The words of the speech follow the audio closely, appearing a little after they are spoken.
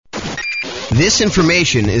This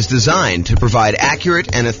information is designed to provide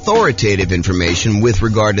accurate and authoritative information with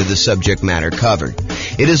regard to the subject matter covered.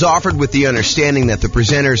 It is offered with the understanding that the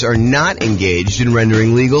presenters are not engaged in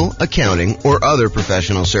rendering legal, accounting, or other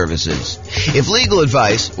professional services. If legal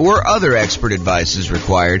advice or other expert advice is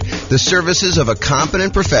required, the services of a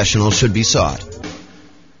competent professional should be sought.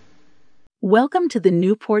 Welcome to the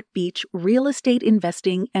Newport Beach Real Estate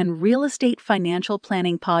Investing and Real Estate Financial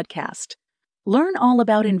Planning Podcast. Learn all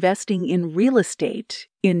about investing in real estate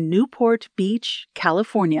in Newport Beach,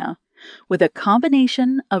 California, with a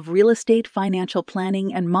combination of real estate financial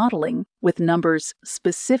planning and modeling with numbers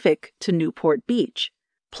specific to Newport Beach,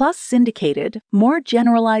 plus syndicated, more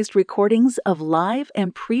generalized recordings of live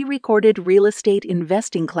and pre-recorded real estate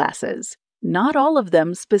investing classes, not all of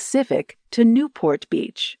them specific to Newport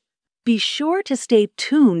Beach. Be sure to stay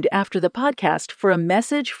tuned after the podcast for a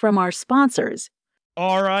message from our sponsors.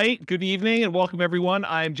 All right. Good evening and welcome, everyone.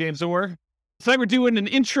 I'm James Orr. Tonight we're doing an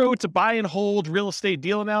intro to buy and hold real estate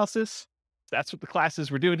deal analysis. That's what the class is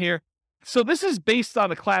we're doing here. So this is based on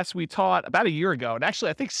a class we taught about a year ago. And actually,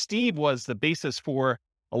 I think Steve was the basis for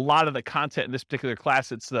a lot of the content in this particular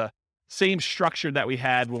class. It's the same structure that we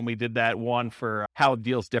had when we did that one for how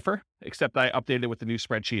deals differ, except I updated it with the new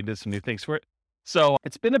spreadsheet and did some new things for it. So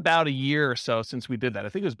it's been about a year or so since we did that. I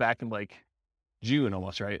think it was back in like June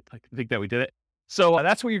almost, right? I think that we did it. So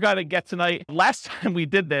that's what you're going to get tonight. Last time we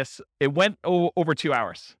did this, it went over 2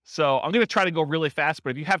 hours. So I'm going to try to go really fast, but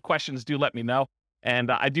if you have questions, do let me know.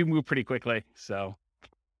 And I do move pretty quickly. So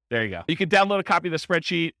there you go. You can download a copy of the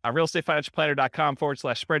spreadsheet,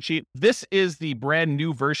 realestatefinancialplanner.com/spreadsheet. This is the brand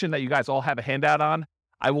new version that you guys all have a handout on.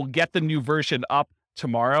 I will get the new version up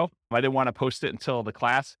tomorrow. I didn't want to post it until the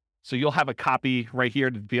class. So you'll have a copy right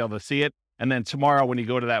here to be able to see it. And then tomorrow when you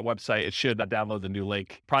go to that website, it should download the new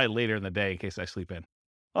link, probably later in the day in case I sleep in.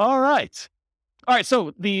 All right.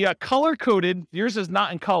 So the color-coded, yours is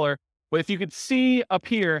not in color, but if you could see up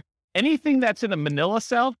here, anything that's in a manila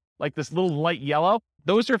cell, like this little light yellow,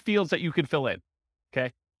 those are fields that you can fill in,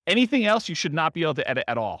 okay? Anything else you should not be able to edit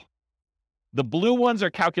at all. The blue ones are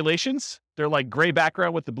calculations. They're like gray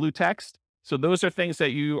background with the blue text. So those are things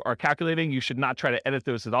that you are calculating. You should not try to edit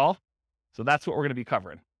those at all. So that's what we're going to be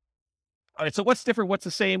covering. All right, so what's different? What's the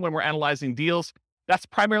same when we're analyzing deals? That's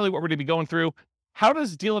primarily what we're going to be going through. How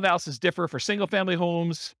does deal analysis differ for single-family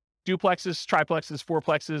homes, duplexes, triplexes,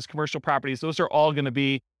 fourplexes, commercial properties? Those are all going to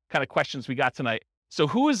be kind of questions we got tonight. So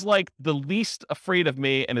who is like the least afraid of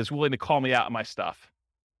me and is willing to call me out on my stuff?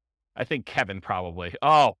 I think Kevin probably.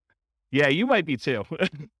 Oh, yeah, you might be too.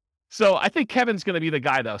 So I think Kevin's going to be the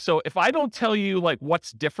guy though. So if I don't tell you like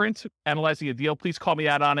what's different analyzing a deal, please call me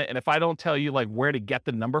out on it. And if I don't tell you like where to get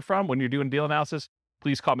the number from when you're doing deal analysis,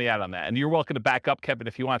 please call me out on that. And you're welcome to back up Kevin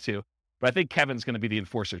if you want to, but I think Kevin's going to be the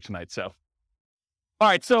enforcer tonight. So, all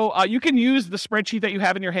right. So you can use the spreadsheet that you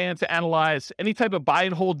have in your hand to analyze any type of buy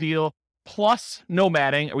and hold deal plus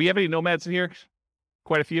nomading. We have any nomads in here?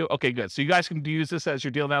 Quite a few. Okay, good. So you guys can use this as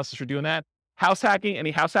your deal analysis for doing that. House hacking,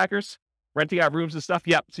 any house hackers? Renting out rooms and stuff.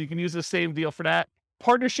 Yep. So you can use the same deal for that.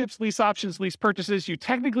 Partnerships, lease options, lease purchases. You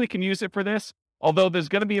technically can use it for this, although there's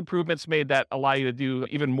going to be improvements made that allow you to do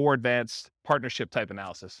even more advanced partnership type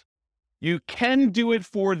analysis. You can do it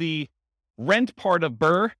for the rent part of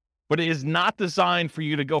BRRRR, but it is not designed for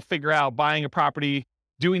you to go figure out buying a property,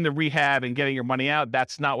 doing the rehab and getting your money out.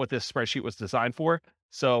 That's not what this spreadsheet was designed for.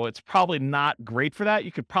 So it's probably not great for that.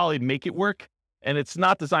 You could probably make it work, and it's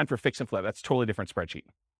not designed for fix and flip. That's a totally different spreadsheet.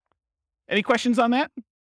 Any questions on that?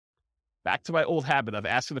 Back to my old habit of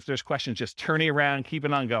asking if there's questions, just turning around,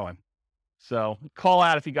 keeping on going. So call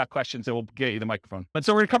out if you got questions and we'll get you the microphone. And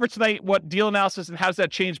so we're going to cover tonight what deal analysis and how does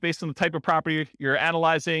that change based on the type of property you're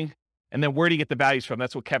analyzing, and then where do you get the values from?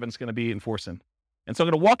 That's what Kevin's going to be enforcing. And so I'm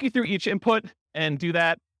going to walk you through each input and do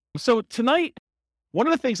that. So tonight, one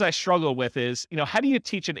of the things I struggle with is, how do you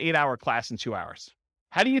teach an 8-hour class in 2 hours?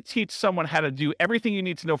 How do you teach someone how to do everything you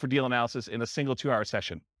need to know for deal analysis in a single 2-hour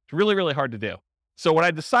session? It's really, really hard to do. So what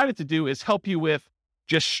I decided to do is help you with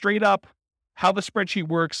just straight up how the spreadsheet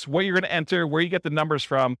works, what you're going to enter, where you get the numbers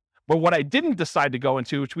from. But what I didn't decide to go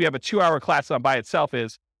into, which we have a 2-hour class on by itself,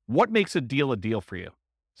 is what makes a deal for you.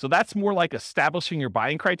 So that's more like establishing your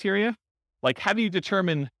buying criteria. Like, how do you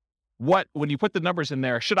determine when you put the numbers in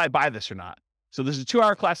there, should I buy this or not? So there's a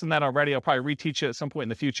 2-hour class on that already. I'll probably reteach it at some point in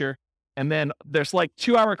the future. And then there's like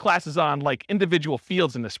 2-hour classes on like individual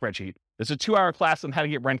fields in the spreadsheet. There's a 2-hour class on how to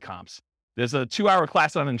get rent comps. There's a 2-hour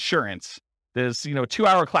class on insurance. There's, a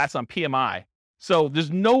 2-hour class on PMI. So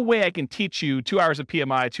there's no way I can teach you 2 hours of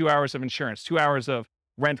PMI, 2 hours of insurance, 2 hours of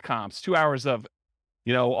rent comps, 2 hours of,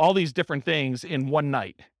 all these different things in one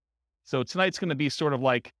night. So tonight's going to be sort of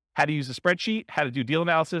like how to use a spreadsheet, how to do deal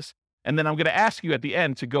analysis, And then I'm going to ask you at the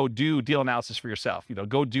end to go do deal analysis for yourself.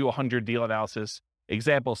 Go do 100 deal analysis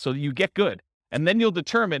examples so that you get good. And then you'll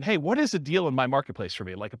determine, hey, what is a deal in my marketplace for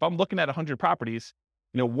me? Like if I'm looking at 100 properties,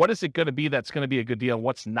 what is it going to be that's going to be a good deal? And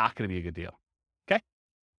what's not going to be a good deal?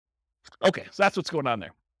 Okay, so that's what's going on there.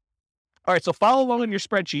 All right, so follow along in your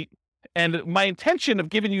spreadsheet. And my intention of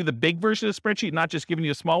giving you the big version of the spreadsheet, not just giving you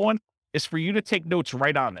a small one, is for you to take notes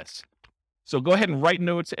right on this. So go ahead and write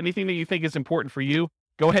notes. Anything that you think is important for you,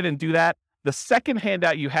 go ahead and do that. The second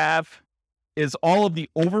handout you have is all of the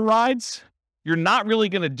overrides. You're not really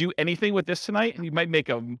going to do anything with this tonight. You might make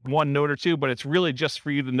one note or two, but it's really just for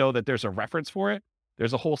you to know that there's a reference for it.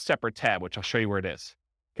 There's a whole separate tab, which I'll show you where it is.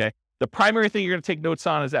 Okay. The primary thing you're going to take notes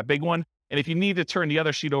on is that big one. And if you need to turn the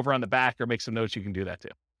other sheet over on the back or make some notes, you can do that too.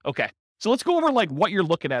 Okay. So let's go over like what you're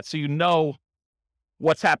looking at so you know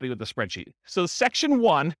what's happening with the spreadsheet. So section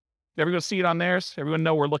 1, everyone see it on theirs? Everyone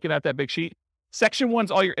know we're looking at that big sheet? Section 1's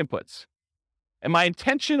all your inputs. And my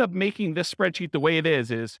intention of making this spreadsheet the way it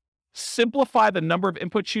is simplify the number of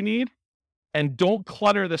inputs you need and don't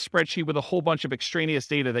clutter the spreadsheet with a whole bunch of extraneous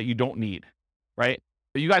data that you don't need, right?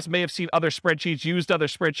 You guys may have seen other spreadsheets, used other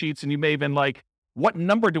spreadsheets, and you may have been like, what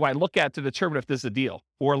number do I look at to determine if this is a deal?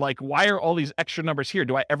 Or like, why are all these extra numbers here?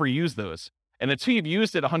 Do I ever use those? And until you've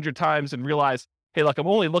used it 100 times and realized, hey, look, I'm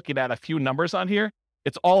only looking at a few numbers on here,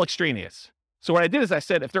 it's all extraneous. So what I did is I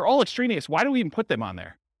said, if they're all extraneous, why do we even put them on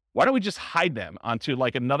there? Why don't we just hide them onto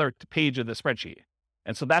like another page of the spreadsheet?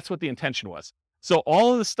 And so that's what the intention was. So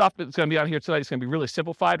all of the stuff that's going to be on here tonight is going to be really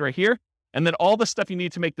simplified right here. And then all the stuff you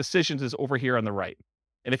need to make decisions is over here on the right.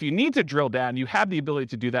 And if you need to drill down, you have the ability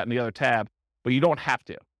to do that in the other tab, but you don't have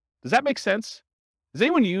to. Does that make sense? Does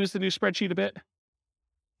anyone use the new spreadsheet a bit?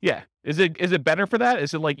 Yeah. Is it better for that?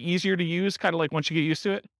 Is it like easier to use, kind of like once you get used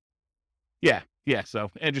to it? Yeah.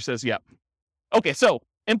 So Andrew says, yep. Okay, so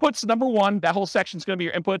inputs, number 1, that whole section is going to be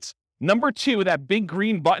your inputs. Number 2, that big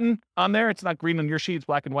green button on there, it's not green on your sheet, it's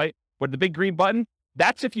black and white, but the big green button,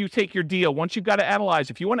 that's if you take your deal. Once you've got to analyze,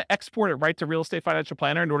 if you want to export it right to Real Estate Financial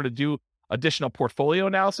Planner in order to do additional portfolio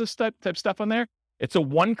analysis type stuff on there, it's a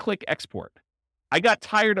one-click export. I got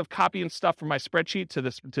tired of copying stuff from my spreadsheet to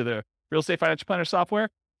the Real Estate Financial Planner software,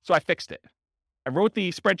 so I fixed it. I wrote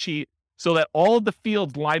the spreadsheet so that all of the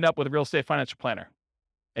fields line up with Real Estate Financial Planner.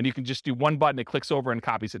 And you can just do one button, it clicks over and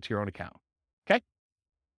copies it to your own account. Okay?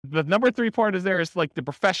 The number 3 part is like the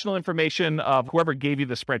professional information of whoever gave you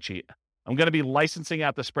the spreadsheet. I'm going to be licensing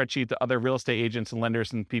out the spreadsheet to other real estate agents and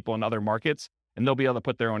lenders and people in other markets, and they'll be able to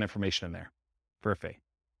put their own information in there for a fee.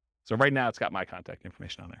 So right now it's got my contact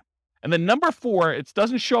information on there. And then number 4, it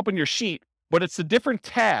doesn't show up in your sheet, but it's the different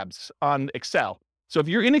tabs on Excel. So if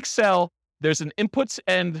you're in Excel, there's an inputs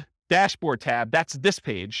and dashboard tab. That's this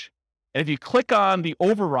page. And if you click on the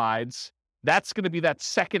overrides, that's going to be that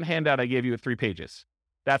second handout I gave you with 3 pages.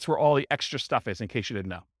 That's where all the extra stuff is, in case you didn't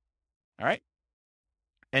know. All right.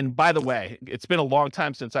 And by the way, it's been a long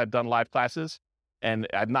time since I've done live classes, and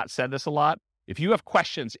I've not said this a lot. If you have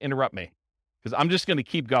questions, interrupt me, because I'm just going to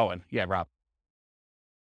keep going. Yeah, Rob.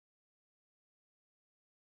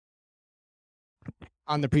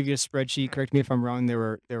 On the previous spreadsheet, correct me if I'm wrong,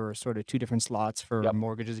 there were sort of 2 different slots for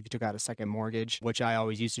mortgages if you took out a second mortgage, which I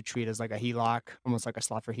always used to treat as like a HELOC, almost like a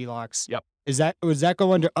slot for HELOCs. Yep. Does that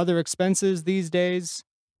go under other expenses these days?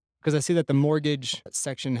 Because I see that the mortgage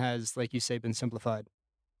section has, like you say, been simplified.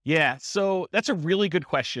 Yeah, so that's a really good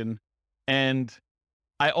question. And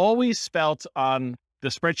I always felt on the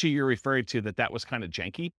spreadsheet you're referring to that was kind of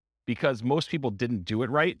janky because most people didn't do it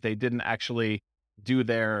right. They didn't actually do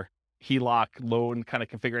their HELOC loan kind of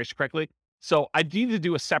configuration correctly. So I need to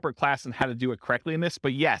do a separate class on how to do it correctly in this.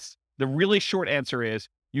 But yes, the really short answer is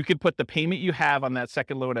you can put the payment you have on that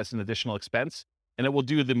second loan as an additional expense, and it will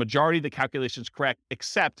do the majority of the calculations correct,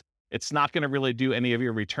 except it's not going to really do any of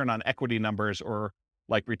your return on equity numbers or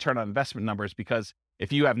like return on investment numbers, because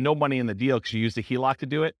if you have no money in the deal because you use the HELOC to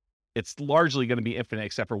do it, it's largely going to be infinite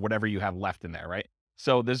except for whatever you have left in there, right?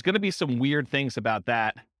 So there's going to be some weird things about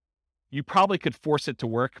that. You probably could force it to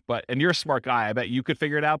work, and you're a smart guy. I bet you could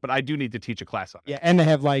figure it out, but I do need to teach a class on it. Yeah, and they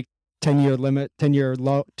have like 10-year limit, 10-year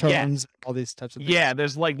low terms, all these types of things. Yeah,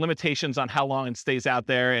 there's like limitations on how long it stays out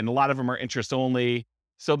there, and a lot of them are interest only.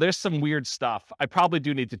 So there's some weird stuff. I probably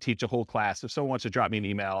do need to teach a whole class. If someone wants to drop me an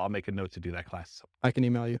email, I'll make a note to do that class. I can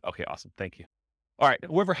email you. Okay, awesome. Thank you. All right,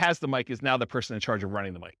 whoever has the mic is now the person in charge of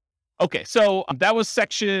running the mic. Okay, so that was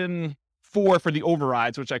section 4 for the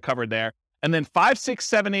overrides, which I covered there. And then 5, 6,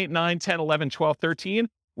 7, 8, 9, 10, 11, 12, 13,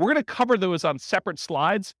 we're going to cover those on separate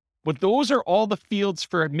slides, but those are all the fields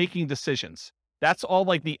for making decisions. That's all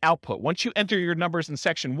like the output. Once you enter your numbers in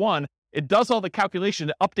section 1, it does all the calculation.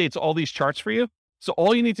 It updates all these charts for you. So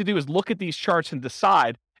all you need to do is look at these charts and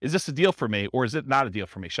decide, is this a deal for me or is it not a deal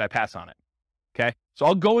for me? Should I pass on it? Okay. So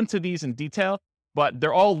I'll go into these in detail, but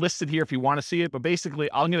they're all listed here if you want to see it. But basically,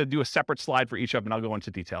 I'm going to do a separate slide for each of them and I'll go into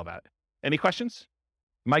detail about it. Any questions?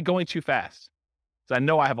 Am I going too fast? Because I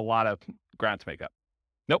know I have a lot of ground to make up.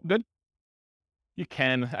 Nope. Good. You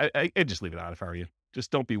can. I'd just leave it on if I were you.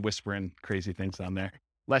 Just don't be whispering crazy things on there,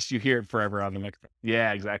 lest you hear it forever on the microphone.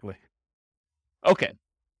 Yeah, exactly. Okay.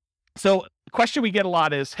 So the question we get a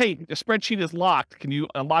lot is, hey, the spreadsheet is locked. Can you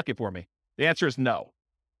unlock it for me? The answer is no.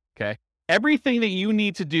 Okay. Everything that you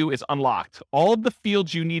need to do is unlocked. All of the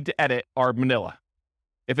fields you need to edit are manila.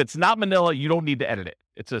 If it's not manila, you don't need to edit it.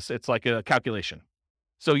 It's like a calculation.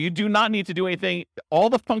 So you do not need to do anything. All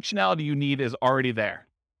the functionality you need is already there.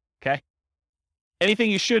 Okay.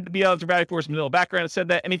 Anything you should be able to value for is manila background. It said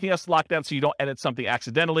that. Anything else locked down so you don't edit something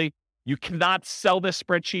accidentally. You cannot sell this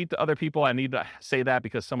spreadsheet to other people. I need to say that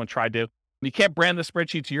because someone tried to. You can't brand the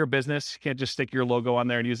spreadsheet to your business. You can't just stick your logo on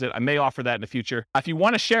there and use it. I may offer that in the future. If you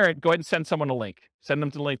want to share it, go ahead and send someone a link. Send them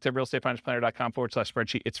to the link to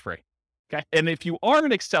realestatefinancialplanner.com/spreadsheet. It's free. Okay. And if you are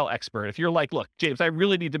an Excel expert, if you're like, look, James, I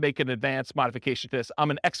really need to make an advanced modification to this. I'm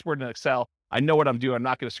an expert in Excel. I know what I'm doing. I'm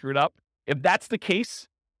not going to screw it up. If that's the case,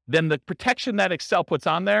 then the protection that Excel puts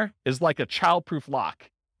on there is like a childproof lock.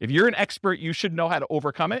 If you're an expert, you should know how to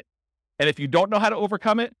overcome it. And if you don't know how to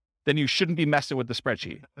overcome it, then you shouldn't be messing with the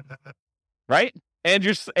spreadsheet. Right?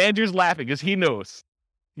 Andrew's laughing because he knows.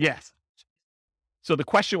 Yes. So the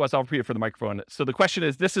question was, I'll repeat it for the microphone. So the question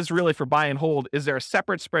is, this is really for buy and hold. Is there a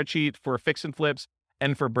separate spreadsheet for fix and flips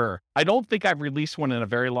and for BRRRR? I don't think I've released one in a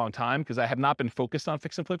very long time because I have not been focused on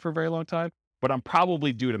fix and flip for a very long time, but I'm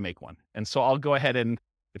probably due to make one. And so I'll go ahead and,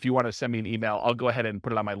 if you want to send me an email, I'll go ahead and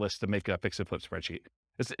put it on my list to make a fix and flip spreadsheet.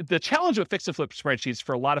 The challenge with fix and flip spreadsheets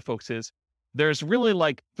for a lot of folks is there's really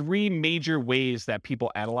like 3 major ways that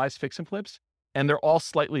people analyze fix and flips, and they're all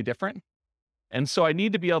slightly different. And so I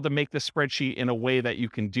need to be able to make the spreadsheet in a way that you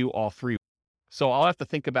can do all 3. So I'll have to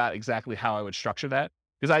think about exactly how I would structure that.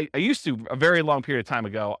 Because I used to, a very long period of time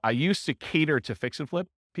ago, I used to cater to fix and flip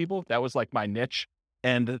people. That was like my niche.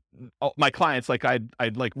 And my clients, like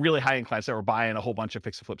I'd like really high-end clients that were buying a whole bunch of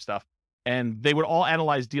fix and flip stuff. And they would all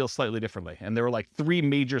analyze deals slightly differently. And there were like 3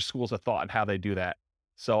 major schools of thought on how they do that.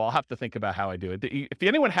 So I'll have to think about how I do it. If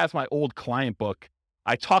anyone has my old client book,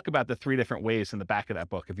 I talk about the 3 different ways in the back of that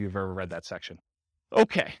book, if you've ever read that section.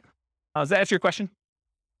 Okay. Does that answer your question?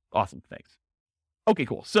 Awesome. Thanks. Okay,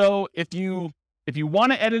 cool. So if you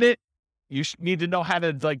want to edit it, you need to know how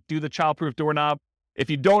to like do the childproof doorknob. If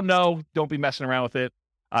you don't know, don't be messing around with it.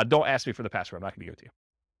 Don't ask me for the password. I'm not going to give it to you.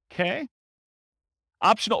 Okay.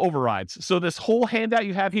 Optional overrides. So this whole handout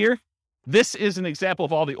you have here, this is an example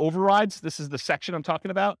of all the overrides. This is the section I'm talking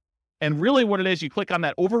about. And really what it is, you click on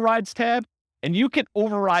that overrides tab and you can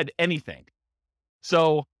override anything.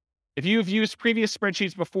 So if you've used previous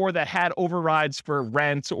spreadsheets before that had overrides for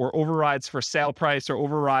rent or overrides for sale price or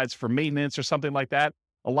overrides for maintenance or something like that,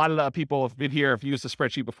 a lot of the people have been here, have used a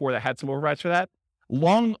spreadsheet before that had some overrides for that.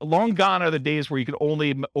 Long gone are the days where you could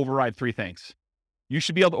only override 3 things. You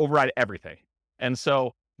should be able to override everything. And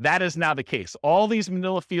so that is now the case. All these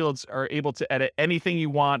manila fields are able to edit anything you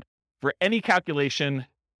want for any calculation,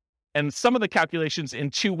 and some of the calculations in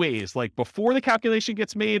 2 ways, like before the calculation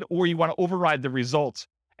gets made, or you want to override the results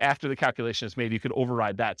after the calculation is made, you could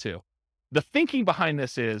override that too. The thinking behind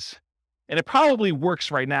this is, and it probably works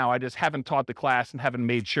right now, I just haven't taught the class and haven't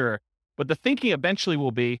made sure, but the thinking eventually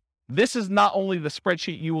will be, this is not only the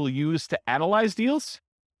spreadsheet you will use to analyze deals,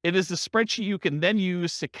 it is the spreadsheet you can then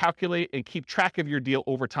use to calculate and keep track of your deal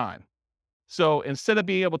over time. So instead of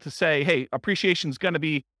being able to say, hey, appreciation is going to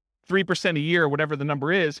be 3% a year, whatever the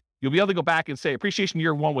number is, you'll be able to go back and say, appreciation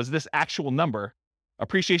year 1 was this actual number.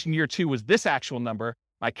 Appreciation year 2 was this actual number.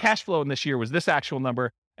 My cash flow in this year was this actual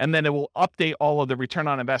number. And then it will update all of the return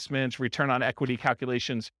on investments, return on equity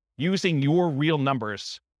calculations using your real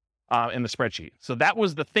numbers in the spreadsheet. So that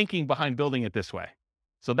was the thinking behind building it this way.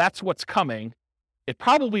 So that's what's coming. It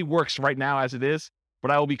probably works right now as it is, but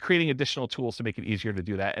I will be creating additional tools to make it easier to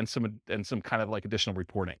do that and some kind of like additional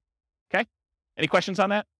reporting. Okay. Any questions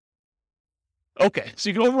on that? Okay. So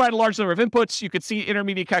you can override a large number of inputs. You could see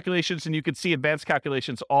intermediate calculations and you could see advanced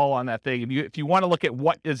calculations all on that thing. And if you want to look at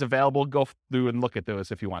what is available, go through and look at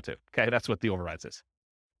those if you want to. Okay. That's what the overrides is.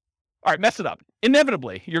 All right. Mess it up.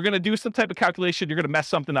 Inevitably, you're going to do some type of calculation. You're going to mess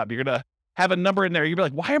something up. You're going to have a number in there. You'll be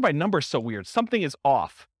like, why are my numbers so weird? Something is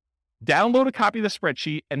off. Download a copy of the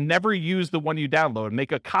spreadsheet and never use the one you download.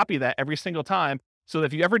 Make a copy of that every single time so that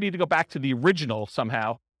if you ever need to go back to the original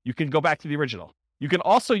somehow, you can go back to the original. You can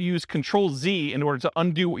also use Control-Z in order to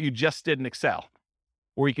undo what you just did in Excel,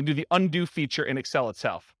 or you can do the undo feature in Excel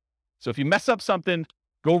itself. So if you mess up something,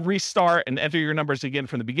 go restart and enter your numbers again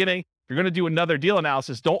from the beginning. If you're going to do another deal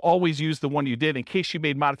analysis, don't always use the one you did in case you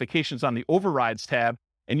made modifications on the overrides tab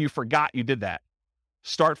and you forgot you did that.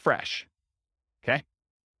 Start fresh. Okay.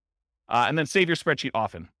 And then save your spreadsheet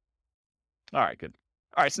often. All right, good.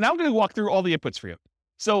 All right, so now I'm going to walk through all the inputs for you.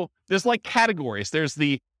 So there's like categories. There's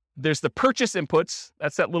the purchase inputs.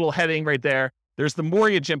 That's that little heading right there. There's the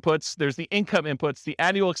mortgage inputs. There's the income inputs, the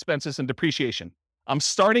annual expenses, and depreciation. I'm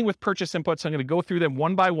starting with purchase inputs. I'm going to go through them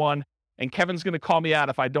one by one, and Kevin's going to call me out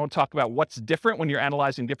if I don't talk about what's different when you're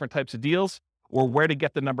analyzing different types of deals or where to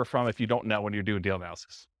get the number from if you don't know when you're doing deal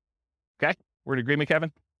analysis. Okay? We're in agreement,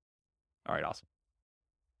 Kevin? All right, awesome.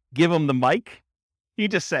 Give him the mic. You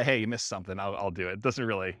just say, hey, you missed something. I'll do it. It doesn't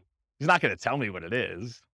really, he's not going to tell me what it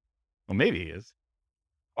is. Well, maybe he is.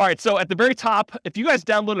 All right, so at the very top, if you guys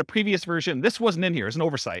downloaded a previous version, this wasn't in here. It's an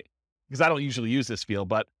oversight because I don't usually use this field,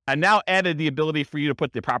 but I now added the ability for you to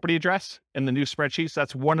put the property address in the new spreadsheet. So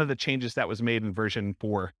that's one of the changes that was made in version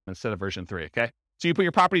 4 instead of version 3, okay? So you put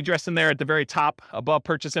your property address in there at the very top above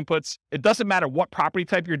purchase inputs. It doesn't matter what property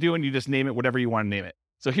type you're doing. You just name it whatever you want to name it.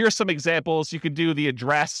 So here's some examples. You could do the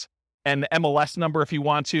address and the MLS number if you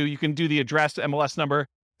want to. You can do the address, MLS number,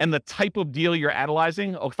 and the type of deal you're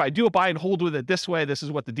analyzing. Oh, if I do a buy and hold with it this way, this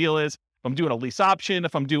is what the deal is. If I'm doing a lease option,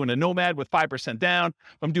 if I'm doing a Nomad with 5% down,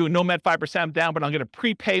 if I'm doing Nomad 5% down, but I'm going to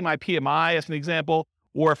prepay my PMI as an example,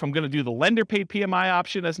 or if I'm going to do the lender paid PMI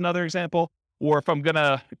option as another example, or if I'm going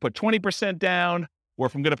to put 20% down, or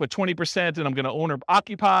if I'm going to put 20% and I'm going to own or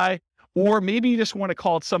occupy, or maybe you just want to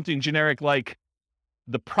call it something generic like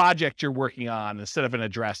the project you're working on instead of an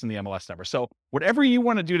address and the MLS number. So whatever you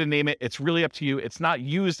want to do to name it, it's really up to you. It's not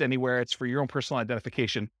used anywhere. It's for your own personal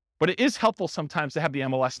identification, but it is helpful sometimes to have the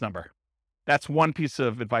MLS number. That's one piece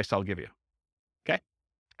of advice I'll give you. Okay.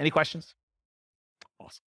 Any questions?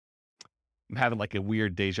 Awesome. I'm having like a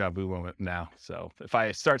weird deja vu moment now. So if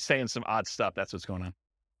I start saying some odd stuff, that's what's going on.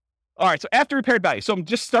 All right. So after repaired value. So I'm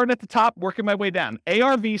just starting at the top, working my way down.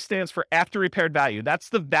 ARV stands for after repaired value. That's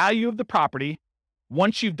the value of the property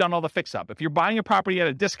once you've done all the fix up. If you're buying a property at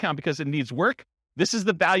a discount because it needs work, this is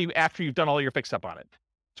the value after you've done all your fix up on it.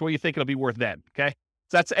 It's what you think it'll be worth then. Okay.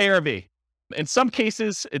 So that's ARV. In some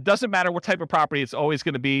cases, it doesn't matter what type of property, it's always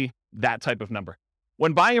going to be that type of number.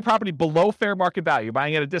 When buying a property below fair market value,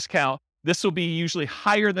 buying at a discount, this will be usually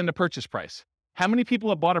higher than the purchase price. How many people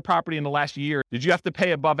have bought a property in the last year? Did you have to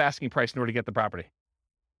pay above asking price in order to get the property?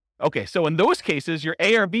 Okay, so in those cases, your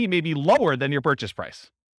ARV may be lower than your purchase price.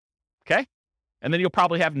 Okay? And then you'll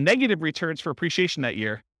probably have negative returns for appreciation that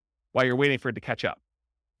year while you're waiting for it to catch up.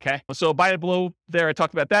 Okay? So buy it below there, I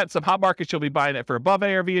talked about that. Some hot markets, you'll be buying it for above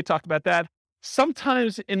ARV, I talked about that.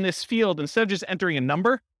 Sometimes in this field, instead of just entering a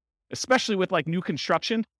number, especially with like new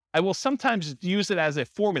construction, I will sometimes use it as a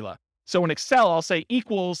formula. So in Excel, I'll say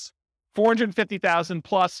equals 450,000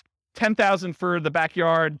 plus 10,000 for the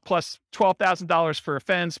backyard, plus $12,000 for a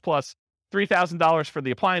fence, plus $3,000 for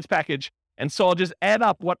the appliance package. And so I'll just add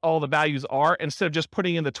up what all the values are instead of just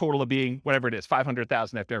putting in the total of being whatever it is,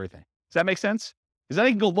 500,000 after everything. Does that make sense? Because then I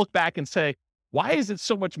can go look back and say, why is it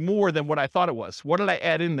so much more than what I thought it was? What did I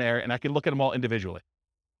add in there? And I can look at them all individually.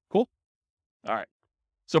 Cool? All right.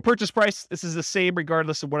 So purchase price, this is the same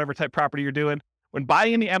regardless of whatever type property you're doing. When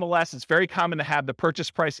buying in the MLS, it's very common to have the purchase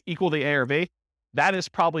price equal the ARV. That is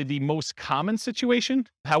probably the most common situation.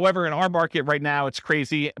 However, in our market right now, it's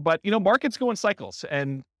crazy. But, markets go in cycles.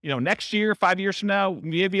 And, next year, 5 years from now,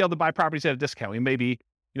 we may be able to buy properties at a discount. We may be,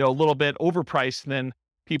 a little bit overpriced than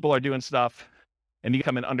people are doing stuff. And you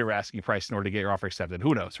come in under asking price in order to get your offer accepted.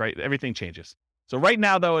 Who knows, right? Everything changes. So right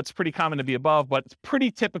now, though, it's pretty common to be above, but it's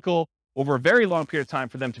pretty typical over a very long period of time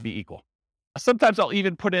for them to be equal. Sometimes I'll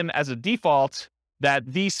even put in as a default that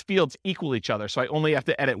these fields equal each other. So I only have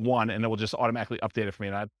to edit one and it will just automatically update it for me.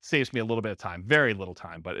 And that saves me a little bit of time, very little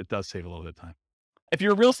time, but it does save a little bit of time. If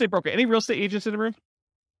you're a real estate broker, any real estate agents in the room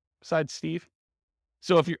besides Steve?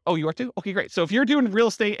 So if you are too? Okay, great. So if you're doing real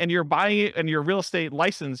estate and you're buying it and your real estate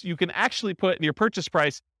license, you can actually put in your purchase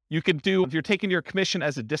price, if you're taking your commission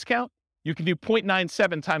as a discount, you can do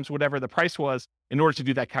 0.97 times whatever the price was in order to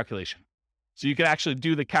do that calculation. So you can actually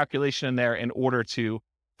do the calculation in there in order to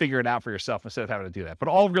figure it out for yourself instead of having to do that. But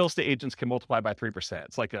all real estate agents can multiply by 3%.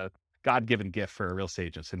 It's like a God-given gift for real estate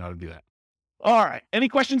agents to know how to do that. All right. Any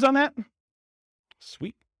questions on that?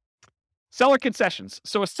 Sweet. Seller concessions.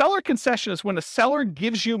 So a seller concession is when a seller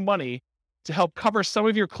gives you money to help cover some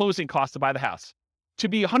of your closing costs to buy the house. To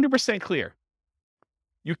be 100% clear,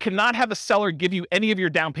 you cannot have a seller give you any of your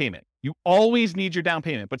down payment. You always need your down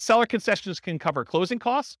payment, but seller concessions can cover closing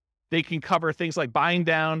costs. They can cover things like buying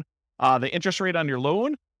down the interest rate on your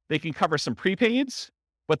loan. They can cover some prepaids,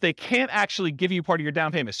 but they can't actually give you part of your down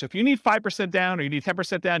payment. So if you need 5% down or you need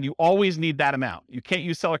 10% down, you always need that amount. You can't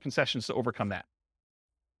use seller concessions to overcome that.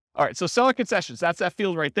 All right, so seller concessions, that's that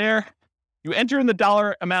field right there. You enter in the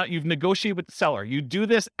dollar amount you've negotiated with the seller. You do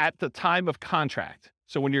this at the time of contract.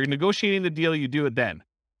 So when you're negotiating the deal, you do it then.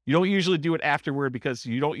 You don't usually do it afterward because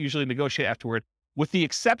you don't usually negotiate afterward, with the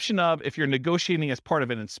exception of if you're negotiating as part of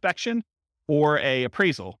an inspection or a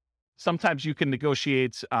appraisal. Sometimes you can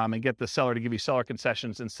negotiate and get the seller to give you seller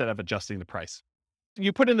concessions instead of adjusting the price.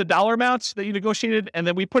 You put in the dollar amounts that you negotiated, and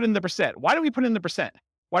then we put in the percent. Why do we put in the percent?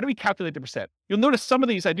 Why do we calculate the percent? You'll notice some of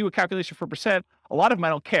these, I do a calculation for percent. A lot of them I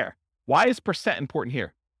don't care. Why is percent important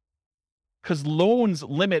here? Because loans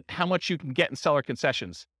limit how much you can get in seller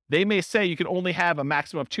concessions. They may say you can only have a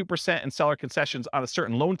maximum of 2% in seller concessions on a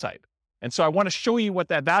certain loan type. And so I want to show you what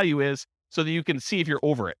that value is so that you can see if you're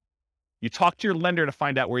over it. You talk to your lender to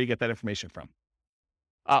find out where you get that information from.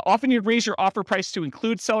 Often you'd raise your offer price to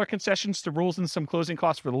include seller concessions to rules and some closing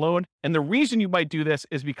costs for the loan. And the reason you might do this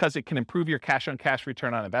is because it can improve your cash-on-cash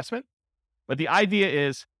return on investment. But the idea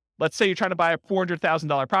is, let's say you're trying to buy a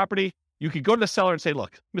 $400,000 property. You could go to the seller and say,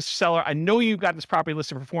 look, Mr. Seller, I know you've got this property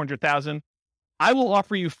listed for $400,000. I will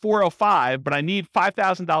offer you $405,000, but I need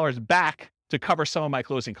 $5,000 back to cover some of my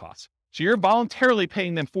closing costs. So you're voluntarily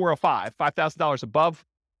paying them $405,000, $5,000 above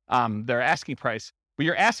their asking price, but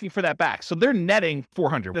you're asking for that back. So they're netting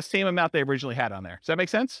 $400,000, the same amount they originally had on there. Does that make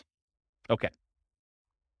sense? Okay.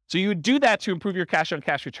 So you would do that to improve your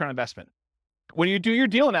cash-on-cash return on investment. When you do your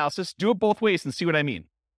deal analysis, do it both ways and see what I mean.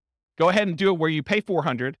 Go ahead and do it where you pay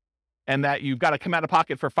 $400,000 and that you've got to come out of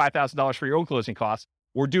pocket for $5,000 for your own closing costs,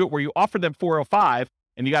 or do it where you offer them $405,000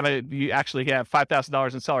 and you actually have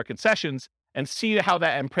 $5,000 in seller concessions, and see how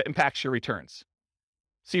that impacts your returns.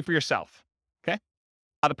 See for yourself. Okay.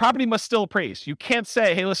 The property must still appraise. You can't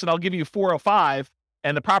say, hey, listen, I'll give you $405,000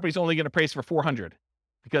 and the property's only going to appraise for $400,000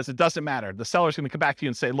 because it doesn't matter. The seller's going to come back to you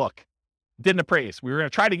and say, look, didn't appraise. We were going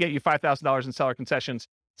to try to get you $5,000 in seller concessions.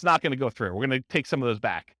 It's not going to go through. We're going to take some of those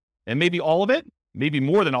back. And maybe all of it, maybe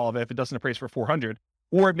more than all of it if it doesn't appraise for $400,000,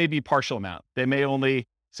 or it may be partial amount. They may only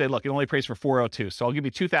say, look, it only appraised for $402,000. So I'll give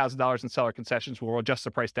you $2,000 in seller concessions. We'll adjust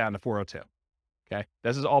the price down to $402,000. Okay.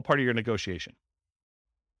 This is all part of your negotiation.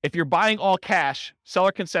 If you're buying all cash,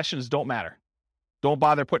 seller concessions don't matter. Don't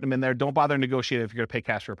bother putting them in there. Don't bother negotiating if you're going to pay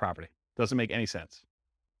cash for a property. Doesn't make any sense.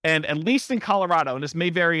 And at least in Colorado, and this may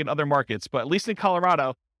vary in other markets, but at least in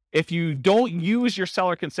Colorado, if you don't use your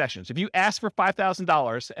seller concessions, if you ask for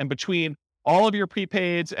 $5,000 and between all of your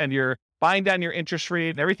prepaids and you're buying down your interest rate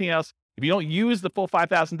and everything else, if you don't use the full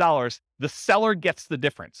 $5,000, the seller gets the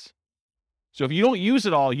difference. So if you don't use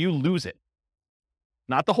it all, you lose it.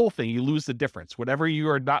 Not the whole thing, you lose the difference, whatever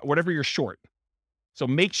you're short. So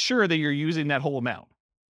make sure that you're using that whole amount.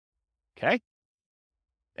 Okay?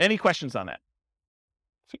 Any questions on that?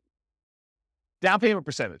 Down payment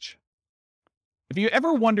percentage. If you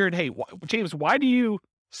ever wondered, hey, James, why do you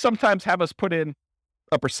sometimes have us put in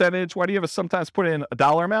a percentage? Why do you have us sometimes put in a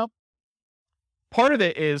dollar amount? Part of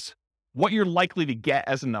it is what you're likely to get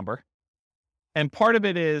as a number. And part of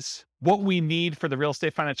it is what we need for the real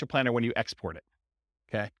estate financial planner when you export it.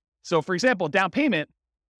 Okay. So for example, down payment,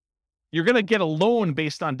 you're going to get a loan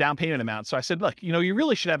based on down payment amount. So I said, look, you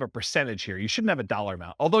really should have a percentage here. You shouldn't have a dollar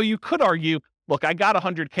amount. Although you could argue, look, I got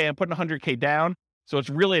 $100K, I'm putting $100K down. So it's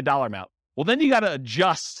really a dollar amount. Well, then you got to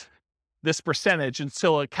adjust this percentage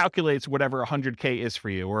until it calculates whatever $100K is for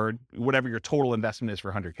you or whatever your total investment is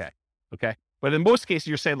for $100K. Okay. But in most cases,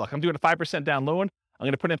 you're saying, look, I'm doing a 5% down loan. I'm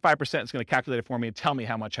going to put in 5%. It's going to calculate it for me and tell me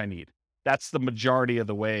how much I need. That's the majority of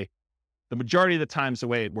the times the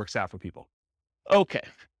way it works out for people. Okay.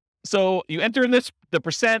 So you enter in the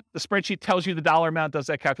percent, the spreadsheet tells you the dollar amount, does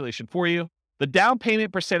that calculation for you. The down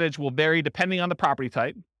payment percentage will vary depending on the property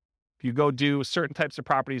type. If you go do certain types of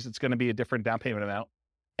properties, it's going to be a different down payment amount.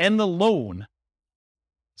 And the loan.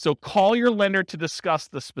 So call your lender to discuss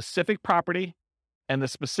the specific property and the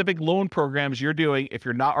specific loan programs you're doing if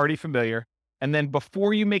you're not already familiar. And then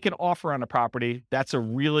before you make an offer on a property, that's a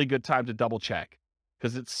really good time to double check.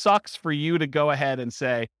 Because it sucks for you to go ahead and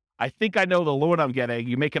say, I think I know the loan I'm getting.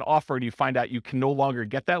 You make an offer and you find out you can no longer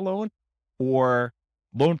get that loan, or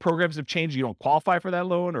loan programs have changed, you don't qualify for that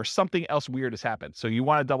loan, or something else weird has happened. So you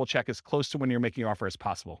want to double check as close to when you're making your offer as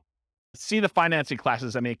possible. See the financing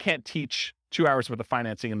classes. I mean, I can't teach 2 hours worth of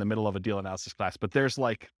financing in the middle of a deal analysis class, but there's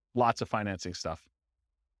like lots of financing stuff.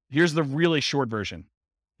 Here's the really short version.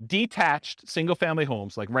 Detached single family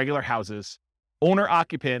homes, like regular houses, owner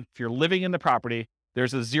occupant, if you're living in the property,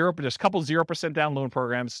 there's a couple 0% down loan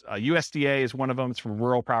programs. USDA is one of them. It's for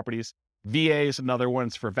rural properties. VA is another one.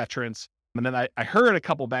 It's for veterans. And then I heard a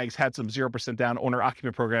couple banks had some 0% down owner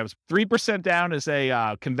occupant programs. 3% down is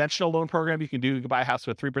a conventional loan program you can do. You can buy a house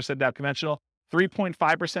with 3% down conventional.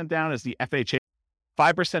 3.5% down is the FHA.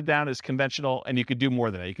 5% down is conventional, and you could do more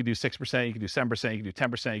than that. You could do 6%, you could do 7%, you could do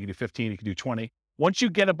 10%, you could do 15%, you could do 20%. Once you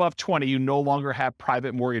get above 20%, you no longer have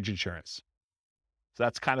private mortgage insurance. So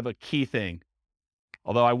that's kind of a key thing.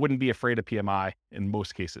 Although I wouldn't be afraid of PMI in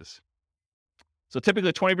most cases. So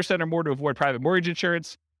typically 20% or more to avoid private mortgage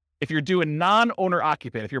insurance. If you're doing non-owner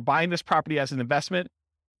occupant, if you're buying this property as an investment,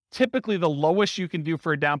 typically the lowest you can do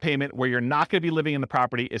for a down payment where you're not going to be living in the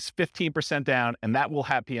property is 15% down, and that will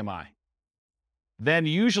have PMI. Then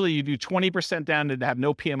usually you do 20% down to have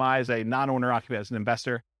no PMI as a non-owner occupant as an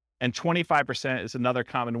investor, and 25% is another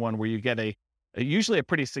common one where you get usually a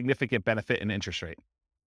pretty significant benefit in interest rate.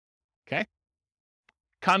 Okay?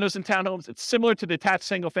 Condos and townhomes, it's similar to detached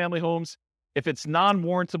single-family homes. If it's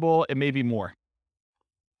non-warrantable, it may be more.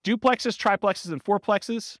 Duplexes, triplexes, and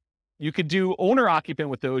fourplexes, you could do owner-occupant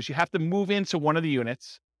with those. You have to move into one of the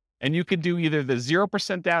units, and you could do either the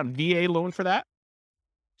 0% down VA loan for that.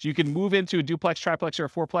 So you can move into a duplex, triplex, or a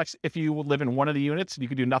fourplex if you live in one of the units. You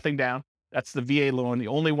could do nothing down. That's the VA loan, the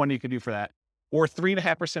only one you can do for that. Or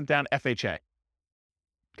 3.5% down FHA.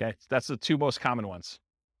 Okay, so that's the two most common ones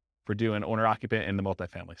for doing owner-occupant in the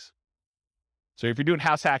multifamilies. So if you're doing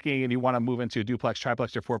house hacking and you want to move into a duplex,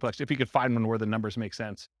 triplex, or fourplex, if you could find one where the numbers make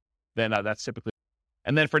sense, then that's typically.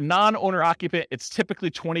 And then for non-owner occupant, it's typically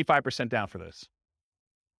 25% down for this.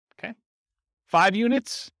 Okay. 5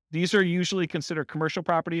 units, these are usually considered commercial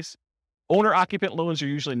properties. Owner occupant loans are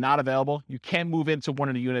usually not available. You can move into one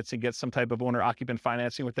of the units and get some type of owner occupant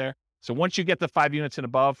financing with there. So once you get the 5 units and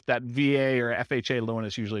above, that VA or FHA loan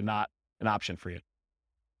is usually not an option for you.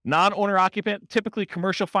 Non-owner occupant, typically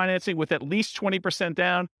commercial financing with at least 20%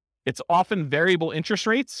 down. It's often variable interest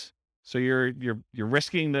rates. So you're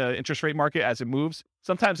risking the interest rate market as it moves.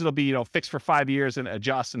 Sometimes it'll be, fixed for 5 years and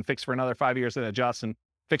adjust, and fixed for another 5 years and adjust, and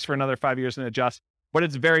fixed for another 5 years and adjust. But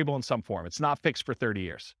it's variable in some form. It's not fixed for 30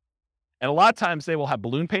 years. And a lot of times they will have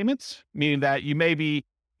balloon payments, meaning that you may be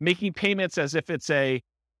making payments as if it's a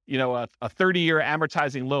 30-year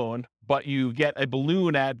amortizing loan, but you get a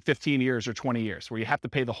balloon at 15 years or 20 years where you have to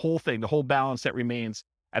pay the whole thing, the whole balance that remains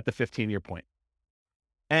at the 15-year point.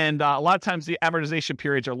 And a lot of times the amortization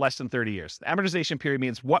periods are less than 30 years. The amortization period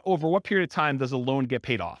means over what period of time does a loan get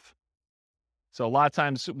paid off? So a lot of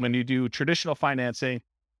times when you do traditional financing,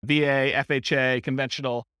 VA, FHA,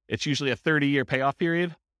 conventional, it's usually a 30-year payoff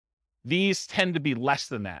period. These tend to be less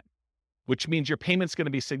than that, which means your payment's going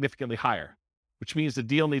to be significantly higher, which means the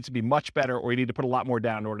deal needs to be much better, or you need to put a lot more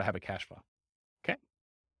down in order to have a cash flow. Okay.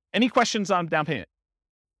 Any questions on down payment?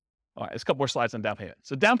 All right, there's a couple more slides on down payment.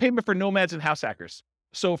 So down payment for nomads and house hackers.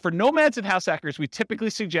 So for nomads and house hackers, we typically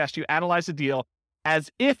suggest you analyze the deal as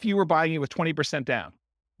if you were buying it with 20% down.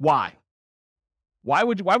 Why? Why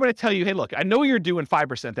would I tell you, hey, look, I know you're doing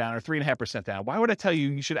 5% down or 3.5% down. Why would I tell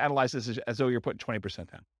you should analyze this as though you're putting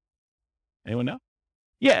 20% down? Anyone know?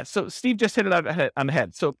 Yeah, so Steve just hit it on the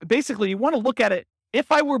head. So basically, you want to look at it,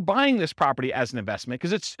 if I were buying this property as an investment,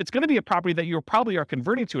 because it's going to be a property that you probably are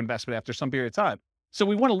converting to investment after some period of time. So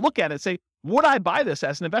we want to look at it and say, would I buy this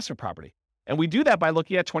as an investment property? And we do that by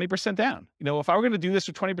looking at 20% down. If I were going to do this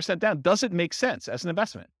with 20% down, does it make sense as an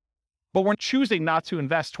investment? But we're choosing not to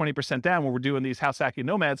invest 20% down when we're doing these house hacking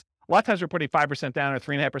nomads. A lot of times we're putting 5% down or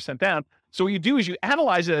 3.5% down. So what you do is you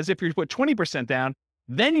analyze it as if you put 20% down.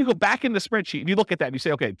 Then you go back in the spreadsheet and you look at that and you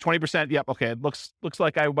say, okay, 20%, yep, okay, it looks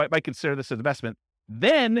like I might consider this an investment.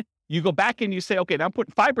 Then you go back and you say, okay, now I'm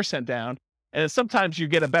putting 5% down. And then sometimes you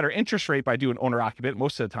get a better interest rate by doing owner occupant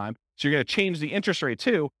most of the time. So you're going to change the interest rate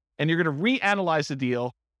too, and you're going to reanalyze the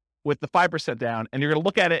deal with the 5% down, and you're going to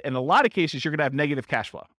look at it. In a lot of cases, you're going to have negative cash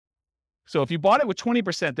flow. So if you bought it with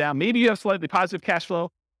 20% down, maybe you have slightly positive cash flow.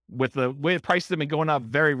 With the way the prices have been going up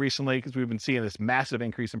very recently, because we've been seeing this massive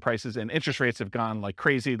increase in prices, and interest rates have gone like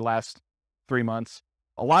crazy the last 3 months.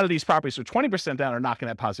 A lot of these properties with 20% down are not going to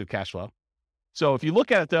have positive cash flow. So if you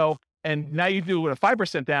look at it though, and now you do it with a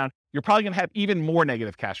 5% down, you're probably going to have even more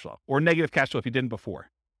negative cash flow, or negative cash flow if you didn't before.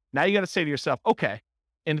 Now you got to say to yourself, okay,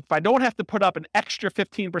 and if I don't have to put up an extra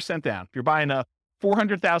 15% down, if you're buying a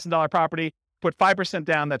 $400,000 property, put 5%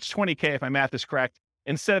 down, that's $20K if my math is correct,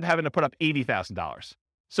 instead of having to put up $80,000.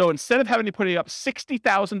 So instead of having to put up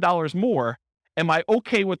 $60,000 more, am I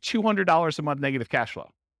okay with $200 a month negative cash flow?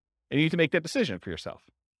 And you need to make that decision for yourself.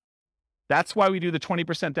 That's why we do the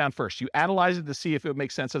 20% down first. You analyze it to see if it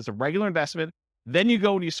makes sense as a regular investment. Then you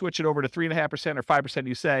go and you switch it over to 3.5% or 5%.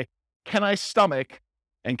 You say, can I stomach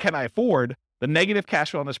and can I afford the negative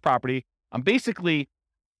cash flow on this property? I'm basically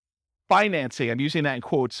financing, I'm using that in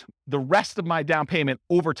quotes, the rest of my down payment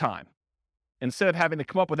over time. instead of having to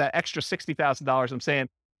come up with that extra $60,000, I'm saying,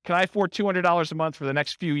 can I afford $200 a month for the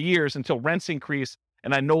next few years until rents increase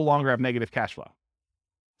and I no longer have negative cash flow?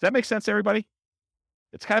 Does that make sense, everybody?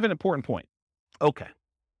 It's kind of an important point. Okay.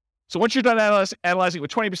 So once you're done analyzing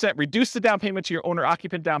with 20%, reduce the down payment to your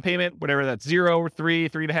owner-occupant down payment, whatever that's 0, 3,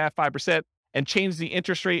 3.5%, 5%, and change the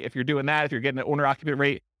interest rate if you're doing that, if you're getting an owner-occupant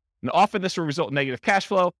rate. And often this will result in negative cash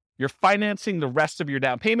flow. You're financing the rest of your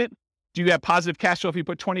down payment. Do you have positive cash flow if you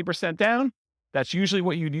put 20% down? That's usually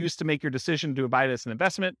what you'd use to make your decision to buy it as an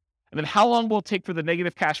investment. And then how long will it take for the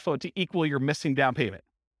negative cash flow to equal your missing down payment?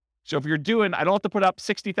 So if you're doing, I don't have to put up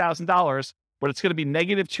 $60,000, but it's going to be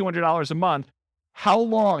negative $200 a month. How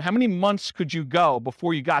long, how many months could you go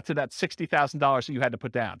before you got to that $60,000 that you had to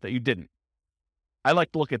put down, that you didn't? I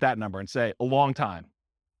like to look at that number and say a long time.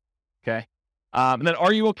 Okay. And then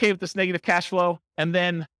are you okay with this negative cash flow? And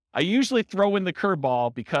then I usually throw in the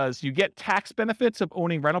curveball because you get tax benefits of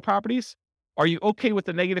owning rental properties. Are you okay with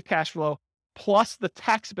the negative cash flow plus the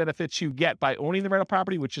tax benefits you get by owning the rental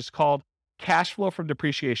property, which is called cash flow from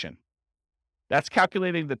depreciation? That's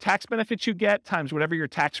calculating the tax benefits you get times whatever your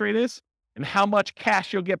tax rate is and how much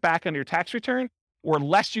cash you'll get back on your tax return or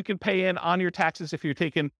less you can pay in on your taxes if you're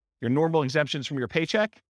taking your normal exemptions from your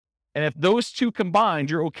paycheck. And if those two combined,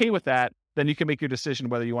 you're okay with that, then you can make your decision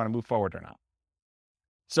whether you want to move forward or not.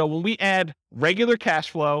 So when we add regular cash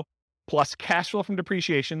flow plus cash flow from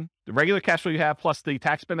depreciation, the regular cash flow you have plus the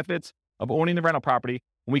tax benefits of owning the rental property,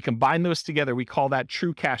 when we combine those together, we call that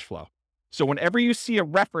true cash flow. So whenever you see a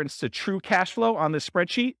reference to true cash flow on this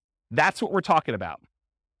spreadsheet, that's what we're talking about.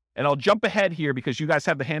 And I'll jump ahead here because you guys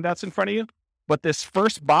have the handouts in front of you. But this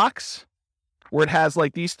first box where it has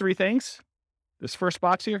like these three things, this first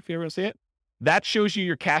box here, if you ever see it, that shows you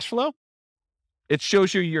your cash flow. It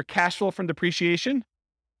shows you your cash flow from depreciation.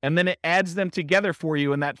 And then it adds them together for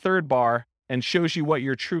you in that third bar and shows you what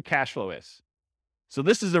your true cash flow is. So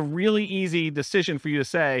this is a really easy decision for you to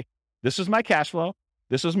say, this is my cash flow.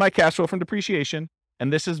 This is my cash flow from depreciation.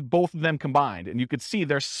 And this is both of them combined. And you could see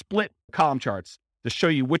they're split column charts to show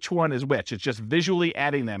you which one is which. It's just visually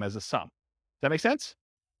adding them as a sum. Does that make sense?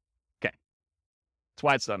 Okay. That's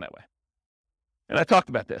why it's done that way. And I talked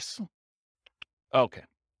about this. Okay.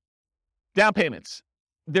 Down payments.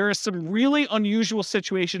 There are some really unusual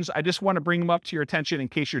situations. I just want to bring them up to your attention in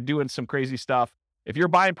case you're doing some crazy stuff. If you're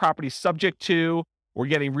buying property subject to or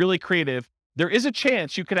getting really creative, there is a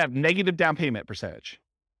chance you could have negative down payment percentage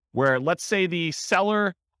where let's say the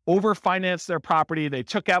seller overfinanced their property. They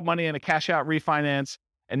took out money in a cash out refinance.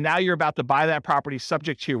 And now you're about to buy that property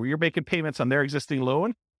subject to where you're making payments on their existing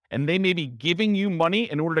loan. And they may be giving you money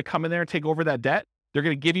in order to come in there and take over that debt. They're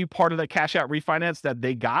going to give you part of the cash out refinance that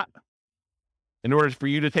they got in order for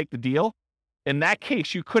you to take the deal. In that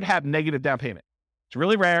case, you could have negative down payment. It's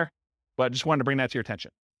really rare, but I just wanted to bring that to your attention.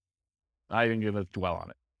 I ain't going to dwell on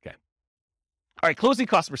it. Okay. All right, closing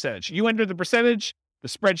cost percentage. You enter the percentage. The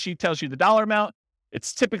spreadsheet tells you the dollar amount.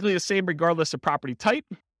 It's typically the same regardless of property type,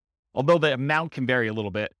 although the amount can vary a little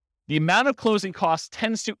bit. The amount of closing costs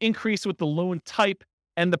tends to increase with the loan type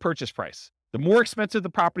and the purchase price. The more expensive the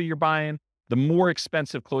property you're buying, the more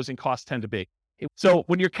expensive closing costs tend to be. So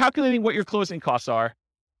when you're calculating what your closing costs are,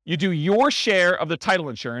 you do your share of the title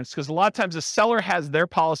insurance, because a lot of times the seller has their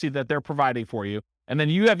policy that they're providing for you, and then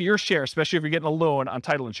you have your share, especially if you're getting a loan on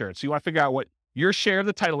title insurance. So you want to figure out what your share of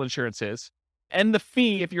the title insurance is, and the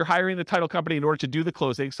fee if you're hiring the title company in order to do the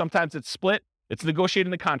closing. Sometimes it's split. It's negotiated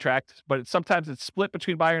in the contract, but sometimes it's split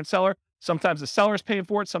between buyer and seller. Sometimes the seller is paying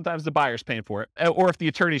for it. Sometimes the buyer's paying for it, or if the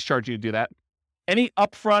attorney's charge you to do that. Any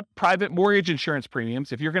upfront private mortgage insurance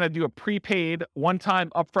premiums, if you're going to do a prepaid one-time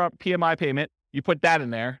upfront PMI payment, you put that in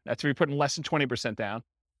there. That's if you're putting less than 20% down.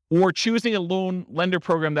 Or choosing a loan lender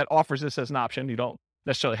program that offers this as an option. You don't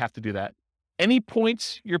necessarily have to do that. Any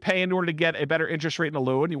points you're paying in order to get a better interest rate in a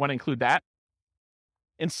loan, you want to include that.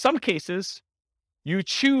 In some cases, you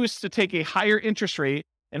choose to take a higher interest rate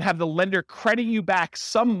and have the lender credit you back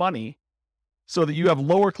some money so that you have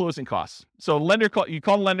lower closing costs. So you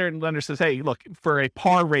call the lender and the lender says, hey, look, for a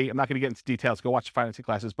par rate, I'm not going to get into details, go watch the financing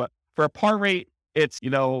classes, but for a par rate, it's,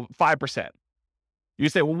 5%. You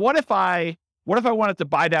say, well, what if I wanted to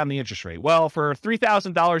buy down the interest rate? Well, for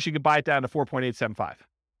 $3,000, you could buy it down to 4.875.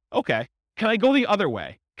 Okay. Can I go the other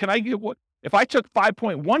way? If I took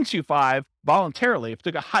 5.125 voluntarily, if I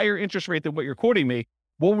took a higher interest rate than what you're quoting me,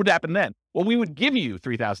 what would happen then? Well, we would give you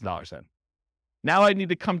 $3,000 then. Now I need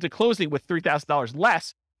to come to closing with $3,000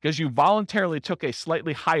 less because you voluntarily took a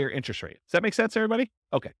slightly higher interest rate. Does that make sense, everybody?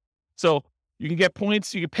 Okay. So you can get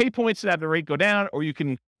points, you can pay points to have the rate go down, or you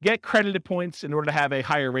can get credited points in order to have a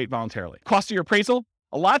higher rate voluntarily. Cost of your appraisal.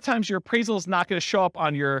 A lot of times your appraisal is not going to show up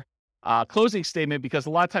on your closing statement, because a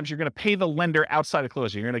lot of times you're going to pay the lender outside of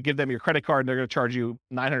closing. You're going to give them your credit card and they're going to charge you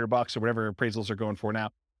 $900 or whatever appraisals are going for now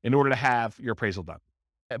in order to have your appraisal done.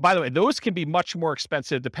 By the way, those can be much more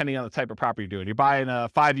expensive depending on the type of property you're doing. You're buying a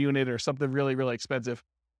 5-unit or something really, really expensive,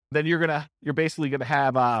 then you're basically going to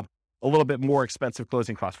have a little bit more expensive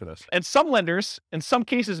closing costs for those. And some lenders, in some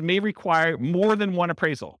cases, may require more than one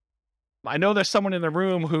appraisal. I know there's someone in the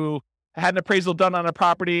room who had an appraisal done on a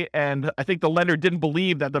property, and I think the lender didn't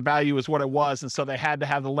believe that the value was what it was, and so they had to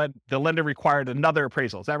have the lender required another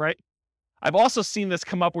appraisal. Is that right? I've also seen this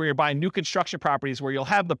come up where you're buying new construction properties where you'll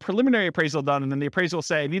have the preliminary appraisal done, and then the appraisal will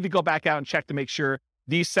say, I need to go back out and check to make sure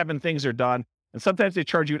these 7 things are done. And sometimes they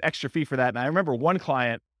charge you an extra fee for that. And I remember one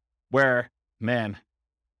client where, man,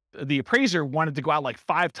 the appraiser wanted to go out like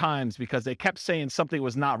 5 times because they kept saying something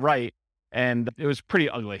was not right. And it was pretty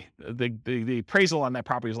ugly. The appraisal on that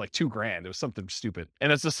property was like $2,000. It was something stupid. And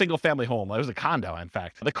it's a single family home. It was a condo, in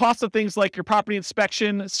fact. The cost of things like your property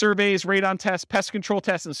inspection, surveys, radon tests, pest control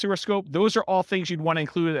tests, and sewer scope, those are all things you'd want to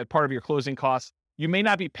include as part of your closing costs. You may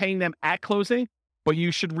not be paying them at closing, but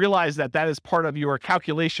you should realize that that is part of your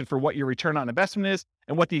calculation for what your return on investment is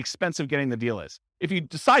and what the expense of getting the deal is. If you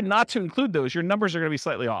decide not to include those, your numbers are going to be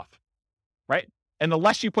slightly off, right? And the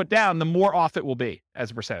less you put down, the more off it will be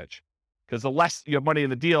as a percentage. Because the less you have money in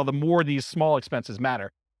the deal, the more these small expenses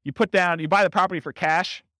matter. You buy the property for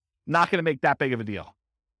cash, not going to make that big of a deal.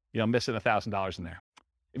 Missing $1,000 in there.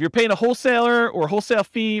 If you're paying a wholesaler or wholesale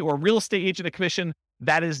fee or real estate agent a commission,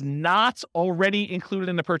 that is not already included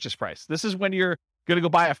in the purchase price. This is when you're going to go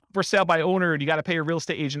buy a for sale by owner and you got to pay your real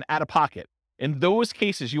estate agent out of pocket. In those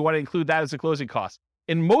cases, you want to include that as a closing cost.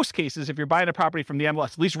 In most cases, if you're buying a property from the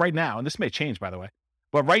MLS, at least right now, and this may change, by the way,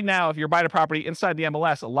 but right now, if you're buying a property inside the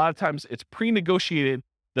MLS, a lot of times it's pre-negotiated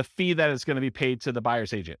the fee that is going to be paid to the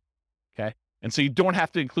buyer's agent, okay? And so you don't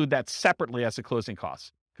have to include that separately as a closing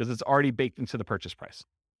cost because it's already baked into the purchase price.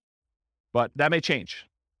 But that may change.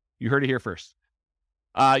 You heard it here first.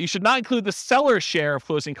 You should not include the seller's share of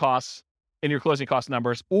closing costs in your closing cost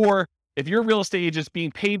numbers, or if your real estate agent is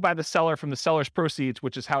being paid by the seller from the seller's proceeds,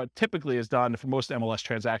 which is how it typically is done for most MLS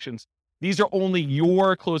transactions, these are only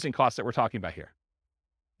your closing costs that we're talking about here.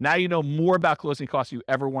 Now you know more about closing costs you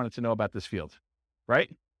ever wanted to know about this field, right?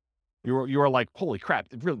 You were like, holy crap,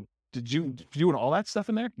 did you doing all that stuff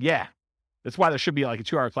in there? Yeah. That's why there should be like a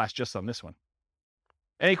 2-hour class just on this one.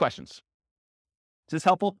 Any questions? Is this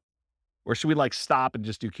helpful? Or should we like stop and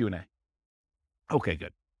just do Q&A? Okay, good.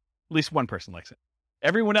 At least one person likes it.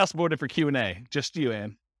 Everyone else voted for Q&A. Just you,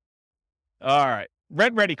 Ann. All right.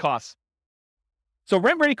 Rent ready costs. So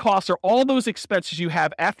rent ready costs are all those expenses you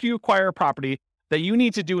have after you acquire a property that you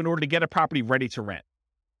need to do in order to get a property ready to rent.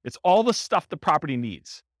 It's all the stuff the property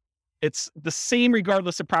needs. It's the same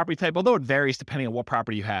regardless of property type, although it varies depending on what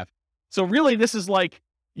property you have. So really, this is like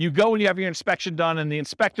you go and you have your inspection done and the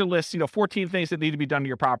inspector lists, 14 things that need to be done to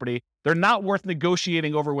your property. They're not worth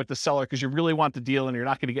negotiating over with the seller because you really want the deal and you're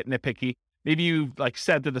not going to get nitpicky. Maybe you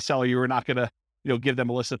said to the seller you were not going to give them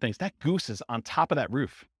a list of things. That goose is on top of that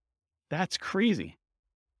roof. That's crazy.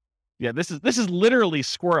 Yeah, this is literally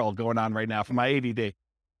squirrel going on right now for my ADD.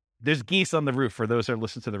 There's geese on the roof for those who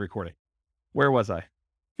listen to the recording. Where was I?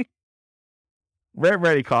 Rent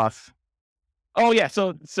ready costs. Oh yeah,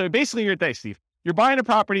 so basically thanks, Steve. You're buying a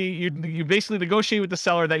property, you basically negotiate with the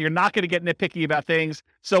seller that you're not going to get nitpicky about things.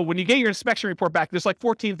 So when you get your inspection report back, there's like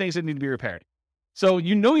 14 things that need to be repaired. So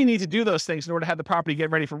you need to do those things in order to have the property get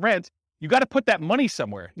ready for rent. You got to put that money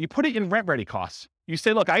somewhere. You put it in rent ready costs. You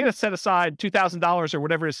say, look, I got to set aside $2,000 or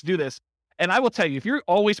whatever it is to do this. And I will tell you, if you're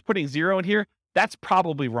always putting zero in here, that's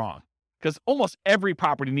probably wrong because almost every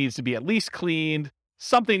property needs to be at least cleaned.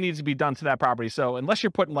 Something needs to be done to that property. So unless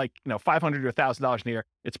you're putting $500 or $1,000 in here,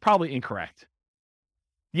 it's probably incorrect.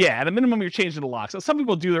 Yeah, at a minimum, you're changing the locks. So some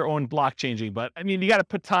people do their own block changing, but I mean, you got to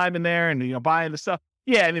put time in there and, buying the stuff.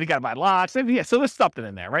 Yeah, I mean, you got to buy locks. Yeah, so there's something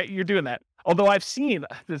in there, right? You're doing that. Although I've seen,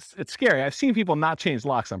 it's scary. I've seen people not change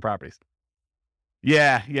locks on properties.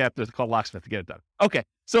 Yeah, you have to call locksmith to get it done. Okay,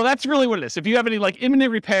 so that's really what it is. If you have any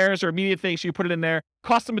imminent repairs or immediate things, you put it in there.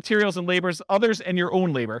 Cost of materials and labors, others, and your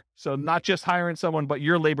own labor. So not just hiring someone, but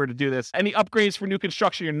your labor to do this. Any upgrades for new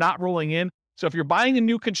construction you're not rolling in. So if you're buying a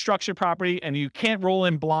new construction property and you can't roll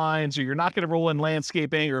in blinds or you're not going to roll in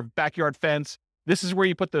landscaping or backyard fence, this is where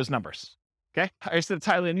you put those numbers. Okay, I said it's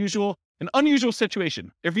highly unusual. An unusual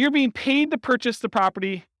situation. If you're being paid to purchase the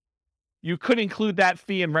property, you could include that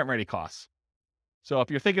fee in rent ready costs. So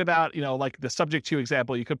if you're thinking about, the subject to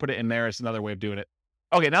example, you could put it in there as another way of doing it.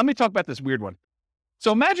 Okay, now let me talk about this weird one.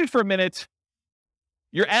 So imagine for a minute,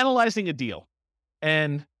 you're analyzing a deal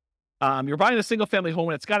and you're buying a single family home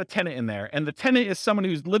and it's got a tenant in there. And the tenant is someone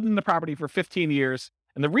who's lived in the property for 15 years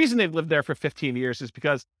And the reason they've lived there for 15 years is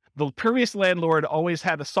because the previous landlord always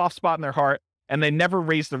had a soft spot in their heart and they never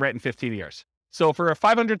raised the rent in 15 years. So for a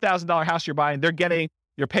 $500,000 house you're buying,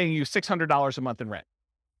 you're paying you $600 a month in rent.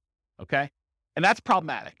 Okay. And that's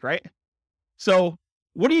problematic, right? So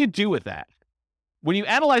what do you do with that? When you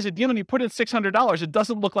analyze a deal and you put in $600, it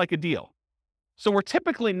doesn't look like a deal. So we're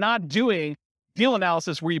typically not doing deal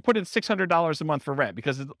analysis where you put in $600 a month for rent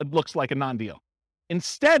because it looks like a non-deal.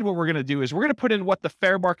 Instead, what we're going to do is we're going to put in what the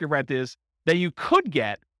fair market rent is that you could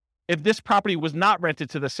get if this property was not rented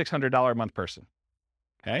to the $600 a month person.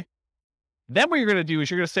 Okay. Then what you're going to do is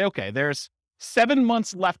you're going to say, okay, there's 7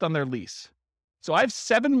 months left on their lease. So I have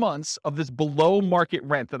 7 months of this below market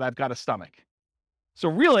rent that I've got to stomach. So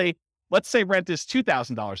really, let's say rent is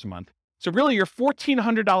 $2,000 a month. So really you're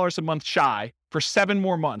 $1,400 a month shy for 7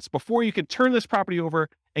 more months before you can turn this property over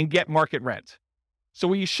and get market rent. So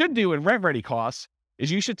what you should do in rent ready costs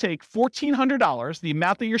is you should take $1,400, the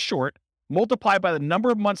amount that you're short, multiply by the number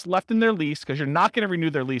of months left in their lease, because you're not going to renew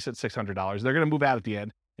their lease at $600. They're going to move out at the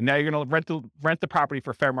end. And now you're going to rent the property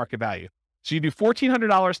for fair market value. So you do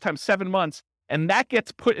 $1,400 times 7 months, and that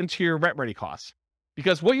gets put into your rent ready costs.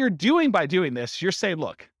 Because what you're doing by doing this, you're saying,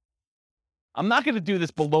 look, I'm not going to do this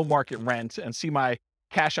below market rent and see my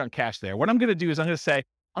cash on cash there. What I'm going to do is I'm going to say,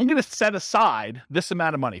 I'm going to set aside this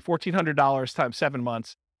amount of money, $1,400 times 7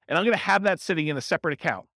 months, and I'm going to have that sitting in a separate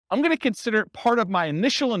account. I'm going to consider it part of my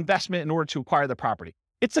initial investment in order to acquire the property.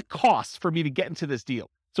 It's a cost for me to get into this deal.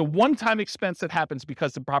 It's a one-time expense that happens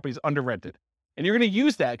because the property is under rented. And you're going to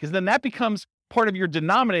use that because then that becomes part of your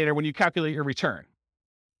denominator when you calculate your return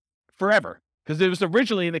forever, because it was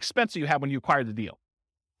originally an expense that you had when you acquired the deal.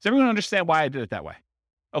 Does everyone understand why I did it that way?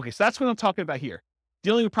 Okay, so that's what I'm talking about here.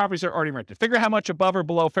 Dealing with properties that are already rented. Figure out how much above or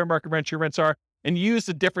below fair market rent your rents are and use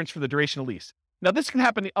the difference for the duration of lease. Now, this can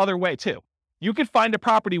happen the other way too. You could find a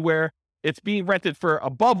property where it's being rented for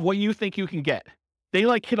above what you think you can get. They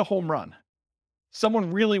like hit a home run.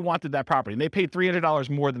 Someone really wanted that property and they paid $300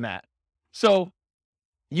 more than that. So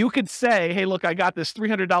you could say, hey, look, I got this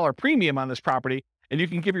 $300 premium on this property, and you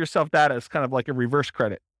can give yourself that as kind of like a reverse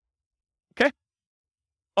credit. Okay?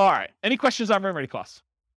 All right. Any questions on rent ready costs?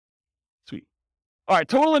 Sweet. All right.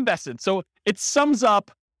 Total invested. So it sums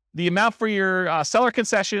up the amount for your seller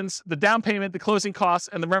concessions, the down payment, the closing costs,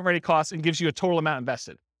 and the rent ready costs, and gives you a total amount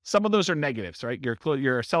invested. Some of those are negatives, right?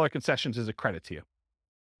 Your seller concessions is a credit to you.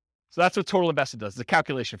 So that's what total invested does. It's a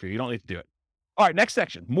calculation for you. You don't need to do it. All right, next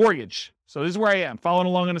section, mortgage. So this is where I am. Following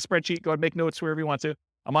along on the spreadsheet, go ahead and make notes wherever you want to.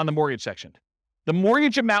 I'm on the mortgage section. The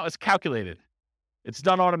mortgage amount is calculated. It's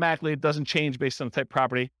done automatically. It doesn't change based on the type of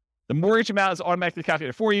property. The mortgage amount is automatically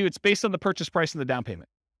calculated for you. It's based on the purchase price and the down payment.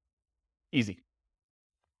 Easy.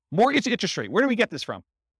 Mortgage interest rate. Where do we get this from?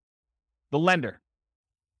 The lender.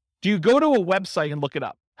 Do you go to a website and look it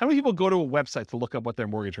up? How many people go to a website to look up what their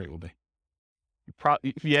mortgage rate will be?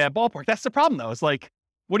 Yeah, ballpark. That's the problem, though. It's like,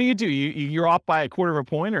 what do? You're off by a quarter of a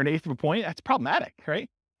point or an eighth of a point. That's problematic, right?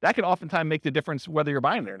 That can oftentimes make the difference whether you're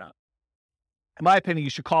buying it or not. In my opinion, you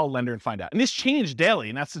should call a lender and find out. And this changes daily,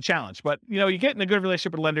 and that's the challenge. But, you get in a good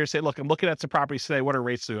relationship with a lender and say, look, I'm looking at some properties today. What are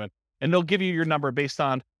rates doing? And they'll give you your number based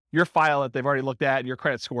on your file that they've already looked at, your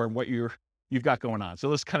credit score, and what you've got going on. So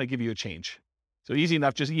let's kind of give you a change. So easy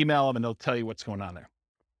enough, just email them and they'll tell you what's going on there.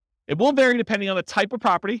 It will vary depending on the type of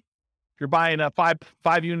property. If you're buying a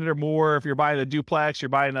five unit or more, if you're buying a duplex, you're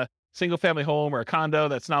buying a single family home or a condo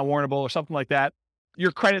that's not warrantable or something like that.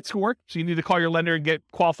 Your credit score, so you need to call your lender and get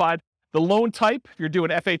qualified. The loan type, if you're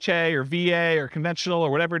doing FHA or VA or conventional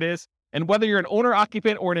or whatever it is, and whether you're an owner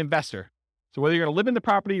occupant or an investor. So whether you're going to live in the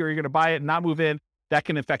property or you're going to buy it and not move in, that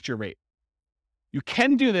can affect your rate. You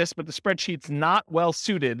can do this, but the spreadsheet's not well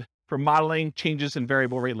suited for modeling changes in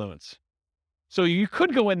variable rate loans. So you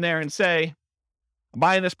could go in there and say, I'm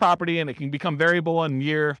buying this property and it can become variable in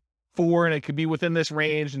year 4 and it could be within this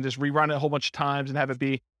range and just rerun it a whole bunch of times and have it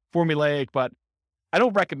be formulaic, but I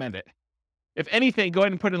don't recommend it. If anything, go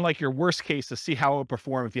ahead and put in like your worst case to see how it would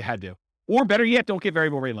perform if you had to. Or better yet, don't get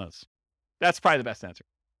variable rate loans. That's probably the best answer.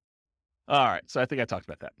 All right, so I think I talked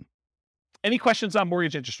about that. Any questions on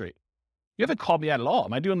mortgage interest rate? You haven't called me out at all.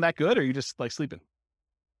 Am I doing that good or are you just like sleeping?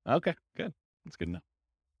 Okay, good. That's good enough.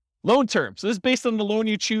 Loan term. So this is based on the loan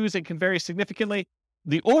you choose and can vary significantly.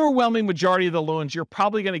 The overwhelming majority of the loans you're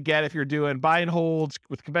probably going to get if you're doing buy and holds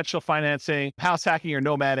with conventional financing, house hacking or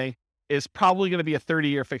nomading is probably going to be a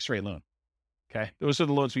 30-year fixed rate loan. Okay. Those are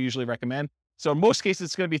the loans we usually recommend. So in most cases,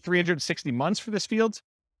 it's going to be 360 months for this field.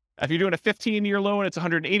 If you're doing a 15-year loan, it's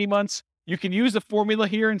 180 months. You can use the formula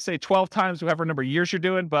here and say 12 times whatever number of years you're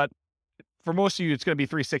doing, but for most of you, it's going to be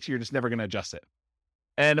 360. You're just never going to adjust it.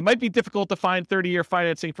 And it might be difficult to find 30-year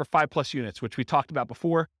financing for 5+ units, which we talked about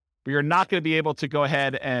before. but you're not going to be able to go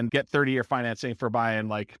ahead and get 30-year financing for buying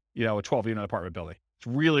like, a 12-unit apartment building. It's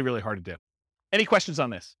really, really hard to do. Any questions on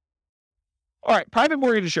this? All right, private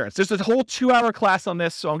mortgage insurance. There's a whole 2-hour class on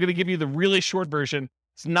this, so I'm going to give you the really short version.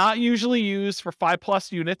 It's not usually used for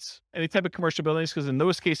 5+ units, any type of commercial buildings, because in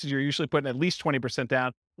those cases, you're usually putting at least 20% down.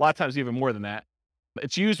 A lot of times, even more than that.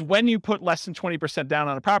 It's used when you put less than 20% down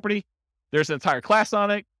on a property. There's an entire class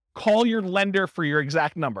on it. Call your lender for your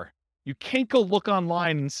exact number. You can't go look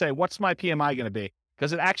online and say, what's my PMI going to be?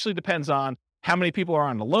 Because it actually depends on how many people are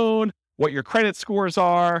on the loan, what your credit scores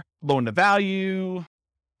are, loan to value,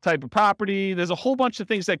 type of property. There's a whole bunch of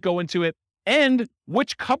things that go into it, and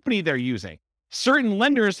which company they're using. Certain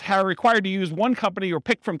lenders are required to use one company or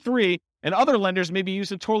pick from 3, and other lenders may be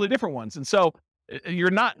using totally different ones. And so you're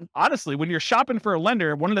not, honestly, when you're shopping for a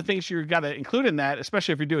lender, one of the things you've got to include in that,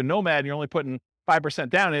 especially if you're doing Nomad and you're only putting 5%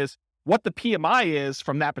 down, is what the PMI is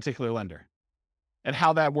from that particular lender and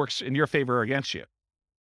how that works in your favor or against you.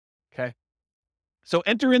 Okay. So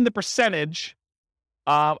enter in the percentage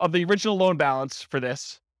of the original loan balance for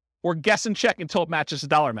this, or guess and check until it matches the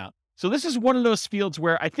dollar amount. So this is one of those fields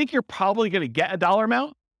where I think you're probably going to get a dollar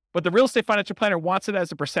amount, but the real estate financial planner wants it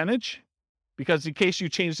as a percentage, because in case you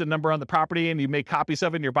change the number on the property and you make copies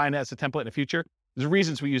of it and you're buying it as a template in the future, there's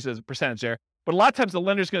reasons we use it as a percentage there. But a lot of times the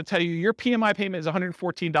lender's going to tell you your PMI payment is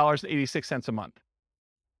 $114.86 a month.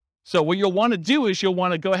 So what you'll want to do is you'll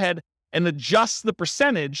want to go ahead and adjust the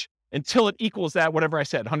percentage until it equals that, whatever I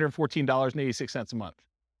said, $114.86 a month.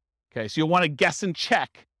 Okay, so you'll want to guess and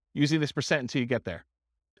check using this percent until you get there.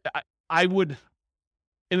 I would,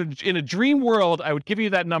 in a dream world, I would give you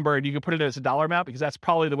that number and you can put it as a dollar amount, because that's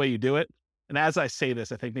probably the way you do it. And as I say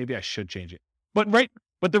this, I think maybe I should change it.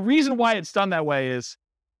 But the reason why it's done that way is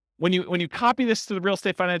when you copy this to the real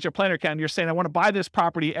estate financial planner account, you're saying, I want to buy this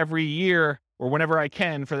property every year or whenever I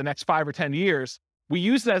can for the next 5 or 10 years. We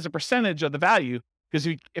use it as a percentage of the value, because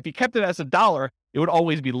if you kept it as a dollar, it would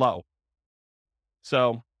always be low.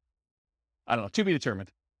 So I don't know, to be determined.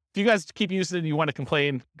 If you guys keep using it and you want to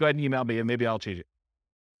complain, go ahead and email me and maybe I'll change it.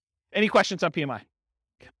 Any questions on PMI?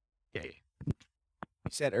 Yeah. You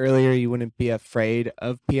said earlier you wouldn't be afraid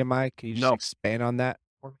of PMI. Can you just No. expand on that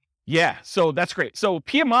for me? Yeah, so that's great. So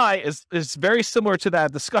PMI is very similar to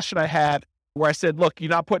that discussion I had where I said, look, you're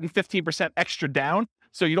not putting 15% extra down,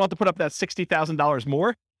 so you don't have to put up that $60,000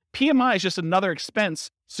 more. PMI is just another expense,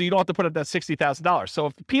 so you don't have to put up that $60,000. So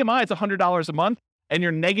if the PMI is $100 a month and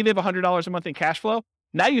you're negative $100 a month in cash flow,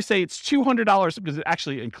 now you say it's $200 because it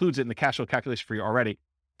actually includes it in the cash flow calculation for you already.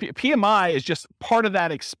 PMI is just part of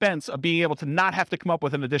that expense of being able to not have to come up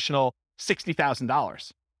with an additional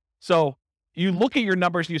 $60,000. So you look at your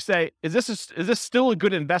numbers and you say, is this still a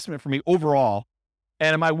good investment for me overall?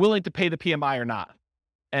 And am I willing to pay the PMI or not?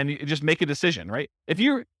 And you just make a decision, right? If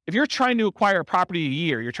you're trying to acquire a property a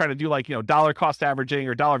year, you're trying to do like, dollar cost averaging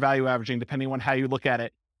or dollar value averaging, depending on how you look at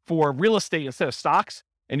it, for real estate instead of stocks,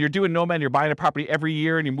 and you're doing Nomad, you're buying a property every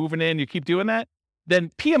year and you're moving in, you keep doing that,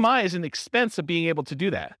 then PMI is an expense of being able to do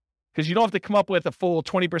that, because you don't have to come up with a full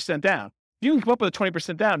 20% down. If you can come up with a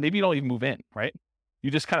 20% down, maybe you don't even move in, right? You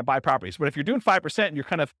just kind of buy properties. But if you're doing 5% and you're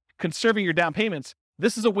kind of conserving your down payments,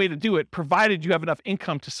 this is a way to do it, provided you have enough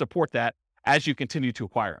income to support that as you continue to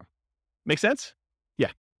acquire them. Make sense?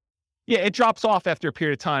 Yeah. Yeah, it drops off after a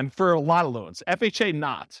period of time for a lot of loans. FHA,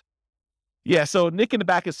 not. Yeah, so Nick in the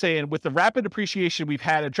back is saying, with the rapid appreciation we've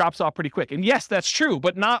had, it drops off pretty quick. And yes, that's true,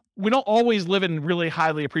 but we don't always live in really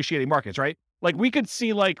highly appreciating markets, right? Like we could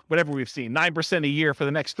see like whatever we've seen, 9% a year for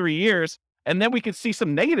the next 3 years, and then we could see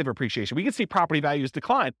some negative appreciation. We could see property values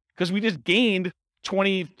decline because we just gained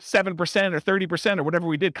 27% or 30% or whatever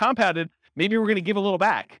we did compounded. Maybe we're going to give a little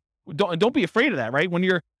back. Don't be afraid of that, right? When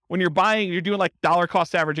you're buying, you're doing like dollar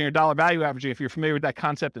cost averaging or dollar value averaging. If you're familiar with that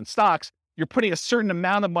concept in stocks, you're putting a certain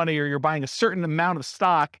amount of money or you're buying a certain amount of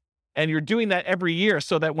stock, and you're doing that every year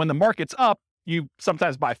so that when the market's up, you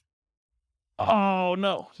sometimes buy. Oh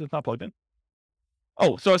no, it's not plugged in.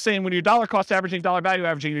 Oh, so I was saying when you're dollar cost averaging, dollar value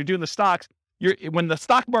averaging, you're doing the stocks, when the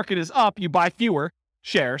stock market is up, you buy fewer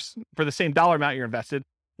shares for the same dollar amount you're invested.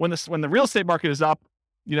 When the real estate market is up,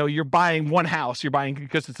 you're buying one house, you're buying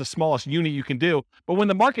because it's the smallest unit you can do. But when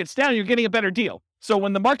the market's down, you're getting a better deal. So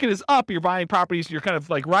when the market is up, you're buying properties, you're kind of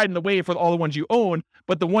like riding the wave for all the ones you own,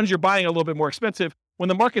 but the ones you're buying are a little bit more expensive. When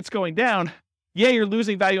the market's going down, yeah, you're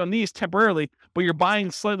losing value on these temporarily, but you're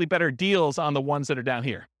buying slightly better deals on the ones that are down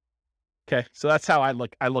here. Okay, so that's how I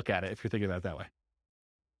look at it if you're thinking about it that way.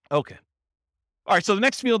 Okay. All right, so the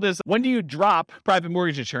next field is, when do you drop private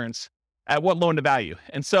mortgage insurance at what loan to value?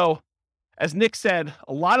 And so, as Nick said,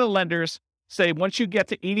 a lot of lenders say once you get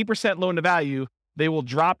to 80% loan to value, they will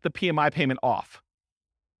drop the PMI payment off.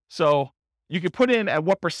 So you can put in at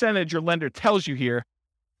what percentage your lender tells you here.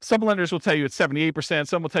 Some lenders will tell you it's 78%.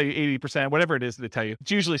 Some will tell you 80%, whatever it is they tell you.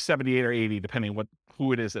 It's usually 78 or 80, depending on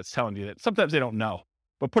who it is that's telling you that. Sometimes they don't know,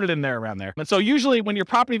 but put it in there around there. And so usually when your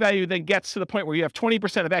property value then gets to the point where you have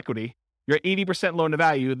 20% of equity, you're 80% loan to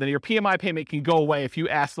value, then your PMI payment can go away if you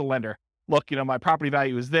ask the lender, look, my property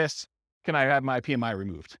value is this. Can I have my PMI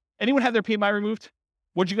removed? Anyone have their PMI removed?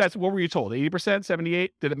 What were you told? 80%,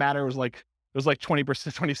 78? Did it matter? It was like 20%,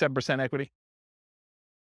 27% equity.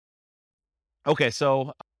 Okay,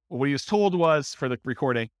 so what he was told was, for the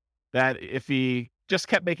recording, that if he just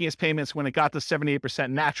kept making his payments, when it got to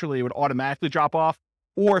 78%, naturally it would automatically drop off.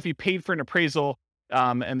 Or if he paid for an appraisal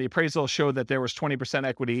and the appraisal showed that there was 20%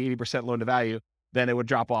 equity, 80% loan to value, then it would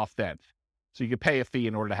drop off then. So you could pay a fee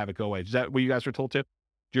in order to have it go away. Is that what you guys were told too?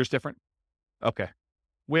 Yours different? Okay.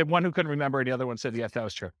 We had one who couldn't remember, and the other one said, yes, that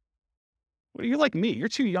was true. Well, you're like me. You're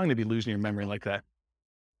too young to be losing your memory like that.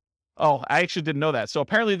 Oh, I actually didn't know that. So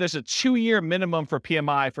apparently there's a 2-year minimum for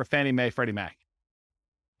PMI for Fannie Mae, Freddie Mac.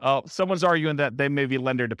 Oh, someone's arguing that they may be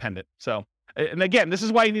lender dependent. So, and again, this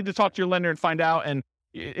is why you need to talk to your lender and find out, and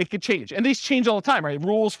it could change. And these change all the time, right?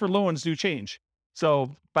 Rules for loans do change.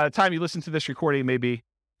 So by the time you listen to this recording, it may be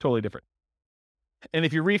totally different. And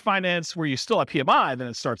if you refinance where you still have PMI, then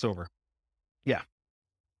it starts over. Yeah.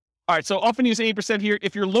 All right, so often use 80% here.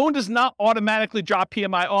 If your loan does not automatically drop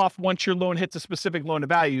PMI off once your loan hits a specific loan to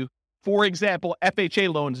value, for example,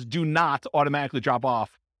 FHA loans do not automatically drop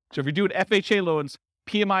off. So if you're doing FHA loans,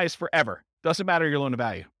 PMI is forever. Doesn't matter your loan to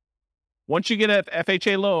value. Once you get an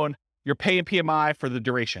FHA loan, you're paying PMI for the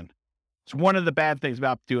duration. It's one of the bad things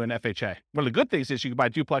about doing FHA. One of the good things is you can buy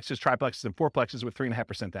duplexes, triplexes, and fourplexes with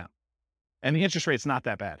 3.5% down. And the interest rate's not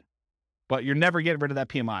that bad. But you're never getting rid of that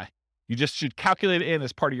PMI. You just should calculate it in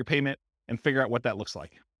as part of your payment and figure out what that looks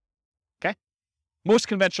like. Okay? Most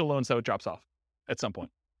conventional loans, though, it drops off at some point.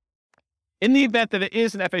 In the event that it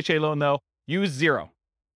is an FHA loan, though, use 0.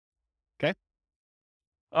 Okay?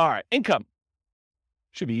 All right. Income.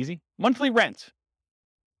 Should be easy. Monthly rent.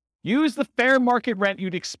 Use the fair market rent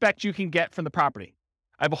you'd expect you can get from the property.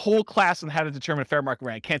 I have a whole class on how to determine fair market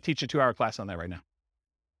rent. I can't teach a 2-hour class on that right now.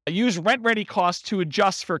 I use rent-ready costs to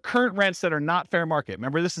adjust for current rents that are not fair market.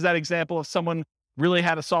 Remember, this is that example of someone really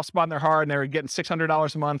had a soft spot in their heart and they were getting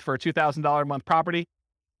 $600 a month for a $2,000 a month property.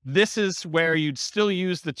 This is where you'd still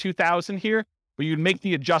use the $2,000 here, but you'd make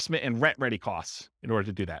the adjustment in rent-ready costs in order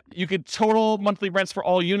to do that. You could total monthly rents for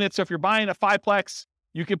all units. So if you're buying a 5-plex,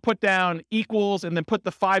 you could put down equals and then put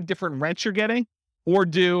the 5 different rents you're getting, or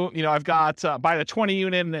do, I've got buy the 20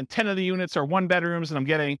 unit and then 10 of the units are 1 bedrooms and I'm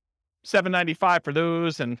getting $795 for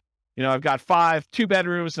those. And, I've got 5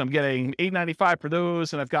 2-bedrooms and I'm getting $895 for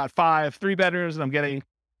those. And I've got 5 3-bedrooms and I'm getting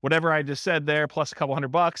whatever I just said there, plus a couple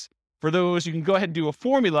 $100 for those. You can go ahead and do a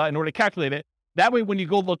formula in order to calculate it. That way, when you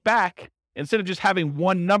go look back, instead of just having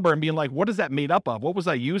one number and being like, what is that made up of? What was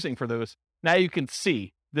I using for those? Now you can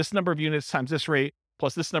see this number of units times this rate,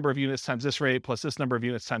 plus this number of units times this rate, plus this number of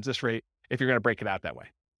units times this rate, if you're going to break it out that way.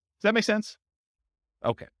 Does that make sense?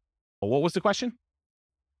 Okay. Well, what was the question?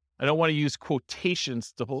 I don't want to use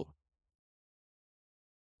quotations to hold.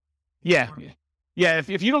 Yeah.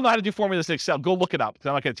 If you don't know how to do formulas in Excel, go look it up.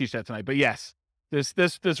 I'm not going to teach that tonight, but yes,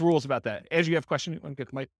 there's rules about that. Andrew, you have a question? You want to get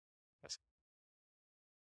the mic? Yes.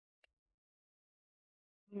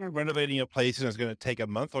 You're renovating a place and it's going to take a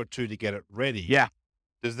month or 2 to get it ready. Yeah.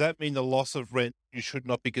 Does that mean the loss of rent, you should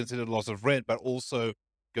not be considered loss of rent, but also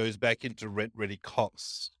goes back into rent-ready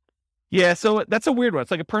costs? Yeah, so that's a weird one.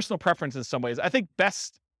 It's like a personal preference in some ways. I think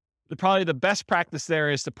probably the best practice there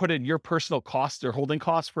is to put in your personal costs or holding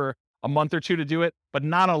costs for a month or 2 to do it, but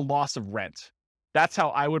not a loss of rent. That's how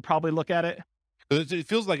I would probably look at it. It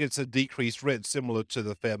feels like it's a decreased rent, similar to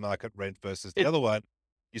the fair market rent versus the other one.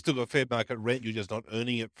 You still got fair market rent, you're just not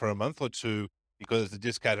earning it for a month or 2 because it's a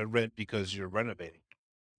discounted rent because you're renovating.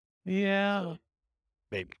 Yeah.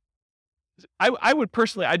 Maybe. I would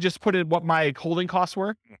personally, I just put in what my holding costs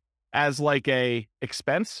were as like a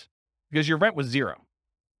expense because your rent was 0.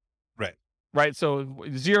 Right. So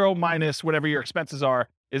 0 minus whatever your expenses are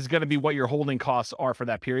is going to be what your holding costs are for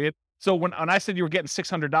that period. So when I said you were getting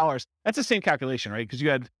 $600, that's the same calculation, right? Because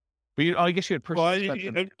I guess you had personal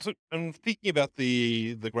so I'm thinking about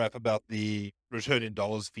the graph about the return in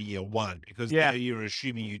dollars for year 1, because now you're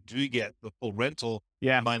assuming you do get the full rental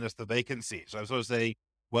minus the vacancy. So I was sort of saying,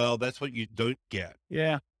 well, that's what you don't get.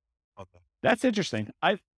 Yeah. That's interesting.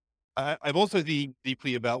 I'm also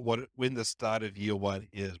deeply about when the start of year 1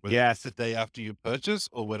 is, whether it's the day after you purchase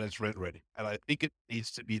or when it's rent ready. And I think it needs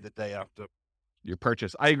to be the day after your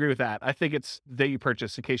purchase. I agree with that. I think it's the day you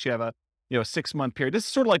purchase in case you have a 6-month period. This is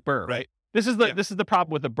sort of like Burr, right? This is the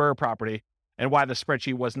problem with the Burr property. and why the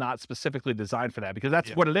spreadsheet was not specifically designed for that, because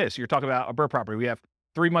that's what it is. You're talking about a BRRRR property. We have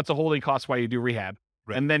 3 months of holding costs while you do rehab,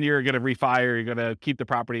 and then you're going to refi, or you're going to keep the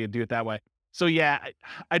property and do it that way. So yeah,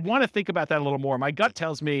 I'd want to think about that a little more. My gut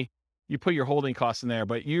tells me you put your holding costs in there,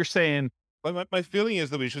 but you're saying... My feeling is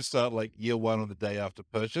that we should start like year one on the day after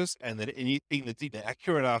purchase, and then anything that's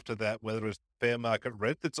inaccurate after that, whether it's fair market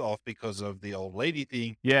rent that's off because of the old lady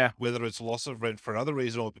thing, whether it's loss of rent for another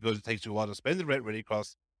reason or because it takes you a while to spend the rent ready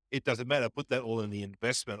costs, it doesn't matter. Put that all in the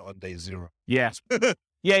investment on day zero. Yeah.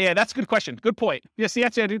 Yeah, that's a good question. Good point. Yes, the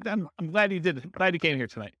answer, I'm glad you did it. Glad you came here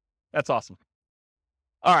tonight. That's awesome.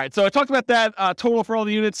 All right, so I talked about that total for all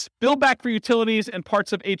the units. Bill back for utilities and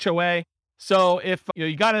parts of HOA. So if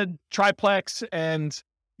you got a triplex and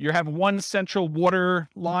you have one central water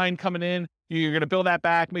line coming in, you're going to bill that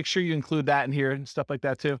back. Make sure you include that in here and stuff like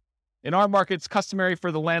that too. In our market, it's customary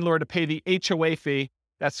for the landlord to pay the HOA fee.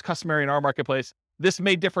 That's customary in our marketplace. This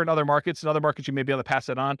may differ in other markets. In other markets, you may be able to pass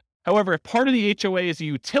it on. However, if part of the HOA is a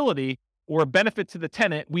utility or a benefit to the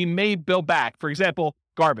tenant, we may bill back. For example,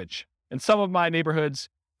 garbage. In some of my neighborhoods,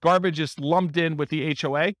 garbage is lumped in with the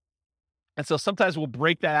HOA. And so sometimes we'll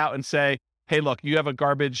break that out and say, hey, look, you have a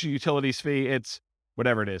garbage utilities fee. It's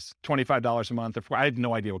whatever it is, $25 a month. I have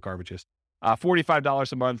no idea what garbage is.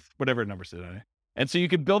 $45 a month, whatever numbers it is. And so you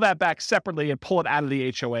can bill that back separately and pull it out of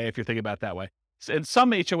the HOA if you're thinking about it that way. In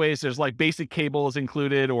some HOAs, there's like basic cables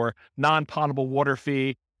included or non-potable water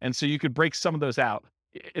fee. And so you could break some of those out.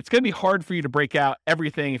 It's going to be hard for you to break out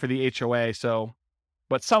everything for the HOA.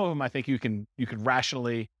 But some of them, I think you could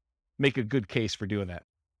rationally make a good case for doing that.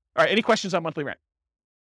 All right. Any questions on monthly rent?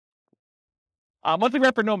 Monthly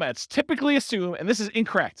rent for nomads typically assume, and this is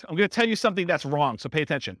incorrect. I'm going to tell you something that's wrong. So pay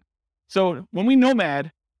attention. So when we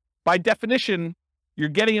nomad, by definition, you're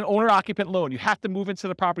getting an owner occupant loan. You have to move into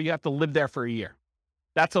the property. You have to live there for a year.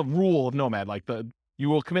 That's a rule of nomad. You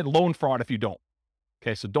will commit loan fraud if you don't.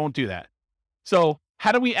 Okay. So don't do that. So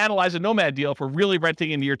how do we analyze a nomad deal if we're really renting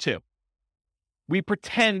in year 2? We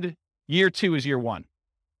pretend year 2 is year 1.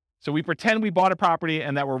 So we pretend we bought a property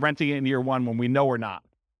and that we're renting it in year 1 when we know we're not.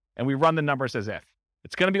 And we run the numbers as if.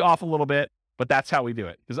 It's going to be off a little bit, but that's how we do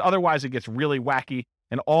it. Because otherwise it gets really wacky.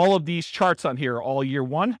 And all of these charts on here are all year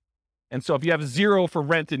 1. And so if you have 0 for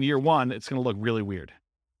rent in year 1, it's going to look really weird.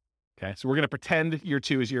 Okay, so we're going to pretend year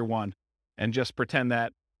 2 is year 1 and just pretend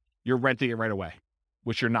that you're renting it right away,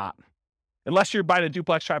 which you're not. Unless you're buying a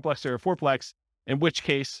duplex, triplex, or a fourplex, in which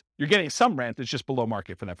case you're getting some rent that's just below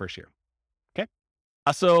market for that first year. Okay,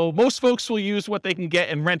 so most folks will use what they can get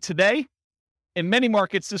in rent today. In many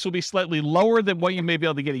markets, this will be slightly lower than what you may be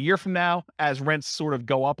able to get a year from now as rents sort of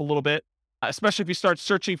go up a little bit, especially if you start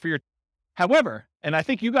searching for your... However, and I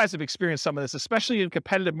think you guys have experienced some of this, especially in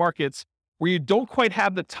competitive markets where you don't quite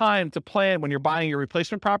have the time to plan when you're buying your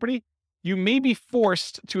replacement property, you may be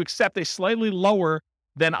forced to accept a slightly lower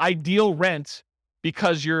than ideal rent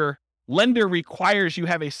because your lender requires you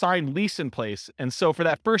have a signed lease in place. And so for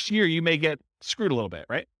that first year, you may get screwed a little bit,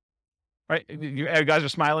 right? Right? You guys are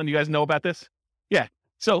smiling. You guys know about this? Yeah.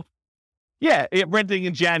 So yeah, renting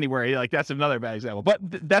in January, like that's another bad example, but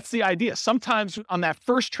that's the idea. Sometimes on that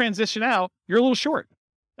first transition out, you're a little short.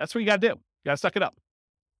 That's what you got to do. You got to suck it up.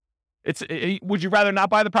 Would you rather not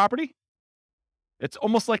buy the property? It's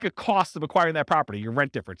almost like a cost of acquiring that property, your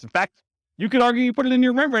rent difference. In fact, you could argue you put it in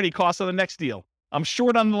your rent ready cost on the next deal. I'm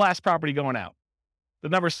short on the last property going out. The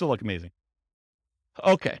numbers still look amazing.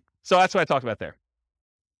 Okay. So that's what I talked about there.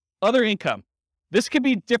 Other income. This could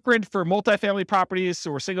be different for multifamily properties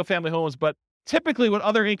or single family homes, but typically what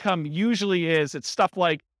other income usually is, it's stuff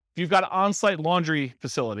like if you've got an on-site laundry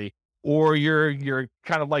facility or you're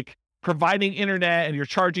kind of like providing internet and you're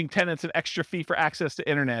charging tenants an extra fee for access to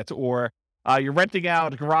internet, or you're renting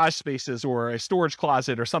out garage spaces or a storage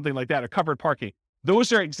closet or something like that, or covered parking.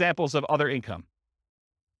 Those are examples of other income.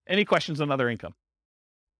 Any questions on other income?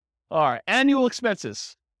 All right, annual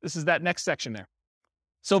expenses. This is that next section there.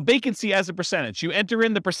 So vacancy as a percentage. You enter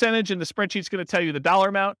in the percentage and the spreadsheet's going to tell you the dollar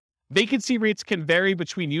amount. Vacancy rates can vary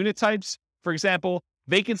between unit types. For example,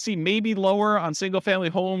 vacancy may be lower on single family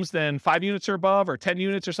homes than 5 units or above or 10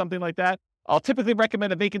 units or something like that. I'll typically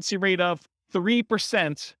recommend a vacancy rate of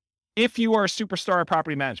 3% if you are a superstar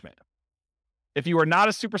property management. If you are not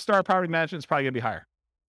a superstar property management, it's probably going to be higher.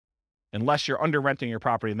 Unless you're under renting your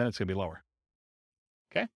property, and then it's going to be lower.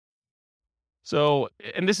 Okay? So,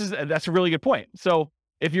 and that's a really good point. So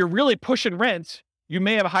if you're really pushing rent, you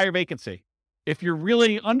may have a higher vacancy. If you're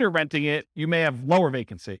really under renting it, you may have lower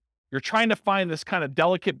vacancy. You're trying to find this kind of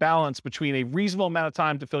delicate balance between a reasonable amount of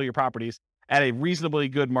time to fill your properties at a reasonably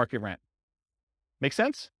good market rent. Make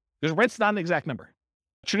sense? Because rent's not an exact number.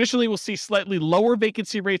 Traditionally, we'll see slightly lower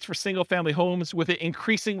vacancy rates for single family homes with it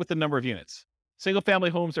increasing with the number of units. Single family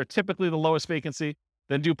homes are typically the lowest vacancy,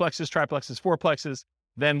 then duplexes, triplexes, fourplexes,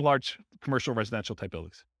 then large commercial residential type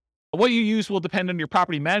buildings. What you use will depend on your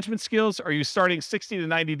property management skills. Are you starting 60 to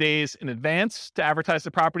 90 days in advance to advertise the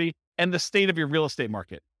property, and the state of your real estate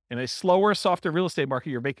market? In a slower, softer real estate market,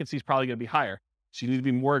 your vacancy is probably going to be higher. So you need to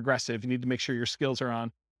be more aggressive. You need to make sure your skills are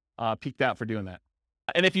on peaked out for doing that.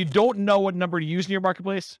 And if you don't know what number to use in your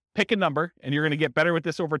marketplace, pick a number, and you're going to get better with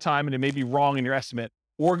this over time, and it may be wrong in your estimate,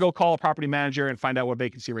 or go call a property manager and find out what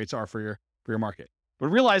vacancy rates are for your market. But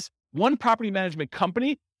realize one property management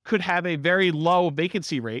company could have a very low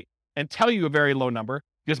vacancy rate and tell you a very low number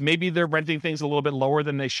because maybe they're renting things a little bit lower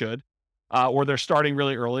than they should, or they're starting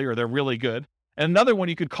really early, or they're really good. And another one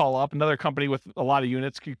you could call up, another company with a lot of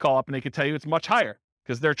units could call up and they could tell you it's much higher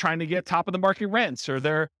because they're trying to get top of the market rents, or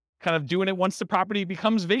they're kind of doing it once the property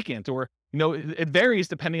becomes vacant, or, it varies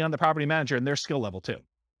depending on the property manager and their skill level too,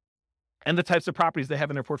 and the types of properties they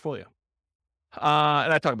have in their portfolio.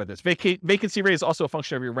 And I talk about this. Vacancy rate is also a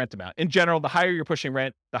function of your rent amount. In general, the higher you're pushing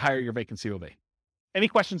rent, the higher your vacancy will be. Any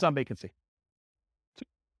questions on vacancy?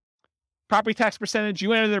 Property tax percentage,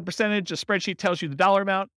 you enter the percentage, a spreadsheet tells you the dollar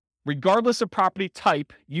amount. Regardless of property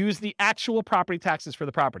type, use the actual property taxes for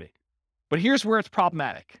the property. But here's where it's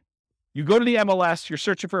problematic. You go to the MLS, you're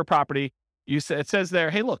searching for a property, it says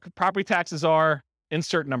there, hey, look, property taxes are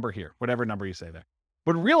insert number here, whatever number you say there.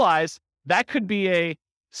 But realize that could be a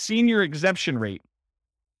senior exemption rate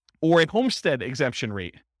or a homestead exemption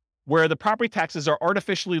rate where the property taxes are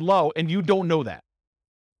artificially low and you don't know that.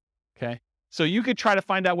 Okay. So you could try to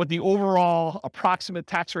find out what the overall approximate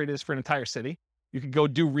tax rate is for an entire city. You could go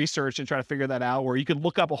do research and try to figure that out, or you could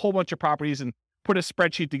look up a whole bunch of properties and put a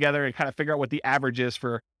spreadsheet together and kind of figure out what the average is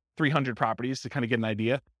for 300 properties to kind of get an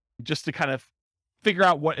idea, just to kind of figure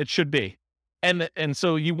out what it should be. And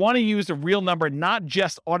so you want to use a real number, not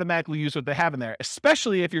just automatically use what they have in there,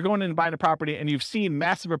 especially if you're going in and buying a property and you've seen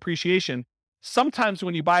massive appreciation. Sometimes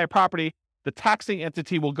when you buy a property, the taxing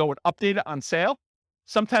entity will go and update it on sale.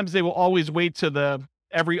 Sometimes they will always wait to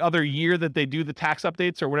every other year that they do the tax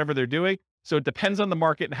updates or whatever they're doing. So it depends on the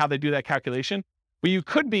market and how they do that calculation. But you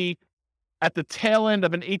could be at the tail end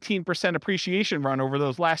of an 18% appreciation run over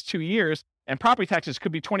those last 2 years, and property taxes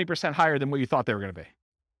could be 20% higher than what you thought they were going to be.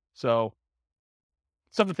 So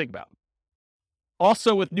something to think about.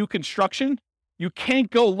 Also, with new construction, you can't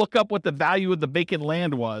go look up what the value of the vacant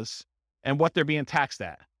land was and what they're being taxed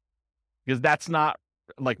at, because that's not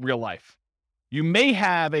like real life. You may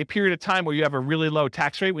have a period of time where you have a really low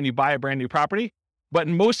tax rate when you buy a brand new property, but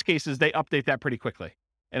in most cases, they update that pretty quickly.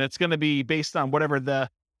 And it's going to be based on whatever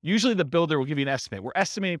usually the builder will give you an estimate. We're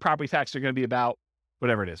estimating property taxes are going to be about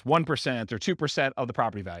whatever it is, 1% or 2% of the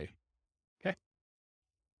property value. Okay.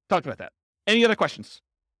 Talked about that. Any other questions?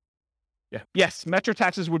 Yeah. Yes, metro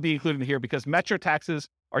taxes would be included in here because metro taxes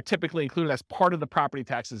are typically included as part of the property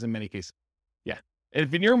taxes in many cases. Yeah. And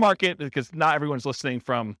if in your market, because not everyone's listening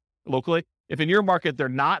from locally, if in your market they're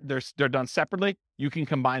not, they're done separately, you can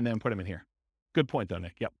combine them and put them in here. Good point though,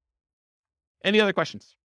 Nick. Yep. Any other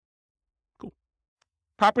questions? Cool.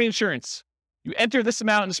 Property insurance. You enter this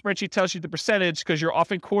amount and the spreadsheet tells you the percentage because you're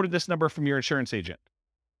often quoted this number from your insurance agent.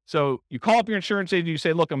 So you call up your insurance agent, you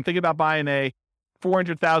say, look, I'm thinking about buying a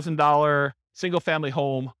 $400,000 single family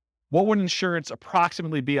home. What would insurance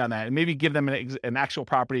approximately be on that? And maybe give them an actual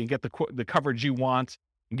property and get the coverage you want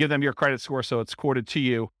and give them your credit score so it's quoted to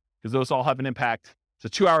you, because those all have an impact. It's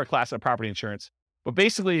a 2-hour class on property insurance. But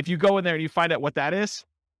basically, if you go in there and you find out what that is,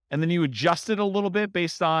 and then you adjust it a little bit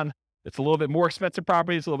based on it's a little bit more expensive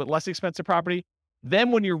property, it's a little bit less expensive property,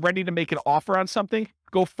 then when you're ready to make an offer on something,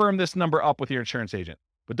 go firm this number up with your insurance agent.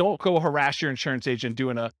 But don't go harass your insurance agent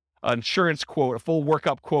doing an insurance quote, a full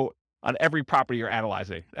workup quote on every property you're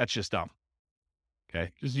analyzing. That's just dumb.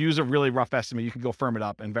 Okay. Just use a really rough estimate. You can go firm it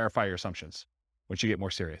up and verify your assumptions once you get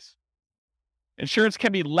more serious. Insurance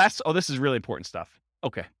can be less. Oh, this is really important stuff.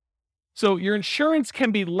 Okay. So your insurance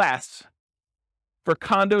can be less for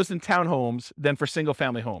condos and townhomes than for single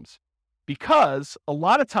family homes, because a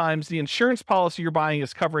lot of times the insurance policy you're buying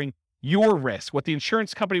is covering your risk, what the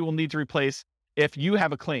insurance company will need to replace if you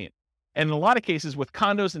have a claim. And in a lot of cases with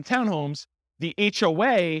condos and townhomes, the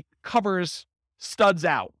HOA covers studs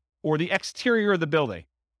out or the exterior of the building.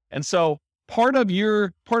 And so part of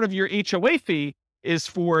your HOA fee is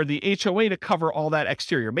for the HOA to cover all that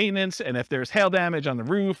exterior maintenance, and if there's hail damage on the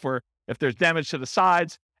roof or if there's damage to the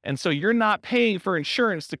sides. And so you're not paying for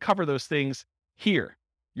insurance to cover those things here.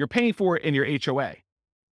 You're paying for it in your HOA.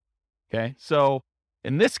 Okay. So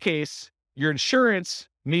in this case, your insurance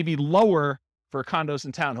may be lower for condos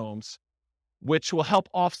and townhomes, which will help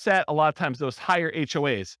offset a lot of times those higher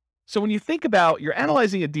HOAs. So when you think about, you're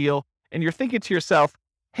analyzing a deal and you're thinking to yourself,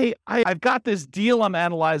 hey, I've got this deal I'm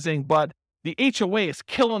analyzing, but the HOA is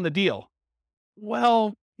killing the deal.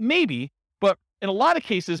 Well, maybe, but in a lot of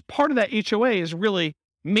cases, part of that HOA is really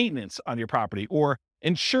maintenance on your property or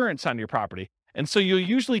insurance on your property. And so you'll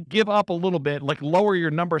usually give up a little bit, like lower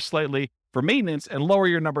your number slightly for maintenance and lower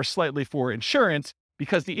your number slightly for insurance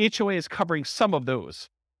because the HOA is covering some of those.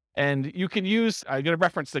 And you can use, I'm going to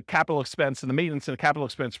reference the capital expense and the maintenance and the capital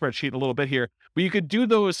expense spreadsheet a little bit here, but you could do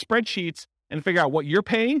those spreadsheets and figure out what you're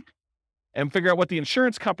paying and figure out what the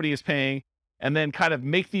insurance company is paying and then kind of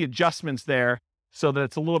make the adjustments there so that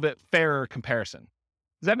it's a little bit fairer comparison.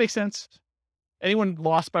 Does that make sense? Anyone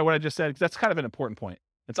lost by what I just said? Because that's kind of an important point.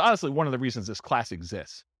 It's honestly one of the reasons this class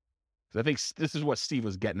exists. Because I think this is what Steve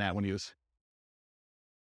was getting at when he was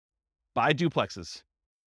buy duplexes.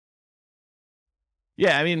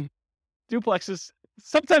 Yeah, I mean, duplexes,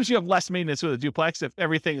 sometimes you have less maintenance with a duplex if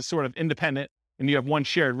everything is sort of independent and you have one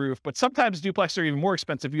shared roof, but sometimes duplexes are even more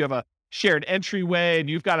expensive. You have a shared entryway and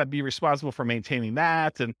you've got to be responsible for maintaining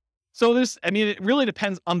that. And so it really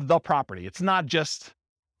depends on the property. It's not just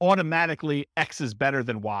automatically X is better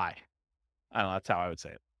than Y. I don't know, that's how I would say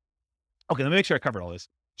it. Okay, let me make sure I covered all this.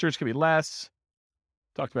 Insurance can be less.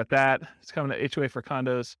 Talked about that. It's coming to HOA for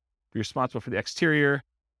condos. Be responsible for the exterior.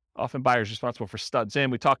 Often buyers responsible for studs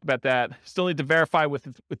in. We talked about that. Still need to verify with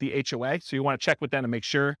the HOA. So you want to check with them to make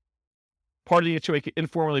sure. Part of the HOA can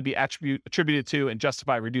informally be attributed to and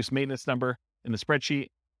justify a reduced maintenance number in the spreadsheet.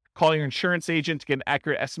 Call your insurance agent to get an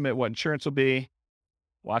accurate estimate what insurance will be.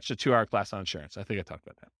 Watch the 2-hour class on insurance. I think I talked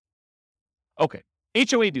about that. Okay.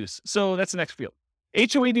 HOA dues. So that's the next field.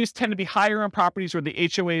 HOA dues tend to be higher on properties where the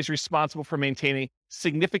HOA is responsible for maintaining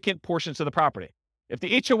significant portions of the property. If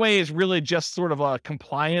the HOA is really just sort of a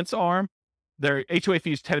compliance arm, their HOA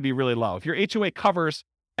fees tend to be really low. If your HOA covers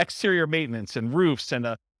exterior maintenance and roofs and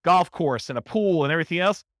a golf course and a pool and everything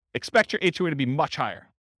else, expect your HOA to be much higher.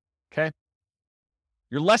 Okay?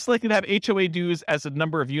 You're less likely to have HOA dues as the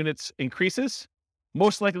number of units increases,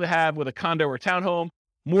 most likely to have with a condo or townhome,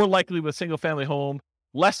 more likely with a single-family home,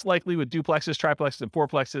 less likely with duplexes, triplexes, and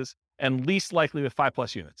fourplexes, and least likely with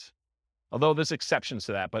 5+ units. Although there's exceptions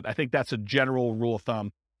to that, but I think that's a general rule of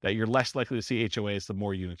thumb that you're less likely to see HOAs the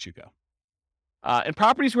more units you go. In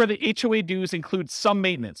properties where the HOA dues include some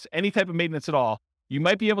maintenance, any type of maintenance at all, you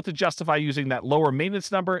might be able to justify using that lower maintenance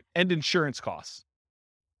number and insurance costs.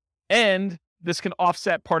 And this can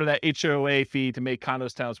offset part of that HOA fee to make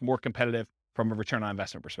condos, towns more competitive from a return on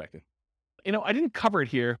investment perspective. I didn't cover it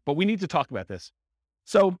here, but we need to talk about this.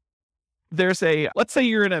 So let's say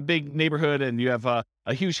you're in a big neighborhood and you have a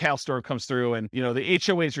huge hailstorm comes through and, the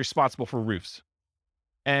HOA is responsible for roofs.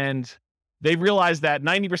 And they realize that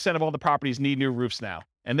 90% of all the properties need new roofs now.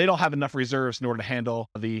 And they don't have enough reserves in order to handle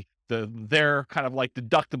their kind of like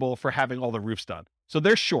deductible for having all the roofs done. So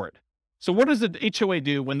they're short. So what does the HOA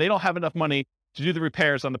do when they don't have enough money to do the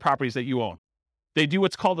repairs on the properties that you own? They do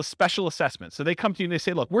what's called a special assessment. So they come to you and they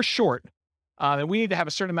say, look, we're short and we need to have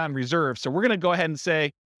a certain amount of reserves. So we're going to go ahead and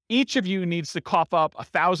say, each of you needs to cough up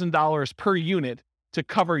 $1,000 per unit to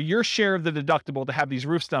cover your share of the deductible to have these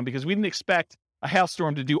roofs done because we didn't expect a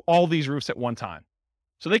hailstorm to do all these roofs at one time.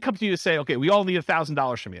 So they come to you to say, okay, we all need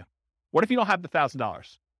 $1,000 from you. What if you don't have the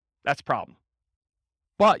 $1,000? That's a problem.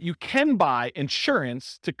 But you can buy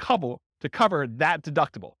insurance to cover that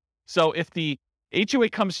deductible. So if the HOA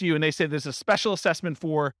comes to you and they say there's a special assessment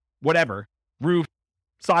for whatever, roof,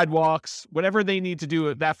 sidewalks, whatever they need to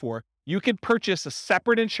do that for, you can purchase a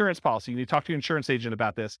separate insurance policy. You need to talk to your insurance agent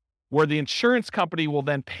about this, where the insurance company will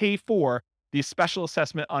then pay for the special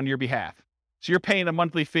assessment on your behalf. So you're paying a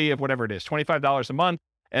monthly fee of whatever it is, $25 a month.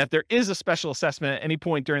 And if there is a special assessment at any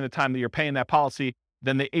point during the time that you're paying that policy,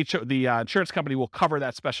 then the insurance company will cover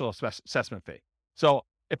that special assessment fee. So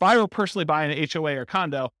if I were personally buying an HOA or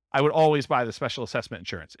condo, I would always buy the special assessment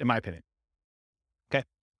insurance, in my opinion.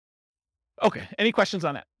 Okay. Any questions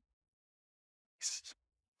on that?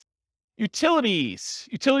 Utilities.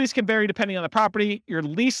 Utilities can vary depending on the property. You're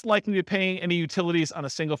least likely to be paying any utilities on a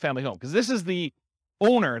single family home because this is the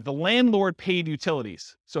owner, the landlord paid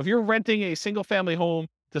utilities. So if you're renting a single family home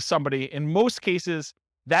to somebody, in most cases,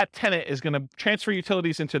 that tenant is going to transfer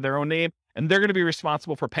utilities into their own name and they're going to be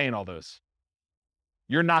responsible for paying all those.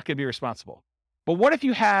 You're not going to be responsible. But what if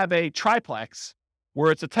you have a triplex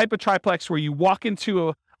where it's a type of triplex where you walk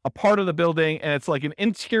into a part of the building and it's like an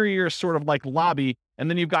interior sort of like lobby, and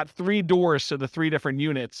then you've got 3 doors to the 3 different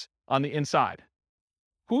units on the inside?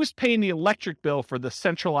 Who's paying the electric bill for the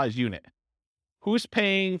centralized unit? Who's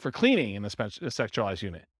paying for cleaning in the centralized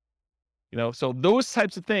unit? So those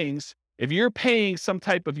types of things, if you're paying some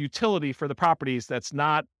type of utility for the properties that's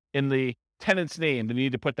not in the tenant's name, then you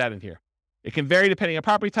need to put that in here. It can vary depending on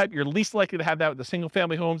property type. You're least likely to have that with the single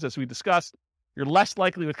family homes, as we discussed. You're less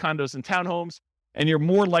likely with condos and townhomes, and you're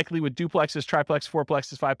more likely with duplexes, triplex,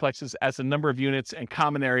 fourplexes, fiveplexes as the number of units and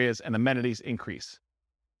common areas and amenities increase.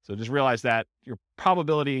 So just realize that your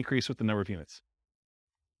probability increase with the number of units.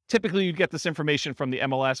 Typically, you'd get this information from the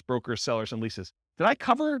MLS, brokers, sellers, and leases. Did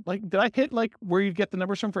I hit where you get the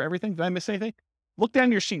numbers from for everything? Did I miss anything? Look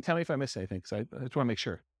down your sheet. Tell me if I missed anything, because I just want to make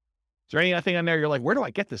sure. Is there anything on there you're like, where do I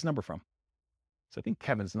get this number from? So I think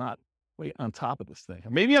Kevin's not way on top of this thing.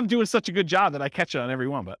 Or maybe I'm doing such a good job that I catch it on every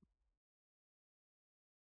one, but.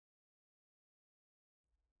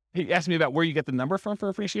 He asked me about where you get the number from for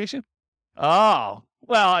appreciation. Oh,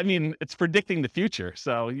 well, I mean, it's predicting the future.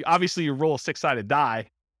 So obviously you roll a 6-sided die.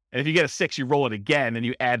 And if you get a 6, you roll it again and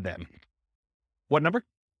you add them. What number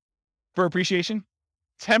for appreciation?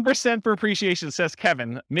 10% for appreciation, says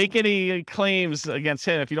Kevin. Make any claims against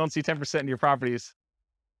him if you don't see 10% in your properties.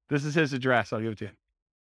 This is his address. I'll give it to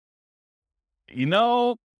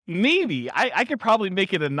you. Maybe. I could probably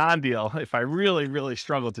make it a non-deal if I really, really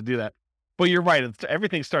struggle to do that. But you're right.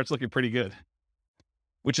 Everything starts looking pretty good,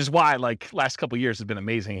 which is why, last couple of years has been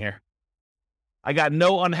amazing here. I got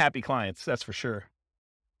no unhappy clients, that's for sure.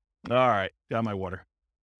 All right, got my water.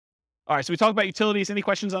 All right, so we talked about utilities. Any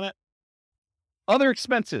questions on that? Other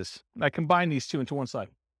expenses. I combine these two into one slide.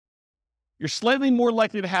 You're slightly more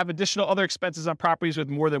likely to have additional other expenses on properties with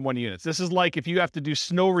more than one unit. This is like if you have to do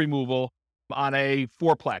snow removal on a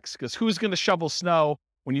fourplex, because who's going to shovel snow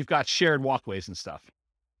when you've got shared walkways and stuff?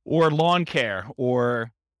 Or lawn care,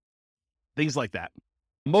 or things like that.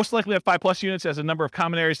 Most likely have 5+ units as a number of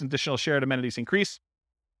common areas and additional shared amenities increase.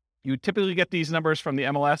 You typically get these numbers from the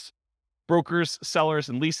MLS, brokers, sellers,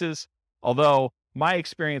 and leases, although my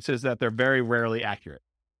experience is that they're very rarely accurate.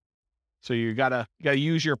 So you gotta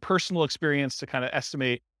use your personal experience to kind of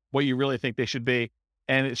estimate what you really think they should be.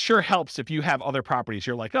 And it sure helps if you have other properties.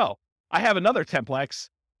 You're like, oh, I have another 10plex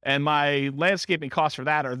and my landscaping costs for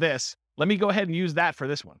that are this. Let me go ahead and use that for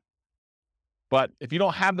this one. But if you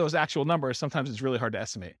don't have those actual numbers, sometimes it's really hard to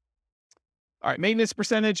estimate. All right, maintenance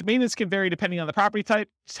percentage. Maintenance can vary depending on the property type.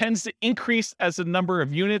 It tends to increase as the number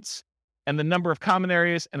of units and the number of common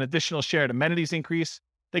areas and additional shared amenities increase.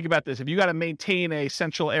 Think about this. If you got to maintain a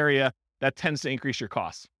central area, that tends to increase your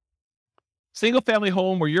costs. Single family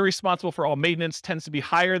home where you're responsible for all maintenance tends to be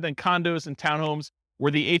higher than condos and townhomes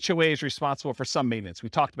where the HOA is responsible for some maintenance. We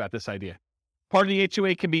talked about this idea. Part of the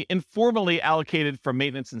HOA can be informally allocated for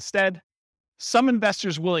maintenance instead. Some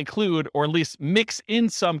investors will include or at least mix in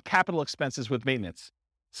some capital expenses with maintenance.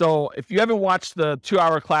 So if you haven't watched the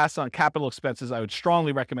 2-hour class on capital expenses, I would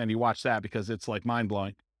strongly recommend you watch that because it's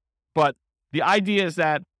mind-blowing. But the idea is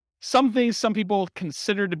that some things some people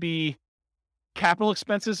consider to be capital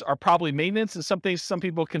expenses are probably maintenance, and some things some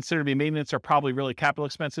people consider to be maintenance are probably really capital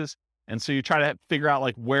expenses. And so you try to figure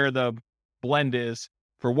out where the blend is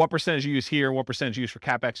for what percentage you use here and what percentage you use for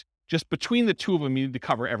CapEx. Just between the two of them, you need to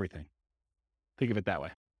cover everything. Think of it that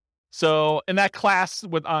way. So in that class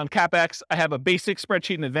on CapEx, I have a basic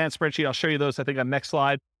spreadsheet and advanced spreadsheet. I'll show you those, I think, on the next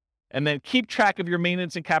slide. And then keep track of your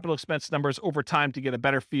maintenance and capital expense numbers over time to get a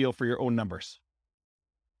better feel for your own numbers.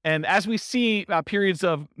 And as we see periods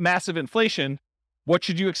of massive inflation, what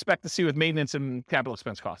should you expect to see with maintenance and capital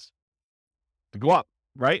expense costs? To go up,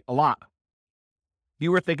 right? A lot.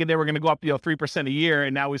 You were thinking they were going to go up 3% a year,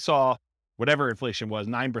 and now we saw whatever inflation was,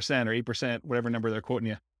 9% or 8%, whatever number they're quoting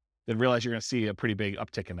you. Then realize you're going to see a pretty big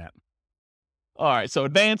uptick in that. All right, so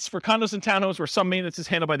advance for condos and townhomes where some maintenance is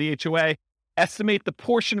handled by the HOA. Estimate the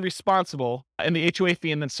portion responsible in the HOA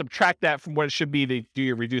fee and then subtract that from what it should be to do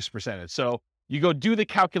your reduced percentage. So you go do the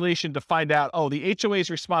calculation to find out, the HOA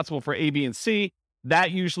is responsible for A, B, and C.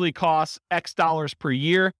 That usually costs X dollars per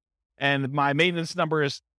year. And my maintenance number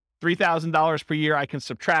is $3,000 per year. I can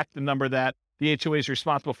subtract the number that the HOA is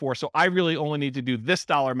responsible for. So I really only need to do this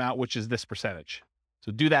dollar amount, which is this percentage.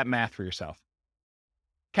 So do that math for yourself.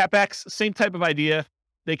 CapEx, same type of idea.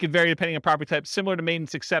 They can vary depending on property type, similar to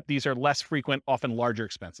maintenance, except these are less frequent, often larger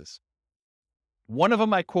expenses. One of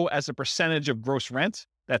them I quote as a percentage of gross rent.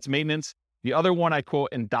 That's maintenance. The other one I quote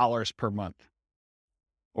in dollars per month.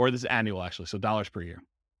 Or this is annual, actually, so dollars per year.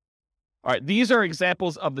 All right, these are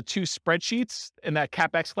examples of the two spreadsheets in that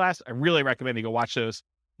CapEx class. I really recommend you go watch those.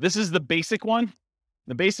 This is the basic one.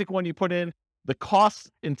 The basic one you put in the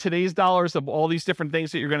cost in today's dollars of all these different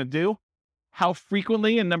things that you're going to do, how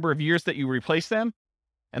frequently and number of years that you replace them,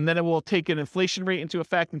 and then it will take an inflation rate into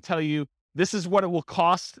effect and tell you this is what it will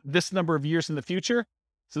cost this number of years in the future.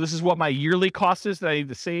 So this is what my yearly cost is that I need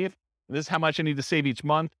to save. And this is how much I need to save each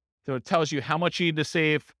month. So it tells you how much you need to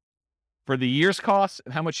save for the year's costs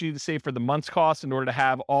and how much you need to save for the month's costs in order to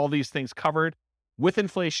have all these things covered with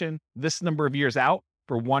inflation this number of years out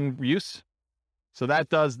for one use. So that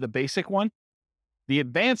does the basic one. The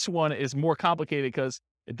advanced one is more complicated because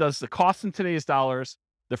it does the cost in today's dollars,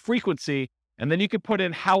 the frequency, and then you can put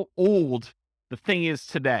in how old the thing is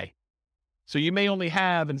today. So you may only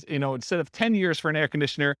have, instead of 10 years for an air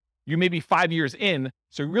conditioner, you may be 5 years in.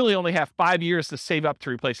 So you really only have 5 years to save up to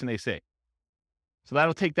replace an AC. So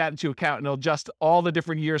that'll take that into account, and it'll adjust all the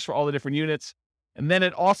different years for all the different units. And then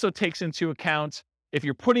it also takes into account if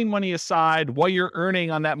you're putting money aside, what you're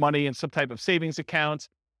earning on that money in some type of savings account,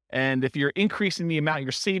 and if you're increasing the amount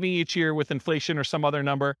you're saving each year with inflation or some other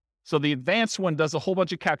number. So the advanced one does a whole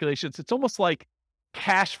bunch of calculations. It's almost like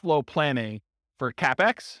cash flow planning for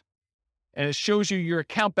CapEx, and it shows you your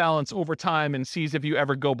account balance over time and sees if you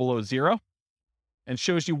ever go below zero, and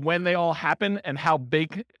shows you when they all happen and how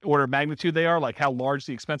big order of magnitude they are, like how large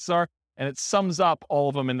the expenses are, and it sums up all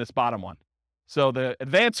of them in this bottom one. So the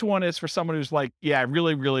advanced one is for someone who's like, yeah, I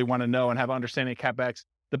really, really want to know and have an understanding of CapEx.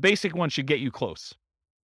 The basic one should get you close.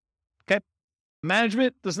 Okay.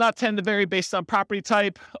 Management does not tend to vary based on property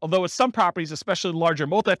type, although with some properties, especially larger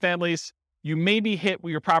multifamilies, you may be hit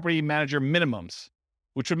with your property manager minimums,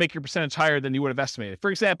 which would make your percentage higher than you would have estimated. For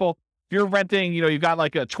example, if you're renting, you've got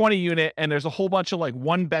like a 20 unit and there's a whole bunch of like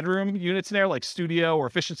 1-bedroom units in there, like studio or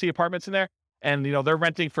efficiency apartments in there. And, they're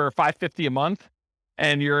renting for $550 a month,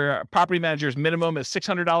 and your property manager's minimum is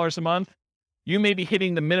 $600 a month. You may be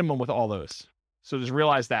hitting the minimum with all those. So just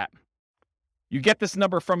realize that. You get this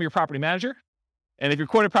number from your property manager. And if your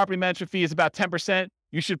quoted property management fee is about 10%,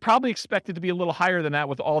 you should probably expect it to be a little higher than that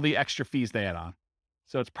with all the extra fees they add on.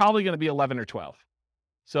 So it's probably going to be 11 or 12.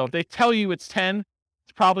 So if they tell you it's 10,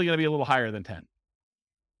 it's probably going to be a little higher than 10.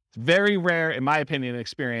 It's very rare, in my opinion and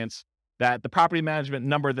experience, that the property management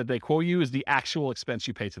number that they quote you is the actual expense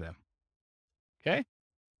you pay to them. Okay?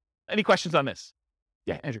 Any questions on this?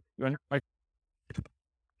 Yeah, Andrew, you want to?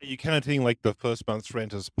 Are you counting like the first month's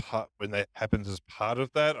rent as part when that happens as part of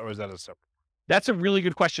that, or is that a separate? That's a really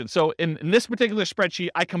good question. So in this particular spreadsheet,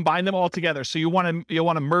 I combine them all together. So you'll want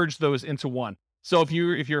to merge those into one. So if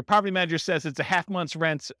your property manager says it's a half month's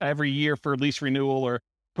rent every year for lease renewal or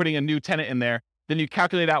putting a new tenant in there, then you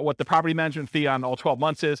calculate out what the property management fee on all 12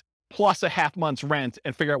 months is, plus a half month's rent,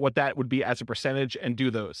 and figure out what that would be as a percentage and do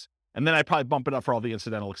those. And then I'd probably bump it up for all the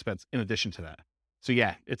incidental expense in addition to that. So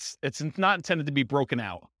yeah, it's not intended to be broken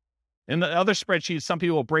out. In the other spreadsheets, some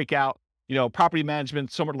people will break out, property management,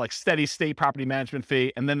 somewhat like steady state property management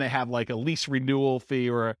fee, and then they have like a lease renewal fee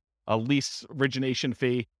or a lease origination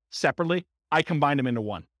fee separately. I combine them into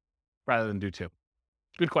one rather than do two.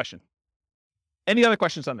 Good question. Any other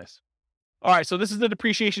questions on this? All right, so this is the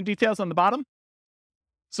depreciation details on the bottom.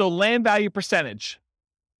 So land value percentage.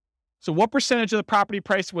 So what percentage of the property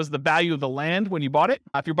price was the value of the land when you bought it?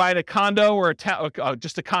 If you're buying a condo or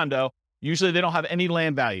just a condo, usually they don't have any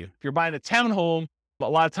land value. If you're buying a townhome, a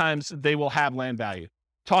lot of times they will have land value.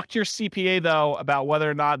 Talk to your CPA, though, about whether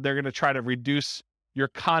or not they're going to try to reduce your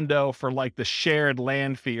condo for like the shared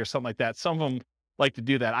land fee or something like that. Some of them like to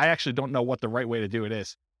do that. I actually don't know what the right way to do it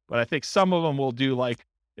is, but I think some of them will do like,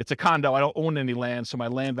 it's a condo, I don't own any land, so my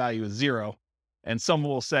land value is zero. And some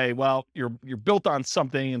will say, well, you're built on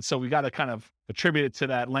something, and so we got to kind of attribute it to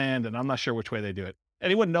that land, and I'm not sure which way they do it.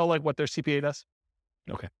 Anyone know like what their CPA does?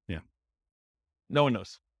 Okay, yeah. No one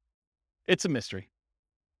knows. It's a mystery.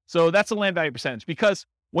 So that's a land value percentage, because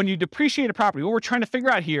when you depreciate a property, what we're trying to figure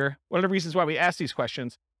out here, one of the reasons why we ask these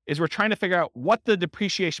questions, is we're trying to figure out what the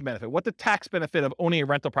depreciation benefit, what the tax benefit of owning a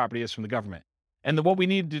rental property is from the government. And then what we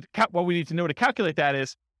need to know to calculate that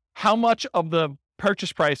is how much of the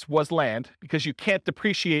purchase price was land, because you can't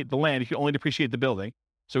depreciate the land, you can only depreciate the building.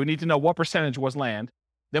 So we need to know what percentage was land.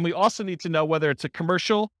 Then we also need to know whether it's a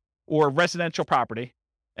commercial or residential property.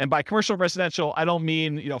 And by commercial residential, I don't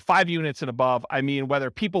mean, 5 units and above. I mean whether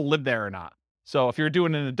people live there or not. So if you're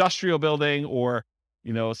doing an industrial building or,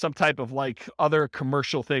 some type of like other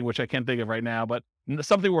commercial thing, which I can't think of right now, but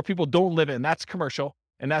something where people don't live in, that's commercial.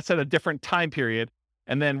 And that's at a different time period.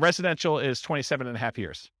 And then residential is 27 and a half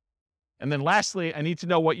years. And then lastly, I need to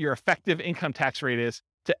know what your effective income tax rate is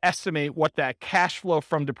to estimate what that cash flow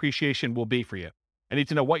from depreciation will be for you. I need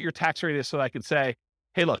to know what your tax rate is so that I can say,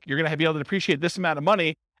 hey, look, you're going to be able to depreciate this amount of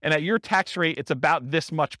money, and at your tax rate, it's about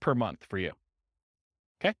this much per month for you.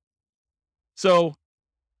 Okay? So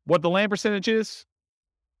what the land percentage is,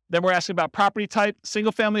 then we're asking about property type,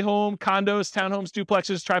 single family home, condos, townhomes,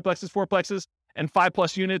 duplexes, triplexes, fourplexes, and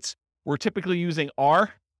 5+ units. We're typically using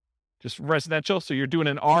R, just residential. So you're doing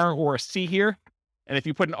an R or a C here. And if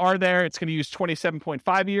you put an R there, it's going to use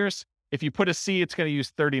 27.5 years. If you put a C, it's going to use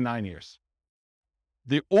 39 years.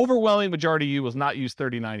 The overwhelming majority of you will not use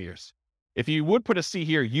 39 years. If you would put a C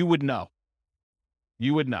here, you would know.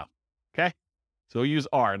 You would know. Okay. So use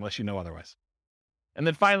R unless you know otherwise. And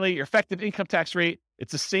then finally, your effective income tax rate.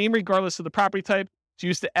 It's the same regardless of the property type. It's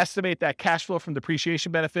used to estimate that cash flow from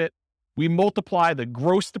depreciation benefit. We multiply the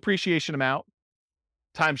gross depreciation amount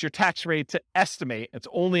times your tax rate to estimate, it's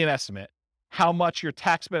only an estimate, how much your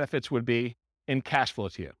tax benefits would be in cash flow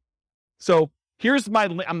to you. So here's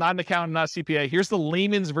I'm not an accountant, not a CPA. Here's the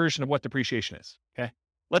layman's version of what depreciation is, okay?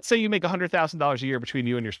 Let's say you make $100,000 a year between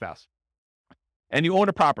you and your spouse, and you own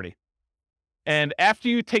a property. And after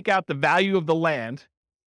you take out the value of the land,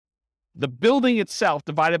 the building itself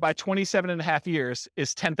divided by 27 and a half years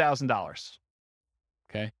is $10,000,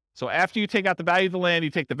 okay? So after you take out the value of the land,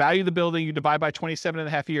 you take the value of the building, you divide by 27 and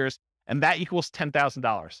a half years, and that equals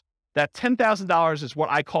 $10,000. That $10,000 is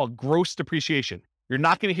what I call gross depreciation. You're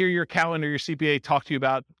not going to hear your accountant or your CPA talk to you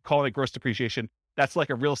about calling it gross depreciation. That's like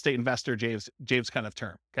a real estate investor, James kind of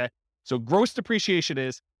term, okay? So gross depreciation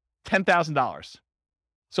is $10,000.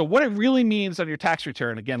 So what it really means on your tax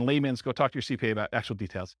return, again, layman's, go talk to your CPA about actual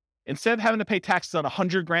details. Instead of having to pay taxes on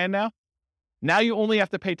 $100,000 now you only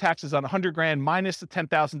have to pay taxes on $100,000 minus the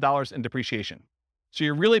 $10,000 in depreciation. So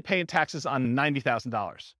you're really paying taxes on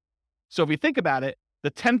 $90,000. So if you think about it,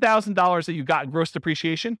 the $10,000 that you got in gross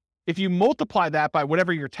depreciation, if you multiply that by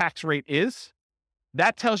whatever your tax rate is,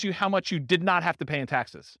 that tells you how much you did not have to pay in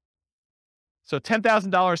taxes. So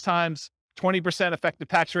 $10,000 times 20% effective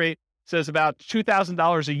tax rate says about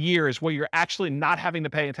 $2,000 a year is what you're actually not having to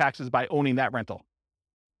pay in taxes by owning that rental.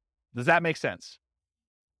 Does that make sense?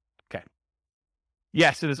 Okay.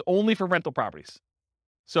 Yes, it is only for rental properties.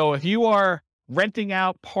 So if you are renting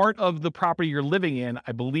out part of the property you're living in,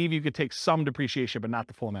 I believe you could take some depreciation, but not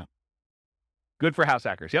the full amount. Good for house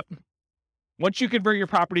hackers. Yep. Once you convert your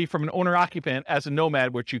property from an owner-occupant as a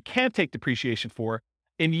nomad, which you can take depreciation for,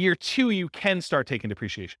 in year 2, you can start taking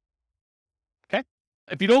depreciation. Okay?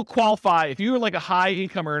 If you don't qualify, if you're like a high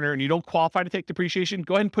income earner and you don't qualify to take depreciation,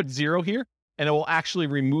 go ahead and put 0 here, and it will actually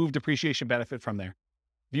remove depreciation benefit from there.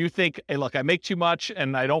 If you think, hey, look, I make too much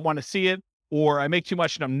and I don't want to see it, or I make too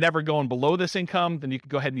much and I'm never going below this income, then you can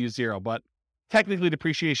go ahead and use 0. But technically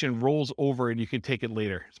depreciation rolls over and you can take it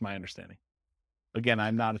later, is my understanding. Again,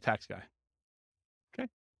 I'm not a tax guy. Okay.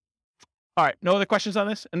 All right. No other questions on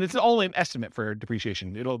this? And it's all an estimate for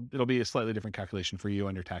depreciation. It'll be a slightly different calculation for you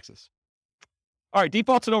on your taxes. All right.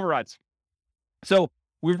 Defaults and overrides. So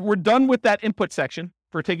we're done with that input section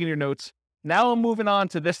for taking your notes. Now I'm moving on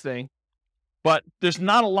to this thing. But there's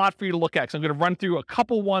not a lot for you to look at. So I'm going to run through a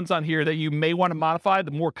couple ones on here that you may want to modify,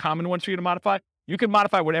 the more common ones for you to modify. You can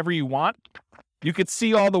modify whatever you want. You can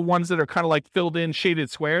see all the ones that are kind of like filled in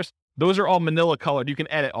shaded squares. Those are all manila colored. You can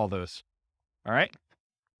edit all those. All right.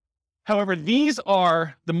 However, these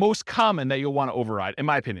are the most common that you'll want to override, in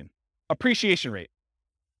my opinion. Appreciation rate.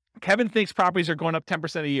 Kevin thinks properties are going up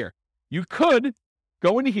 10% a year. You could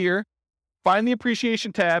go into here, find the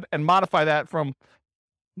appreciation tab, and modify that from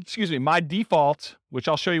my default, which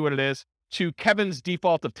I'll show you what it is, to Kevin's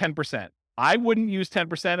default of 10%. I wouldn't use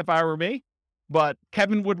 10% if I were me, but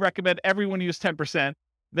Kevin would recommend everyone use 10%.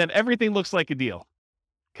 Then everything looks like a deal.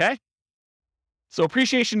 Okay? So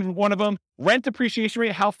appreciation is one of them. Rent appreciation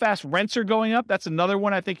rate, how fast rents are going up. That's another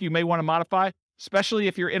one I think you may want to modify, especially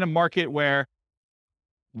if you're in a market where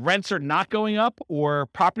rents are not going up or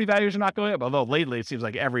property values are not going up. Although lately it seems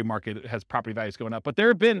like every market has property values going up. But there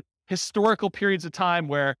have been historical periods of time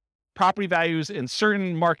where property values in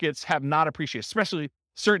certain markets have not appreciated, especially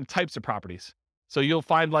certain types of properties. So you'll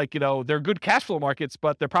find they're good cash flow markets,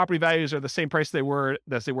 but their property values are the same price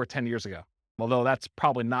as they were 10 years ago. Although that's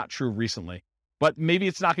probably not true recently. But maybe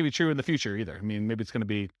it's not going to be true in the future either. I mean, maybe it's going to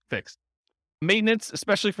be fixed. Maintenance,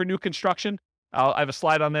 especially for new construction. I have a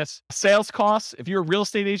slide on this. Sales costs. If you're a real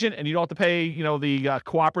estate agent and you don't have to pay, the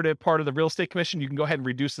cooperative part of the real estate commission, you can go ahead and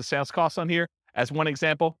reduce the sales costs on here as one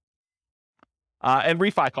example. And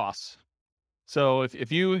refi costs. So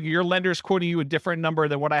if your lender's quoting you a different number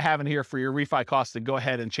than what I have in here for your refi costs, then go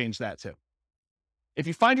ahead and change that too. If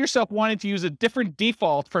you find yourself wanting to use a different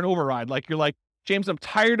default for an override, like you're like, James, I'm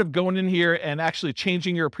tired of going in here and actually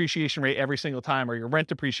changing your appreciation rate every single time, or your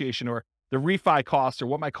rent appreciation, or the refi costs, or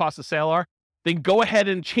what my costs of sale are, then go ahead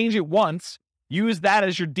and change it once. Use that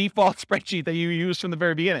as your default spreadsheet that you used from the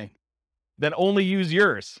very beginning. Then only use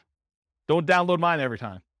yours. Don't download mine every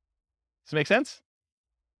time. Does it make sense?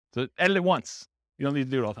 So edit it once. You don't need to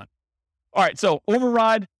do it all the time. All right, so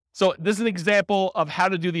override. So this is an example of how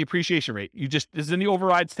to do the appreciation rate. This is in the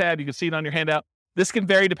overrides tab. You can see it on your handout. This can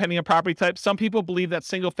vary depending on property type. Some people believe that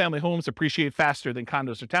single-family homes appreciate faster than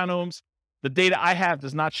condos or townhomes. The data I have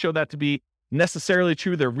does not show that to be necessarily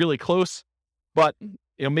true. They're really close, but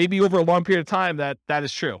maybe over a long period of time that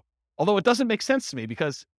is true. Although it doesn't make sense to me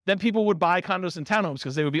because then people would buy condos and townhomes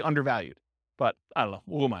because they would be undervalued. But I don't know.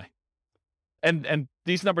 Who am I? And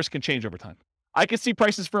these numbers can change over time. I can see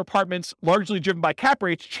prices for apartments largely driven by cap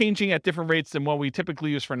rates changing at different rates than what we typically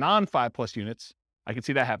use for non-5+ units. I can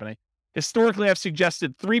see that happening. Historically, I've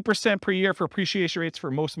suggested 3% per year for appreciation rates for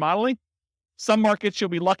most modeling. Some markets, you'll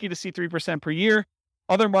be lucky to see 3% per year.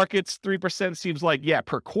 Other markets, 3% seems like,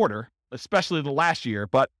 per quarter, especially the last year.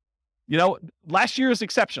 But, last year is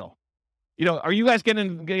exceptional. Are you guys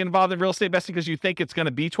getting involved in real estate investing because you think it's going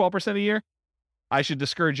to be 12% a year? I should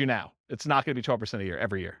discourage you now. It's not going to be 12% a year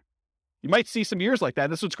every year. You might see some years like that.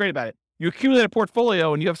 That's what's great about it. You accumulate a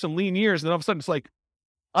portfolio and you have some lean years, and then all of a sudden it's like,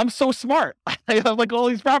 I'm so smart. I have like all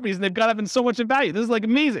these properties and they've got up in so much in value. This is like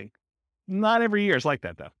amazing. Not every year is like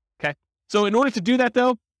that though. Okay. So in order to do that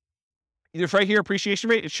though, either right here, appreciation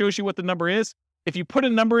rate, it shows you what the number is. If you put a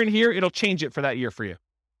number in here, it'll change it for that year for you.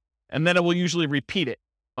 And then it will usually repeat it,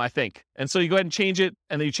 I think. And so you go ahead and change it,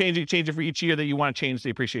 and then you change it for each year that you want to change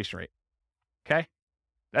the appreciation rate. Okay.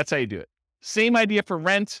 That's how you do it. Same idea for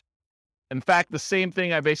rent. In fact, the same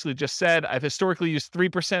thing I basically just said. I've historically used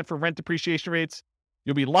 3% for rent depreciation rates.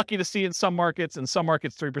 You'll be lucky to see in some markets. In some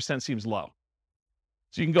markets, 3% seems low.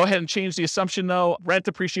 So you can go ahead and change the assumption though. Rent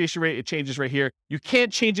depreciation rate, it changes right here. You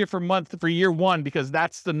can't change it for year one because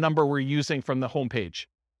that's the number we're using from the homepage.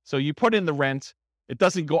 So you put in the rent, it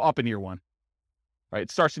doesn't go up in year one, right?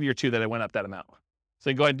 It starts in year two that it went up that amount. So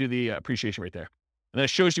you can go ahead and do the appreciation rate there. And then it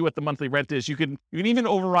shows you what the monthly rent is. You can even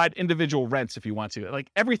override individual rents if you want to. Like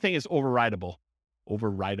everything is overrideable.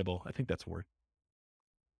 Overrideable. I think that's a word.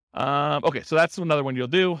 Okay, so that's another one you'll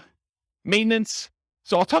do. Maintenance.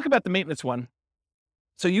 So I'll talk about the maintenance one.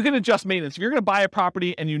 So you can adjust maintenance. If you're going to buy a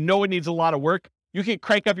property and you know it needs a lot of work, you can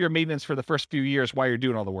crank up your maintenance for the first few years while you're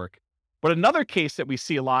doing all the work. But another case that we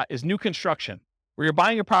see a lot is new construction, where you're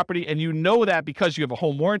buying a property and you know that because you have a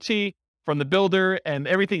home warranty from the builder and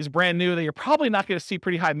everything's brand new, that you're probably not going to see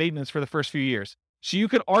pretty high maintenance for the first few years. So you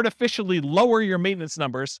could artificially lower your maintenance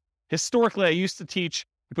numbers. Historically, I used to teach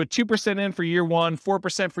you put 2% in for year one,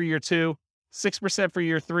 4% for year two, 6% for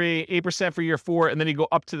year three, 8% for year four, and then you go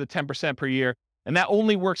up to the 10% per year. And that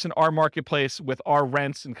only works in our marketplace with our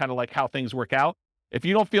rents and kind of like how things work out. If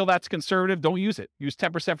you don't feel that's conservative, don't use it. Use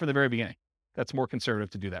 10% from the very beginning. That's more conservative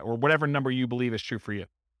to do that, or whatever number you believe is true for you.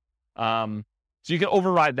 So you can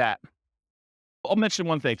override that. I'll mention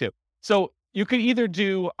one thing too. So you could either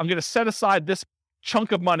do, I'm going to set aside this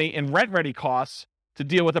chunk of money in rent-ready costs to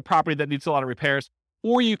deal with a property that needs a lot of repairs,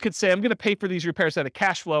 or you could say, I'm going to pay for these repairs out of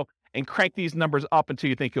cash flow and crank these numbers up until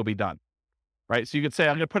you think you'll be done, right? So you could say,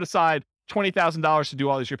 I'm going to put aside $20,000 to do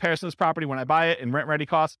all these repairs to this property when I buy it in rent-ready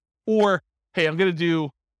costs, or, hey, I'm going to do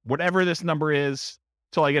whatever this number is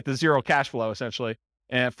till I get to zero cash flow, essentially,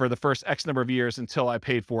 and for the first X number of years until I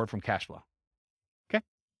paid for it from cash flow. Okay.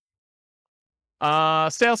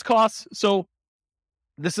 Sales costs. So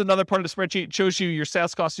this is another part of the spreadsheet. It shows you your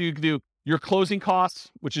sales costs. So you can do your closing costs,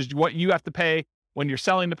 which is what you have to pay when you're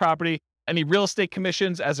selling the property, any real estate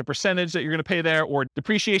commissions as a percentage that you're going to pay there, or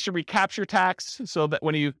depreciation recapture tax, so that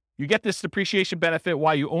when you get this depreciation benefit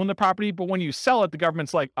while you own the property, but when you sell it, the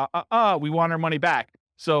government's like, we want our money back.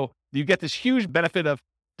 So you get this huge benefit of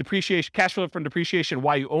depreciation, cash flow from depreciation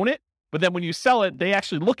while you own it. But then when you sell it, they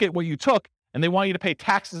actually look at what you took and they want you to pay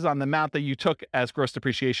taxes on the amount that you took as gross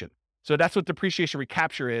depreciation. So that's what depreciation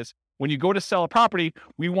recapture is. When you go to sell a property,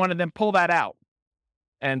 we want to then pull that out.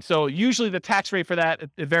 And so usually the tax rate for that,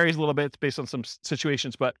 it varies a little bit. It's based on some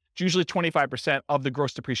situations, but it's usually 25% of the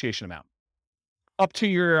gross depreciation amount up to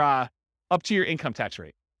your income tax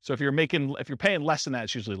rate. So if you're paying less than that,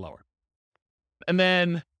 it's usually lower. And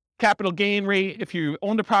then capital gain rate, if you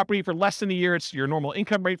own the property for less than a year, it's your normal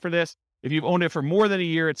income rate for this. If you've owned it for more than a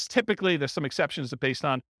year, it's typically, there's some exceptions based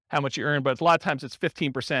on how much you earn, but a lot of times it's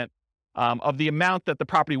 15% of the amount that the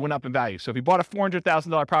property went up in value. So if you bought a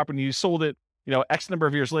 $400,000 property and you sold it, X number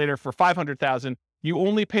of years later for $500,000, you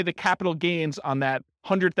only pay the capital gains on that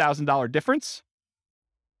 $100,000 difference.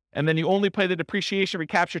 And then you only pay the depreciation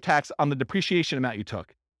recapture tax on the depreciation amount you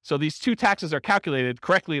took. So these two taxes are calculated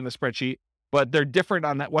correctly in the spreadsheet, but they're different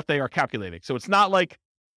on what they are calculating. So it's not like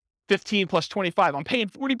 15 plus 25. I'm paying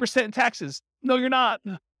 40% in taxes. No, you're not.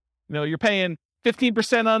 You're paying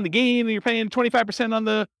 15% on the gain and you're paying 25% on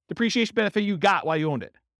the depreciation benefit you got while you owned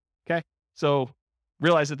it. Okay. So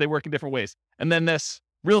realize that they work in different ways. And then this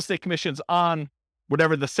real estate commissions on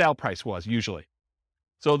whatever the sale price was usually.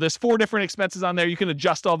 So there's 4 different expenses on there. You can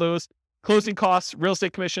adjust all those: closing costs, real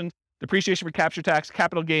estate commission, depreciation recapture tax,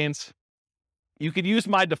 capital gains. You could use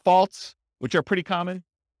my defaults, which are pretty common.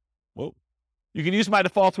 You can use my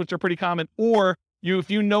defaults, which are pretty common, or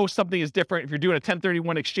if you know something is different, if you're doing a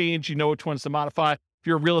 1031 exchange, you know which ones to modify. If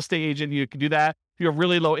you're a real estate agent, you can do that. If you have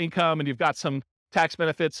really low income and you've got some tax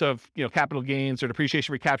benefits of, capital gains or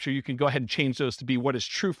depreciation recapture, you can go ahead and change those to be what is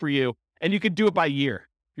true for you. And you could do it by year.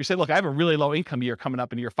 You say, look, I have a really low income year coming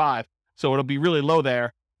up in year 5, so it'll be really low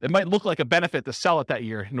there. It might look like a benefit to sell it that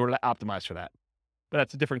year in order to optimize for that. But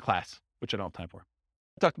that's a different class, which I don't have time for.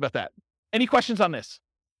 I talked about that. Any questions on this?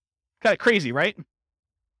 Kind of crazy, right?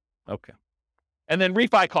 Okay. And then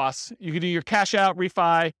refi costs. You can do your cash out,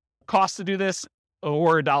 refi costs to do this,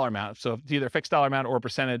 or a dollar amount. So it's either a fixed dollar amount or a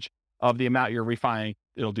percentage of the amount you're refining.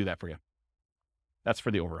 It'll do that for you. That's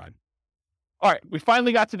for the override. All right. We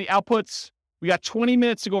finally got to the outputs. We got 20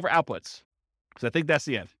 minutes to go over outputs because I think that's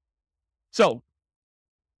the end. So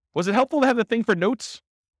was it helpful to have the thing for notes?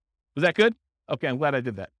 Was that good? Okay. I'm glad I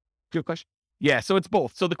did that. Good question. Yeah. So it's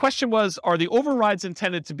both. So the question was, are the overrides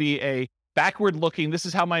intended to be a backward looking, this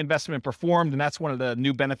is how my investment performed, and that's one of the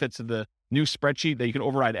new benefits of the new spreadsheet, that you can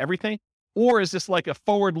override everything? Or is this like a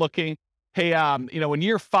forward looking, hey, in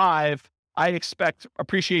year 5, I expect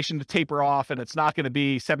appreciation to taper off and it's not going to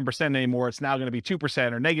be 7% anymore. It's now going to be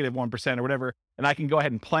 2% or negative 1% or whatever. And I can go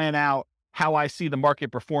ahead and plan out how I see the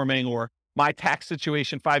market performing, or my tax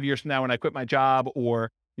situation 5 years from now when I quit my job,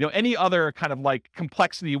 or, any other kind of like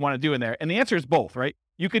complexity you want to do in there. And the answer is both, right?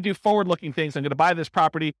 You could do forward looking things. I'm going to buy this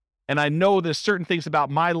property and I know there's certain things about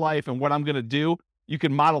my life and what I'm going to do. You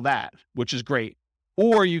can model that, which is great.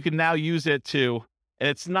 Or you can now use it to,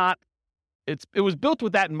 and it was built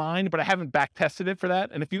with that in mind, but I haven't back tested it for that.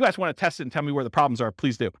 And if you guys want to test it and tell me where the problems are,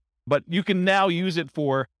 please do. But you can now use it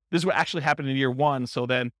for, this is what actually happened in year 1. So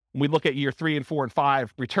then when we look at year 3 and 4 and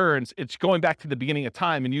 5 returns, it's going back to the beginning of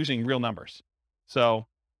time and using real numbers. So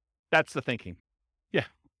that's the thinking. Yeah.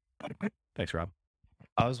 Thanks, Rob.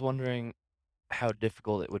 I was wondering how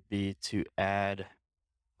difficult it would be to add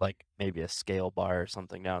like maybe a scale bar or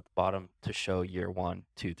something down at the bottom to show year 1,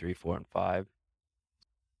 2, 3, 4, and 5.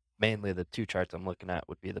 Mainly the 2 charts I'm looking at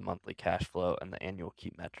would be the monthly cash flow and the annual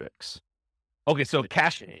key metrics. Okay,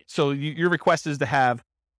 so your request is to have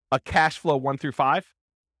a cash flow 1 through 5,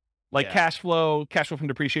 like cash flow from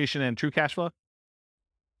depreciation and true cash flow,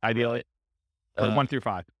 ideally, or 1 through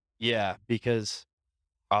 5. Yeah, because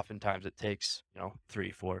oftentimes it takes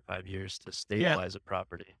 3, 4, 5 years to stabilize a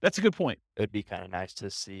property. That's a good point. It would be kind of nice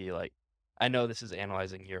to see, like, I know this is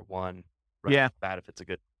analyzing year 1, right? Yeah, bad if it's a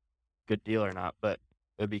good deal or not, but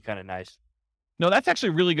it would be kind of nice. No, that's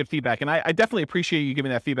actually really good feedback. And I definitely appreciate you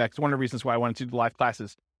giving that feedback. It's one of the reasons why I wanted to do live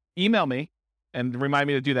classes. Email me and remind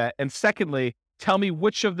me to do that. And secondly, tell me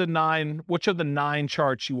which of the 9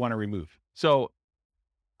 charts you want to remove. So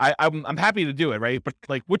I'm happy to do it, right? But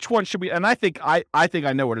like, which one should we, and I think I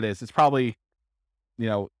know what it is. It's probably,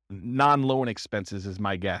 non-loan expenses is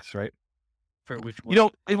my guess, right? For which one?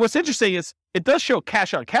 What's interesting is it does show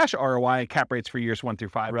cash on cash ROI and cap rates for years 1 through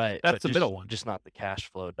 5. Right. That's the middle one. Just not the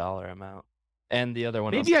cash flow dollar amount. And the other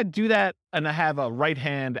one. Maybe I'd do that and I have a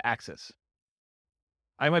right-hand axis.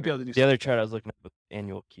 I might be able to do the other chart I was looking at with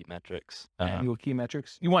annual key metrics. Annual key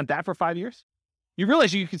metrics. You want that for 5 years? You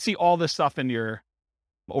realize you can see all this stuff in your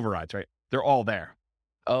overrides, right? They're all there.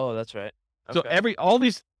 Oh, that's right. Okay.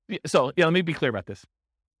 So let me be clear about this.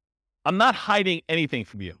 I'm not hiding anything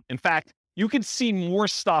from you. In fact, you can see more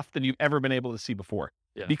stuff than you've ever been able to see before,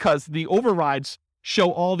 because the overrides show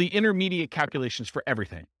all the intermediate calculations for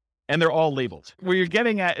everything, and they're all labeled. Where you're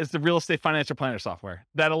getting at is the real estate financial planner software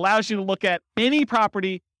that allows you to look at any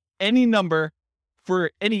property, any number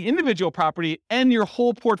for any individual property and your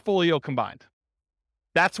whole portfolio combined.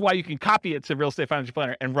 That's why you can copy it to Real Estate Financial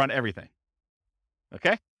Planner and run everything.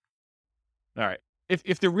 Okay? All right.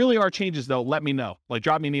 If there really are changes, though, let me know. Like,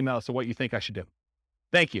 drop me an email as to what you think I should do.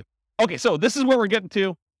 Thank you. Okay, so this is where we're getting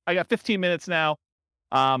to. I got 15 minutes now,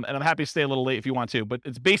 and I'm happy to stay a little late if you want to, but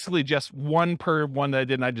it's basically just one per one that I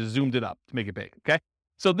did, and I just zoomed it up to make it big, okay?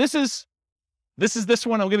 So this is this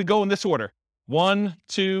one. I'm going to go in this order. 1,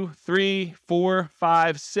 2, 3, 4,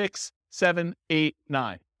 5, 6, 7, 8,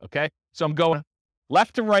 9, okay? So I'm going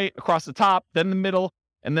left to right across the top, then the middle,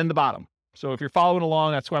 and then the bottom. So if you're following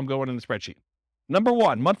along, that's where I'm going in the spreadsheet. Number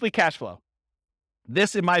 1, monthly cash flow.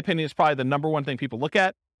 This, in my opinion, is probably the number one thing people look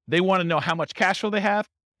at. They want to know how much cash flow they have.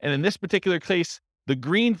 And in this particular case, the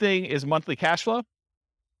green thing is monthly cash flow.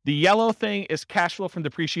 The yellow thing is cash flow from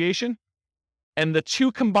depreciation. And the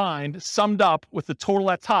 2 combined, summed up with the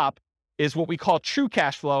total at top, is what we call true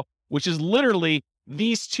cash flow, which is literally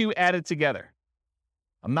these 2 added together.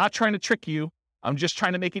 I'm not trying to trick you. I'm just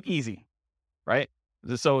trying to make it easy, right?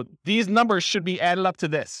 So these numbers should be added up to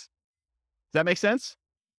this. Does that make sense?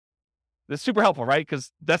 That's super helpful, right?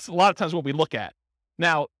 Because that's a lot of times what we look at.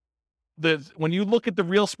 Now, when you look at the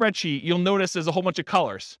real spreadsheet, you'll notice there's a whole bunch of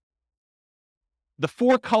colors. The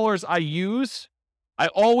 4 colors I use I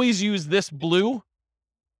always use this blue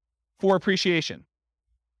for appreciation.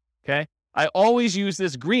 Okay. I always use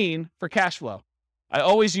this green for cash flow. I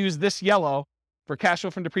always use this yellow for cash flow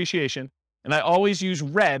from depreciation. And I always use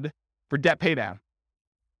red for debt paydown.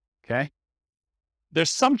 Okay. There's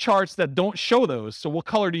some charts that don't show those. So what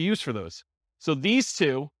color to use for those? So these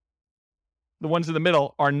two, the ones in the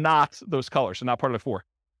middle, are not those colors. They're not part of the 4.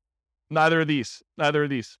 Neither are these. Neither are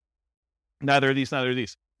these. Neither are these. Neither are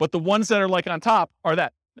these. But the ones that are like on top are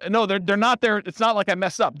that. No, they're not there. It's not like I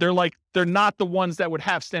messed up. They're not the ones that would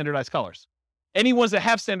have standardized colors. Any ones that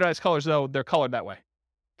have standardized colors, though, they're colored that way.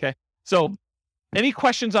 Okay. So any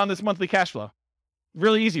questions on this monthly cash flow?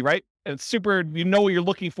 Really easy, right? And it's super, you know what you're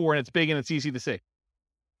looking for, and it's big and it's easy to see.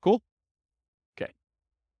 Cool? Okay.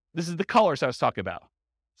 This is the colors I was talking about.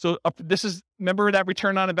 So this is, remember that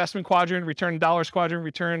return on investment quadrant, return dollars quadrant,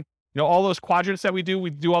 return, all those quadrants that we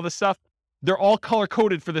do all this stuff. They're all color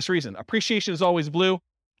coded for this reason. Appreciation is always blue.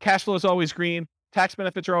 Cash flow is always green. Tax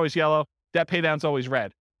benefits are always yellow. Debt pay down is always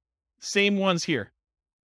red. Same ones here.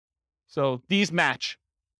 So these match.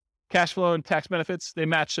 Cash flow and tax benefits, they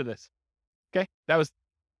match to this. Okay? That was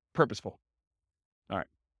purposeful. All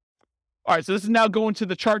right. So this is now going to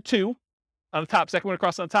the chart 2 on the top, second one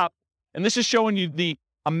across on the top. And this is showing you the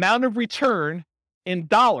amount of return in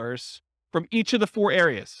dollars from each of the 4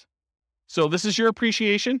 areas. So this is your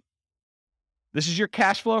appreciation. This is your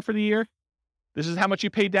cash flow for the year. This is how much you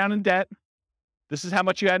paid down in debt. This is how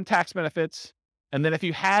much you had in tax benefits. And then if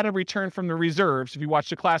you had a return from the reserves, if you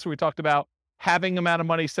watched the class where we talked about having amount of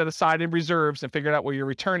money set aside in reserves and figured out what your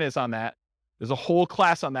return is on that, there's a whole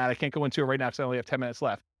class on that. I can't go into it right now because I only have 10 minutes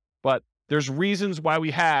left. But there's reasons why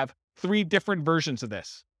we have 3 different versions of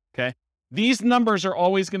this, okay? These numbers are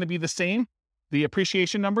always going to be the same. The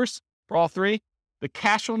appreciation numbers for all 3. The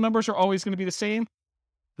cash flow numbers are always going to be the same.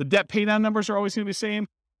 The debt pay down numbers are always going to be the same.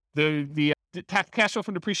 The cash flow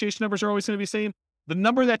from depreciation numbers are always going to be the same. The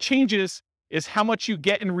number that changes is how much you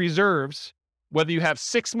get in reserves, whether you have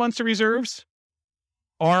 6 months of reserves,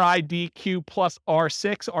 RIDQ plus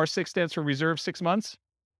R6. R6 stands for reserve 6 months,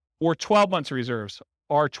 or 12 months of reserves,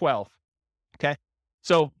 R12. Okay.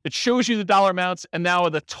 So it shows you the dollar amounts, and now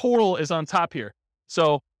the total is on top here.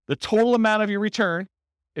 So the total amount of your return,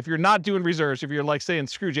 if you're not doing reserves, if you're like saying,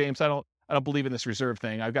 screw James, I don't believe in this reserve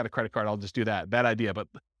thing. I've got a credit card. I'll just do that. Bad idea. But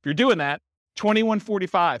if you're doing that,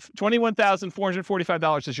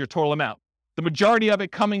 $21,445 is your total amount. The majority of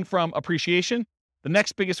it coming from appreciation. The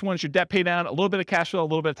next biggest one is your debt pay down, a little bit of cash flow, a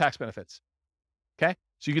little bit of tax benefits. Okay.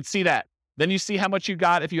 So you could see that. Then you see how much you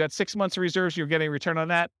got. If you had 6 months of reserves, you're getting a return on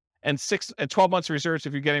that. And 12 months of reserves,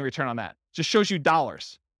 if you're getting a return on that. Just shows you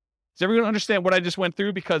dollars. Does everyone understand what I just went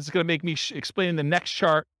through? Because it's going to make me explaining the next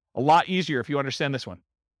chart a lot easier if you understand this one.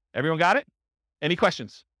 Everyone got it? Any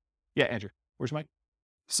questions? Yeah, Andrew. Where's Mike?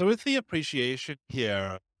 So with the appreciation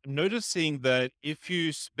here, I'm noticing that if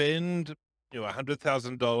you spend,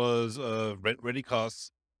 $100,000 of rent-ready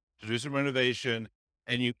costs to do some renovation,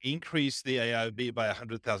 and you increase the AIV by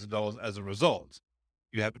 $100,000 as a result,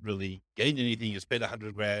 you haven't really gained anything. You spent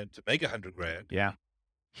 $100,000 to make $100,000. Yeah.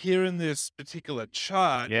 Here in this particular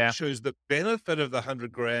chart, it shows the benefit of the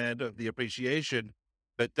 $100,000 of the appreciation,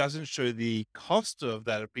 but doesn't show the cost of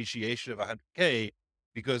that appreciation of $100K,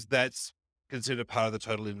 because that's considered part of the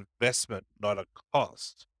total investment, not a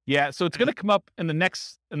cost. Yeah. So it's going to come up in the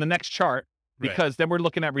next chart, because then we're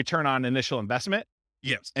looking at return on initial investment.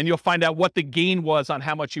 Yes. And you'll find out what the gain was on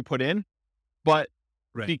how much you put in. But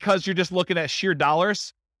because you're just looking at sheer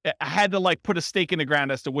dollars, I had to put a stake in the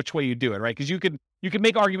ground as to which way you do it, right? Because you could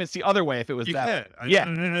make arguments the other way if it was that.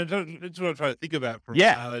 That's what I'm trying to think about.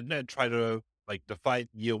 And try to define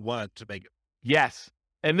year 1 to make it. Yes.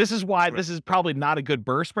 And this is why this is probably not a good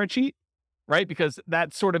BRRRR spreadsheet, right? Because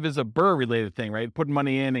that sort of is a BRRRR related thing, right? Putting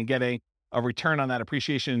money in and getting a return on that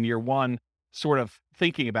appreciation in year 1, sort of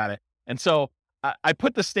thinking about it. And so I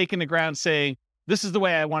put the stake in the ground saying, this is the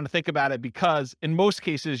way I want to think about it, because in most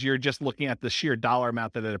cases, you're just looking at the sheer dollar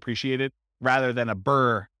amount that it appreciated rather than a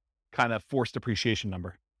BRRRR kind of forced appreciation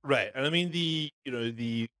number. Right. And I mean, the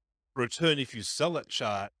return, if you sell that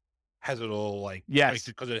chart, has it all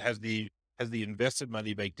because it has the invested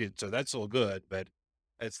money baked in. So that's all good. But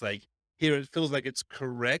it's here it feels like it's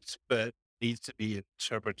correct, but needs to be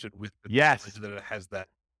interpreted with the knowledge that it has that.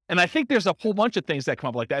 And I think there's a whole bunch of things that come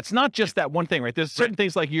up like that. It's not just that one thing, right? There's certain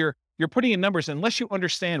things like you're putting in numbers, unless you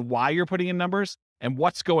understand why you're putting in numbers and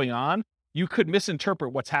what's going on, you could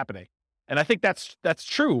misinterpret what's happening. And I think that's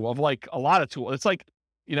true of a lot of tools. It's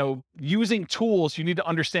using tools, you need to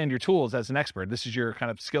understand your tools as an expert. This is your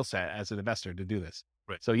kind of skill set as an investor to do this.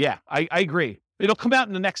 Right. So yeah, I agree. It'll come out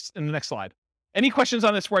in the next slide. Any questions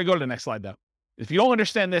on this before I go to the next slide though? If you don't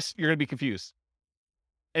understand this, you're going to be confused.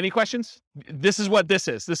 Any questions? This is what this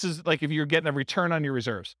is. This is like if you're getting a return on your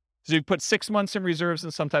reserves. So you put 6 months in reserves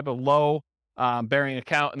in some type of low bearing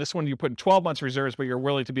account. And this one, you're putting 12 months reserves, but you're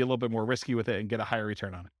willing to be a little bit more risky with it and get a higher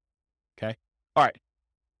return on it. Okay. All right.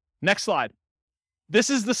 Next slide. This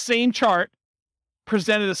is the same chart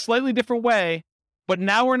presented a slightly different way, but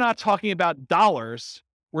now we're not talking about dollars.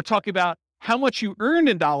 We're talking about how much you earned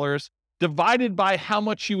in dollars divided by how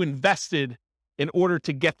much you invested in order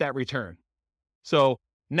to get that return. So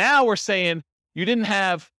now we're saying you didn't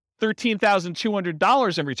have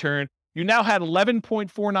 $13,200 in return. You now had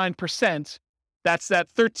 11.49%. That's that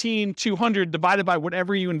 13,200 divided by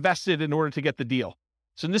whatever you invested in order to get the deal.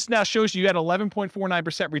 So this now shows you had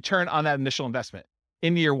 11.49% return on that initial investment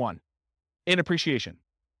in year one in appreciation.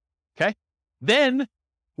 Okay. Then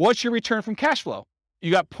what's your return from cash flow?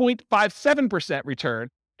 You got 0.57% return.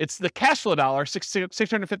 It's the cash flow dollar,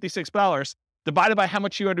 $656 divided by how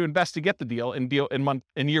much you had to invest to get the deal in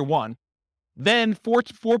year one. Then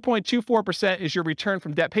 4.24% is your return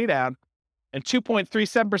from debt paydown, and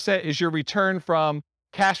 2.37% is your return from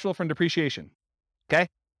cash flow from depreciation. Okay.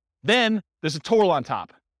 Then there's a total on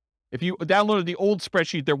top. If you downloaded the old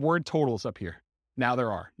spreadsheet, there weren't totals up here. Now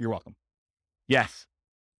there are. You're welcome. Yes.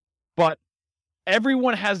 But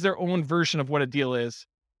everyone has their own version of what a deal is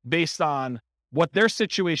based on what their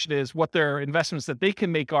situation is, what their investments that they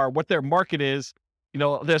can make are, what their market is. You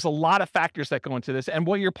know, there's a lot of factors that go into this and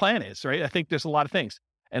what your plan is, right? I think there's a lot of things.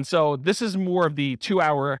 And so this is more of the 2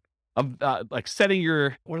 hour of like setting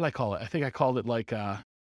your, what did I call it? I think I called it like,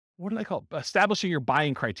 what did I call it? Establishing your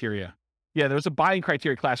buying criteria. Yeah, there was a buying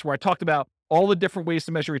criteria class where I talked about all the different ways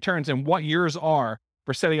to measure returns and what yours are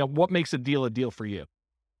for setting up what makes a deal for you.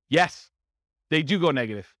 Yes, they do go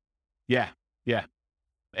negative. Yeah.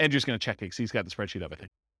 Andrew's going to check it because he's got the spreadsheet up, I think.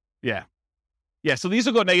 Yeah. So these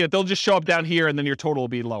will go negative. They'll just show up down here and then your total will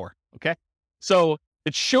be lower. Okay. So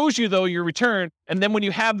it shows you though your return. And then when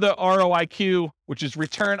you have the ROIQ, which is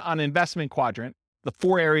return on investment quadrant, the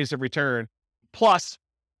 4 areas of return plus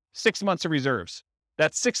 6 months of reserves.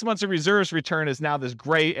 That 6 months of reserves return is now this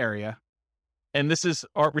gray area. And this is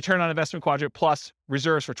our return on investment quadrant plus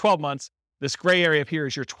reserves for 12 months. This gray area up here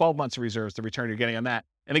is your 12 months of reserves, the return you're getting on that.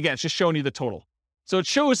 And again, it's just showing you the total. So it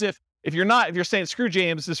shows if you're saying, screw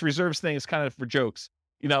James, this reserves thing is kind of for jokes.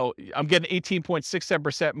 You know, I'm getting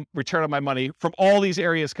 18.67% return on my money from all these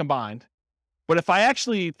areas combined. But if I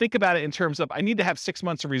actually think about it in terms of I need to have 6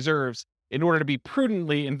 months of reserves in order to be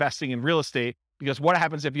prudently investing in real estate, because what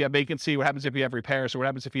happens if you have vacancy? What happens if you have repairs? Or what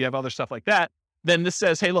happens if you have other stuff like that? Then this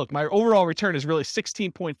says, hey, look, my overall return is really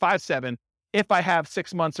 16.57 if I have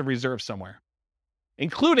 6 months of reserve somewhere,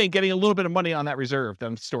 including getting a little bit of money on that reserve that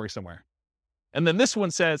I'm storing somewhere. And then this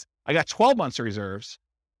one says, I got 12 months of reserves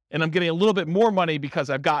and I'm getting a little bit more money because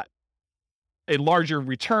I've got a larger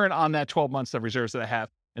return on that 12 months of reserves that I have.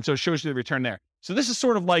 And so it shows you the return there. So this is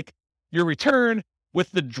sort of like your return with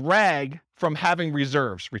the drag from having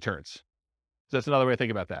reserves returns. So that's another way to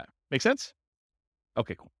think about that. Make sense?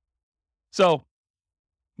 Okay, cool. So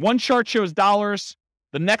one chart shows dollars.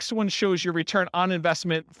 The next one shows your return on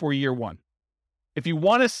investment for year one. If you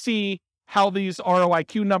want to see how these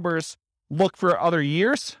ROIQ numbers look for other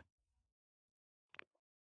years,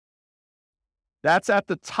 that's at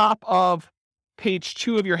the top of page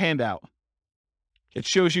 2 of your handout. It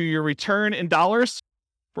shows you your return in dollars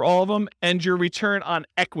for all of them and your return on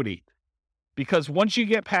equity. Because once you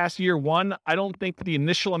get past year one, I don't think the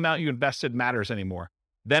initial amount you invested matters anymore.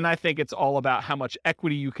 Then I think it's all about how much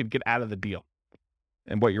equity you could get out of the deal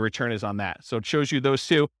and what your return is on that. So it shows you those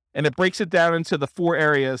two, and it breaks it down into the 4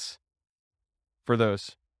 areas for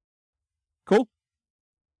those. Cool?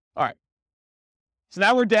 All right. So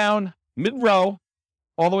now we're down mid-row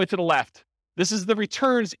all the way to the left. This is the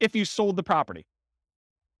returns if you sold the property.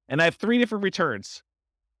 And I have 3 different returns.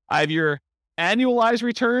 I have your annualized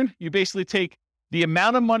return. You basically take the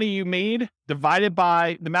amount of money you made divided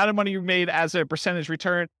by the amount of money you made as a percentage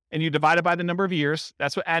return, and you divide it by the number of years.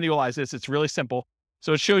 That's what annualized is. It's really simple.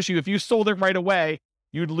 So it shows you if you sold it right away,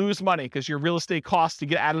 you'd lose money because your real estate costs to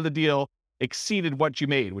get out of the deal exceeded what you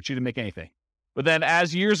made, which you didn't make anything. But then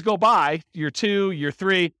as years go by, year 2, year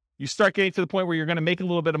 3, you start getting to the point where you're going to make a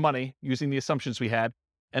little bit of money using the assumptions we had.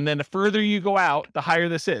 And then the further you go out, the higher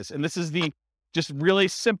this is. And this is the just really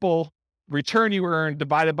simple return you earn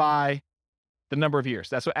divided by the number of years.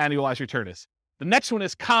 That's what annualized return is. The next one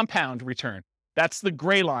is compound return. That's the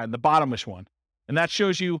gray line, the bottomish one. And that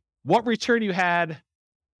shows you what return you had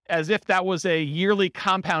as if that was a yearly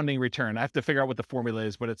compounding return. I have to figure out what the formula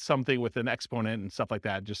is, but it's something with an exponent and stuff like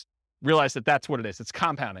that. Just realize that that's what it is. It's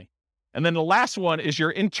compounding. And then the last one is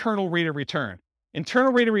your internal rate of return.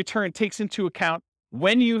 Internal rate of return takes into account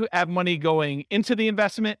when you have money going into the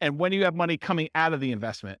investment and when you have money coming out of the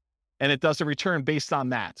investment. And it does a return based on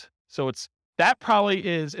that. So that probably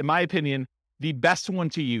is, in my opinion, the best one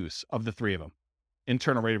to use of the three of them,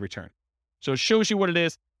 internal rate of return. So it shows you what it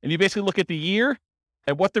is. And you basically look at the year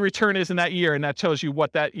and what the return is in that year. And that tells you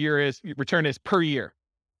what that return is per year.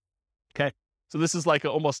 Okay. So this is like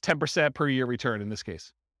almost 10% per year return in this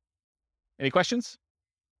case. Any questions?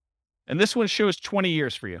 And this one shows 20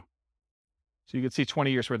 years for you. So you can see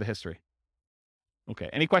 20 years worth of history. Okay.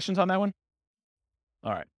 Any questions on that one?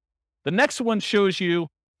 All right. The next one shows you,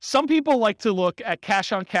 some people like to look at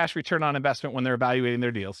cash on cash return on investment when they're evaluating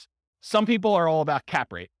their deals. Some people are all about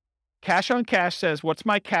cap rate. Cash on cash says, what's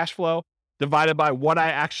my cash flow divided by what I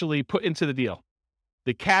actually put into the deal?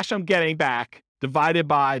 The cash I'm getting back divided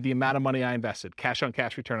by the amount of money I invested. Cash on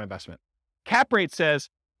cash return on investment. Cap rate says,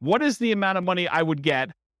 what is the amount of money I would get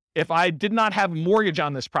if I did not have a mortgage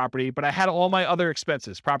on this property, but I had all my other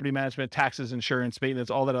expenses, property management, taxes, insurance, maintenance,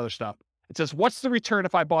 all that other stuff. It says, what's the return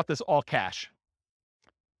if I bought this all cash?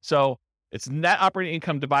 So it's net operating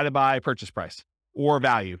income divided by purchase price or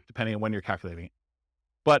value, depending on when you're calculating it.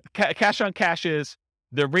 But cash on cash is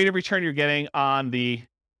the rate of return you're getting on the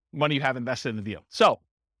money you have invested in the deal. So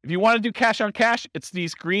if you want to do cash on cash, it's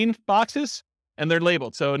these green boxes and they're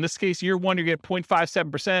labeled. So in this case, year one, you get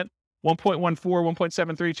 0.57%, 1.14, 1.73,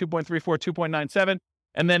 2.34, 2.97.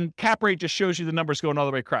 And then cap rate just shows you the numbers going all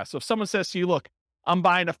the way across. So if someone says to you, look, I'm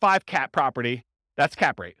buying a 5 cap property, that's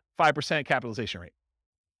cap rate, 5% capitalization rate.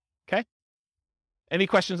 Okay. Any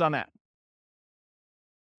questions on that?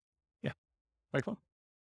 Yeah. Microphone.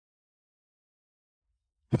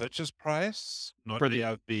 Purchase price, not for the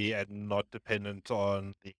DRV, and not dependent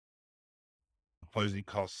on the closing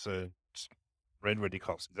costs and rent ready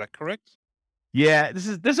costs. Is that correct? Yeah, this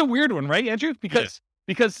is a weird one, right, Andrew? Because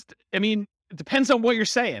I mean, it depends on what you're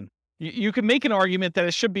saying. You can make an argument that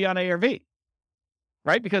it should be on ARV,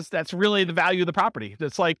 right? Because that's really the value of the property.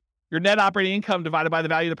 It's like your net operating income divided by the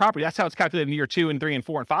value of the property. That's how it's calculated in year 2 and 3 and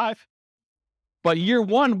 4 and 5. But year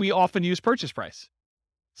 1, we often use purchase price.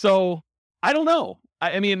 So I don't know.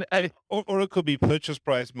 I mean, or it could be purchase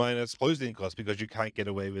price minus closing costs because you can't get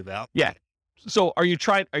away without. Yeah. So are you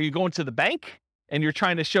going to the bank and you're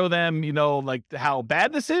trying to show them, like how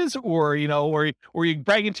bad this is, or, or you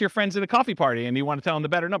bragging to your friends at a coffee party and you want to tell them the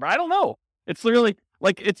better number? I don't know. It's literally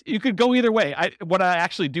like you could go either way. What I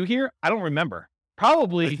actually do here, I don't remember.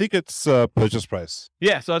 Probably. I think it's purchase price.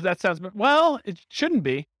 Yeah. So that sounds, well, it shouldn't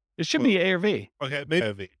be. It should be ARV. Okay, maybe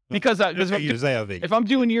ARV. Because if I'm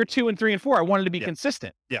doing year 2 and 3 and 4, I wanted to be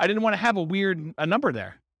consistent. Yeah. I didn't want to have a number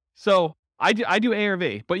there. So I do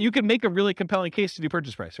ARV, but you can make a really compelling case to do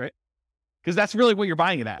purchase price, right? Because that's really what you're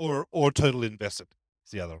buying it at. Or total invested.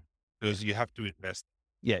 It's the other, because you have to invest.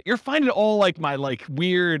 Yeah, you're finding all my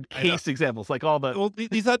weird case examples, like all the. Well,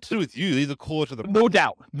 these are to do with you. These are core to the. No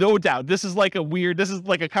doubt. This is like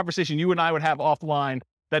a conversation you and I would have offline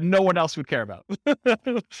that no one else would care about.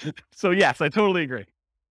 So yes, I totally agree.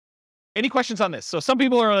 Any questions on this? So some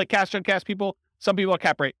people are like cash on cash people. Some people are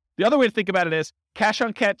cap rate. The other way to think about it is cash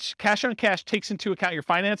on cash takes into account your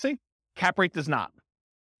financing. Cap rate does not.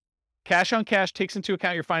 Cash on cash takes into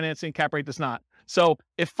account your financing. Cap rate does not. So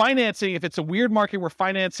if it's a weird market where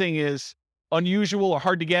financing is unusual or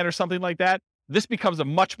hard to get or something like that, this becomes a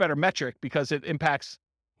much better metric because it impacts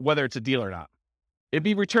whether it's a deal or not. It'd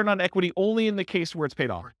be return on equity only in the case where it's paid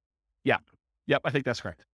off. Yeah. Yep. I think that's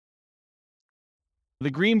correct. The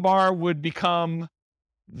green bar would become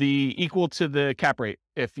the equal to the cap rate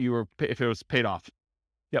if it was paid off.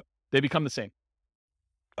 Yep. They become the same.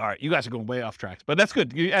 All right. You guys are going way off track, but that's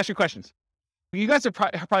good. You ask your questions. You guys have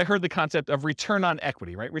probably heard the concept of return on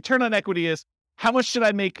equity, right? Return on equity is how much should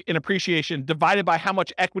I make in appreciation divided by how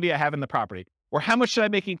much equity I have in the property, or how much should I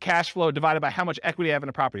make in cash flow divided by how much equity I have in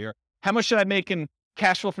the property, or how much should I make in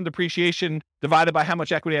cash flow from depreciation divided by how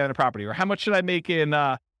much equity I have in a property, or how much should I make in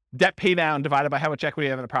debt pay down divided by how much equity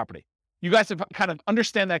I have in a property. You guys have kind of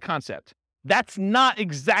understand that concept. That's not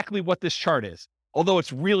exactly what this chart is, although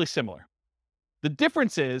it's really similar. The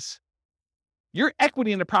difference is your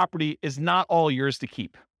equity in the property is not all yours to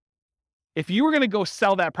keep. If you were going to go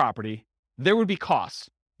sell that property, there would be costs.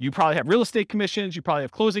 You probably have real estate commissions. You probably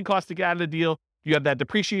have closing costs to get out of the deal. You have that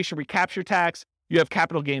depreciation recapture tax. You have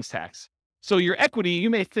capital gains tax. So your equity, you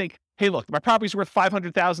may think, hey, look, my property's worth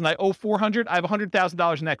 $500,000. I owe $400,000. I have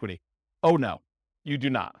 $100,000 in equity. Oh, no, you do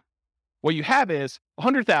not. What you have is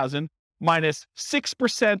 $100,000 minus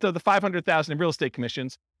 6% of the $500,000 in real estate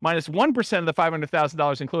commissions, minus 1% of the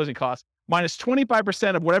 $500,000 in closing costs, minus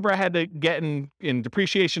 25% of whatever I had to get in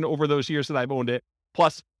depreciation over those years that I've owned it,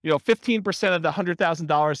 plus 15% of the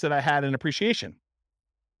 $100,000 that I had in appreciation.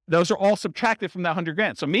 those are all subtracted from that 100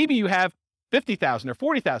 grand. So maybe you have 50,000 or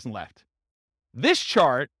 40,000 left. This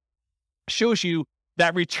chart shows you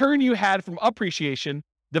that return you had from appreciation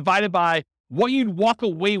divided by what you'd walk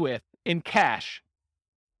away with in cash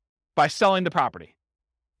by selling the property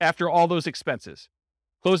after all those expenses,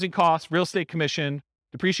 closing costs, real estate commission,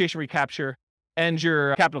 depreciation recapture, and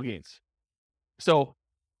your capital gains. So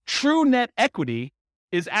true net equity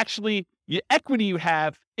is actually the equity you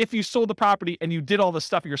have if you sold the property and you did all the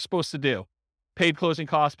stuff you're supposed to do, paid closing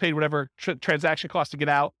costs, paid whatever transaction costs to get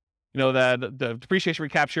out, the depreciation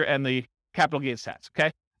recapture and the capital gains tax.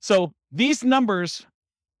 Okay. So these numbers,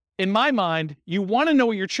 in my mind, you want to know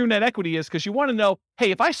what your true net equity is because you want to know,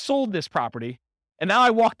 hey, if I sold this property and now I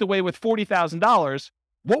walked away with $40,000,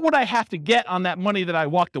 what would I have to get on that money that I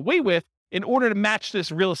walked away with in order to match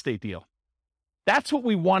this real estate deal? That's what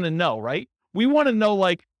we want to know, right? We want to know,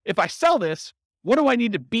 like, if I sell this, what do I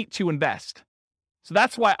need to beat to invest? So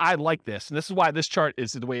that's why I like this. And this is why this chart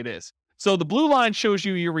is the way it is. So the blue line shows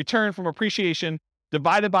you your return from appreciation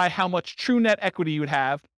divided by how much true net equity you would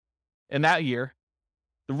have in that year.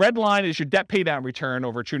 The red line is your debt pay down return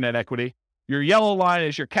over true net equity. Your yellow line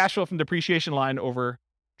is your cash flow from depreciation line over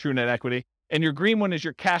true net equity. And your green one is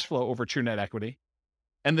your cash flow over true net equity.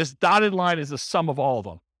 And this dotted line is the sum of all of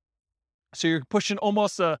them. So you're pushing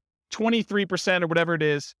almost a 23% or whatever it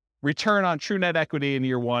is return on true net equity in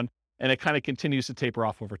year one, and it kind of continues to taper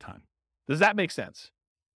off over time. Does that make sense?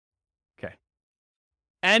 Okay.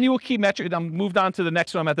 Annual key metric. I'm moved on to the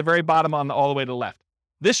next one. I'm at the very bottom all the way to the left.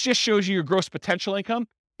 This just shows you your gross potential income.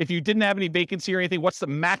 If you didn't have any vacancy or anything, what's the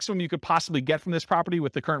maximum you could possibly get from this property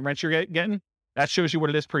with the current rent you're getting? That shows you what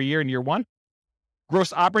it is per year in year one.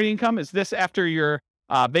 Gross operating income is this after your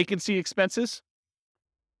vacancy expenses.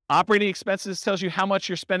 Operating expenses tells you how much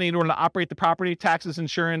you're spending in order to operate the property, taxes,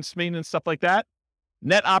 insurance, maintenance, stuff like that.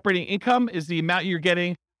 Net operating income is the amount you're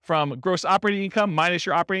getting from gross operating income minus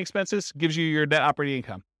your operating expenses, gives you your net operating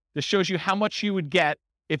income. This shows you how much you would get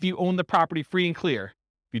if you owned the property free and clear,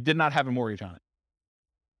 if you did not have a mortgage on it.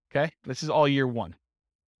 Okay, this is all year one.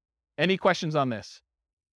 Any questions on this?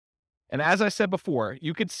 And as I said before,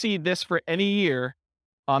 you could see this for any year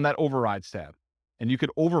on that overrides tab, and you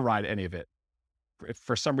could override any of it if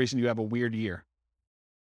for some reason you have a weird year.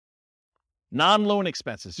 Non-loan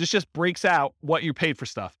expenses. This just breaks out what you paid for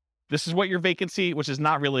stuff. This is what your vacancy, which is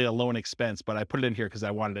not really a loan expense, but I put it in here because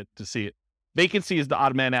I wanted it to see it. Vacancy is the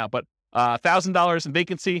odd man out, but $1,000 in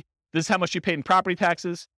vacancy. This is how much you paid in property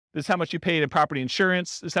taxes. This is how much you paid in property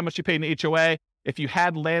insurance. This is how much you paid in HOA. If you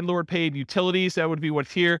had landlord paid utilities, that would be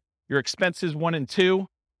what's here. Your expenses 1 and 2.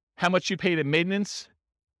 How much you paid in maintenance.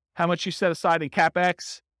 How much you set aside in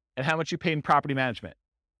CapEx. And how much you pay in property management.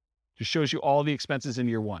 Just shows you all the expenses in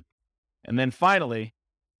year one. And then finally,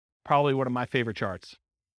 probably one of my favorite charts.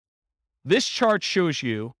 This chart shows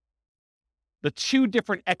you the two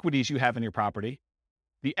different equities you have in your property.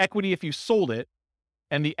 The equity if you sold it,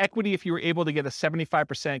 and the equity if you were able to get a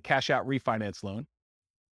 75% cash out refinance loan.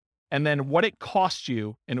 And then what it costs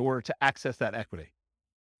you in order to access that equity.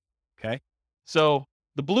 Okay. So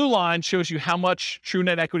the blue line shows you how much true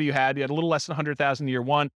net equity you had. You had a little less than 100,000 in year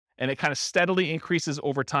one, and it kind of steadily increases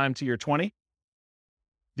over time to year 20.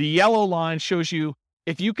 The yellow line shows you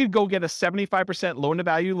if you could go get a 75% loan to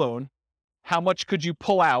value loan, how much could you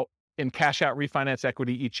pull out in cash out refinance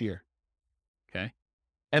equity each year? Okay.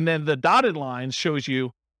 And then the dotted line shows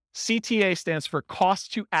you CTA stands for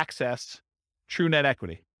cost to access true net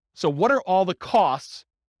equity. So what are all the costs,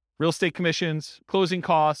 real estate commissions, closing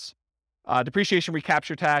costs, depreciation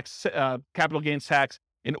recapture tax, capital gains tax,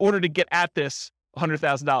 in order to get at this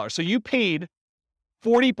 $100,000. So you paid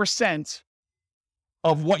 40%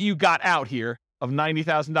 of what you got out here of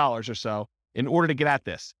 $90,000 or so in order to get at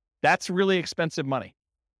this. That's really expensive money,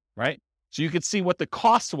 right? So you could see what the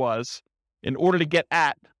cost was in order to get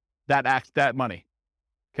at that money,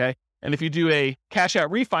 okay? And if you do a cash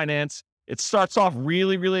out refinance, it starts off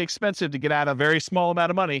really, really expensive to get out a very small amount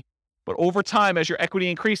of money. But over time, as your equity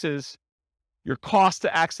increases, your cost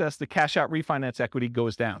to access the cash out refinance equity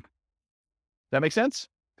goes down. That make sense?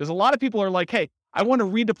 Because a lot of people are like, hey, I want to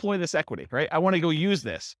redeploy this equity, right? I want to go use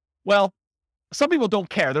this. Well, some people don't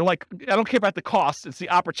care. They're like, I don't care about the cost. It's the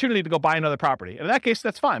opportunity to go buy another property. And in that case,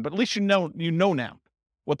 that's fine. But at least you know now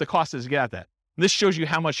what the cost is to get at that. And this shows you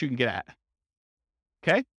how much you can get at.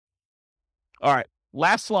 Okay? All right.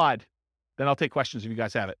 Last slide. Then I'll take questions if you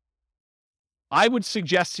guys have it. I would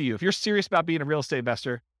suggest to you, if you're serious about being a real estate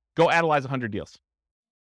investor, go analyze 100 deals.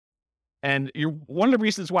 And one of the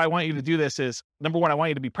reasons why I want you to do this is, number one, I want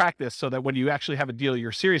you to be practiced so that when you actually have a deal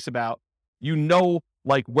you're serious about, you know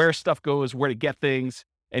like where stuff goes, where to get things,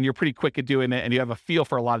 and you're pretty quick at doing it, and you have a feel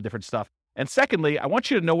for a lot of different stuff. And secondly, I want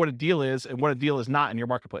you to know what a deal is and what a deal is not in your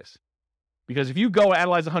marketplace. Because if you go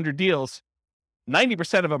analyze 100 deals,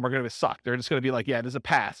 90% of them are going to suck. They're just going to be like, yeah, it is a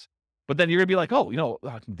pass. But then you're going to be like, oh,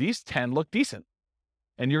 these 10 look decent.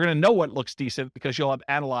 And you're going to know what looks decent because you'll have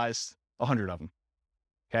analyzed 100 of them.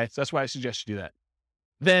 Okay. So that's why I suggest you do that.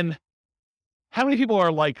 Then how many people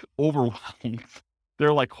are like overwhelmed?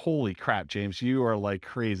 They're like, holy crap, James, you are like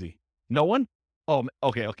crazy. No one? Oh,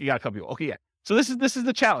 okay. You got a couple people. Okay. Yeah. So this is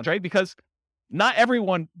the challenge, right? Because not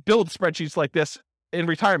everyone builds spreadsheets like this in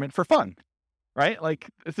retirement for fun, right? Like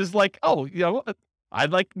this is like,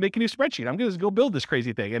 I'd like to make a new spreadsheet. I'm going to go build this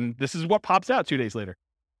crazy thing. And this is what pops out 2 days later.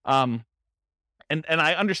 And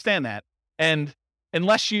I understand that. And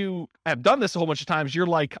unless you have done this a whole bunch of times, you're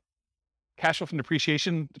like, cash flow from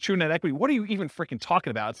depreciation, true net equity, what are you even freaking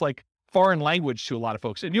talking about? It's like foreign language to a lot of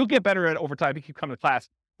folks. And you'll get better at it over time if you keep coming to class,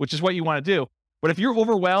 which is what you want to do. But if you're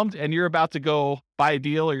overwhelmed and you're about to go buy a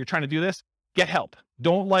deal or you're trying to do this, get help.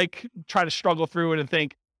 Don't like try to struggle through it and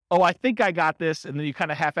think, oh, I think I got this. And then you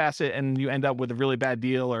kind of half-ass it and you end up with a really bad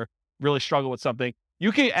deal or really struggle with something.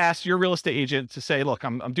 You can ask your real estate agent to say, look,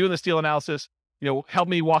 I'm doing this deal analysis. Help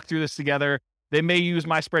me walk through this together. They may use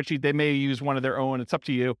my spreadsheet. They may use one of their own. It's up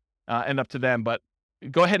to you and up to them. But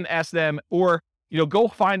go ahead and ask them, or go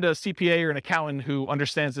find a CPA or an accountant who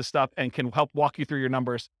understands this stuff and can help walk you through your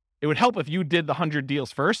numbers. It would help if you did the 100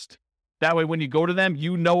 deals first. That way, when you go to them,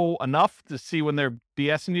 you know enough to see when they're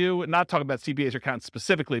BSing you. Not talking about CPAs or accountants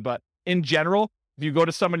specifically, but in general, if you go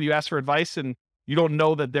to someone, you ask for advice and you don't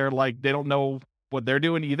know that they don't know what they're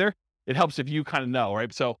doing either. It helps if you kind of know,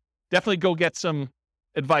 right? So definitely go get some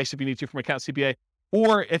advice if you need to from accountant CPA.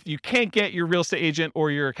 Or if you can't get your real estate agent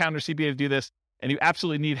or your accountant or CPA to do this and you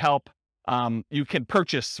absolutely need help, you can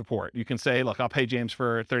purchase support. You can say, look, I'll pay James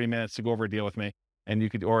for 30 minutes to go over a deal with me. And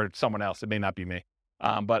you could, or someone else. It may not be me,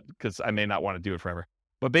 but because I may not want to do it forever.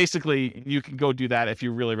 But basically, you can go do that if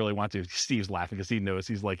you really, really want to. Steve's laughing because he knows.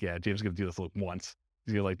 He's like, yeah, James is going to do this once.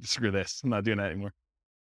 He's going to like, screw this. I'm not doing that anymore.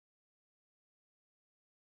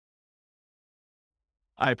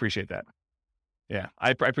 I appreciate that. Yeah,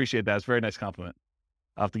 I appreciate that. It's a very nice compliment.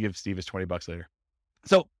 I'll have to give Steve his $20 later.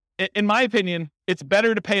 So in my opinion, it's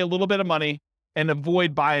better to pay a little bit of money and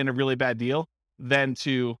avoid buying a really bad deal than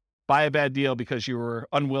to buy a bad deal because you were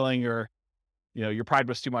unwilling or, your pride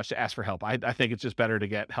was too much to ask for help. I think it's just better to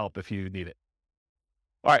get help if you need it.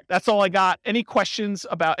 All right. That's all I got. Any questions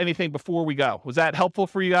about anything before we go? Was that helpful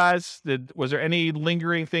for you guys? Was there any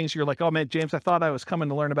lingering things you're like, oh man, James, I thought I was coming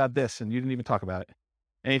to learn about this and you didn't even talk about it.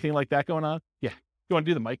 Anything like that going on? Yeah. You want to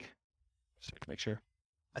do the mic? Just to make sure.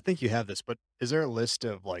 I think you have this, but is there a list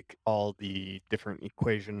of like all the different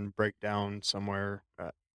equation breakdown somewhere?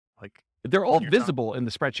 They're all visible in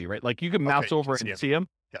the spreadsheet, right? Like you can mouse over and see them.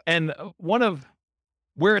 Yeah. And one of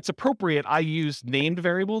where it's appropriate, I use named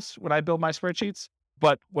variables when I build my spreadsheets.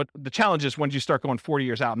 But what the challenge is when you start going 40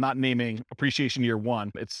 years out, I'm not naming appreciation year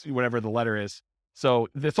one. It's whatever the letter is. So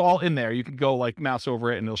it's all in there. You can go like mouse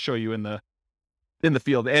over it and it'll show you in the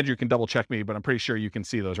field. Andrew can double check me, but I'm pretty sure you can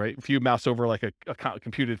see those, right? If you mouse over like a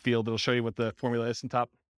computed field, it'll show you what the formula is on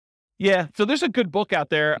top. Yeah. So there's a good book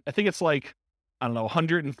out there. I think it's like,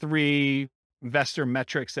 103 investor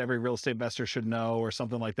metrics every real estate investor should know or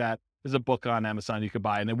something like that. There's a book on Amazon you could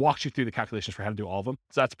buy and it walks you through the calculations for how to do all of them.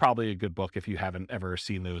 So that's probably a good book if you haven't ever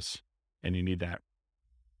seen those and you need that.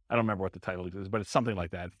 I don't remember what the title is, but it's something like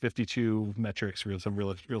that. 52 metrics some real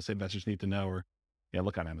estate investors need to know, or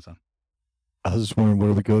look on Amazon. I was just wondering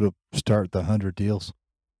where we go to start the 100 deals.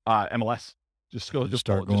 MLS. Just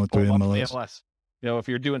start going through MLS. If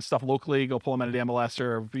you're doing stuff locally, go pull them out of the MLS,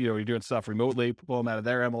 or you're doing stuff remotely, pull them out of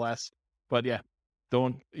their MLS. But yeah,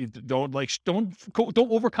 don't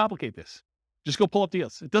overcomplicate this. Just go pull up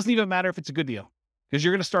deals. It doesn't even matter if it's a good deal because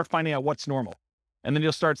you're going to start finding out what's normal, and then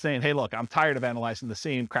you'll start saying, "Hey, look, I'm tired of analyzing the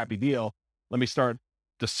same crappy deal. Let me start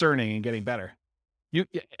discerning and getting better."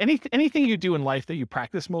 Anything you do in life that you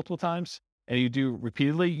practice multiple times and you do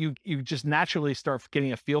repeatedly, you just naturally start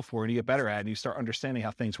getting a feel for it and you get better at it and you start understanding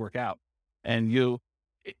how things work out. And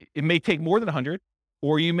it may take more than 100,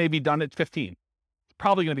 or you may be done at 15. It's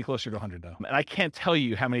probably going to be closer to 100 though. And I can't tell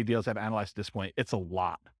you how many deals I've analyzed at this point. It's a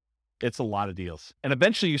lot. It's a lot of deals. And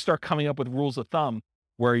eventually you start coming up with rules of thumb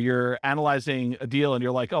where you're analyzing a deal and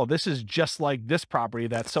you're like, oh, this is just like this property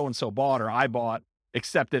that so-and-so bought or I bought,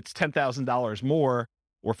 except it's $10,000 more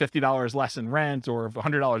or $50 less in rent or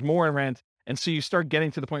 $100 more in rent. And so you start getting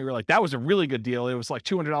to the point where you're like, that was a really good deal. It was like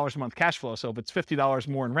 $200 a month cash flow. So if it's $50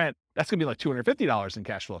 more in rent, that's going to be like $250 in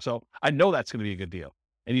cash flow. So I know that's going to be a good deal.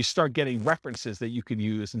 And you start getting references that you can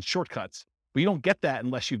use and shortcuts, but you don't get that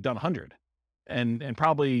unless you've done 100 and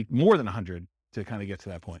probably more than 100 to kind of get to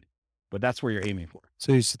that point. but that's where you're aiming for.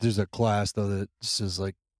 So you said there's a class though that says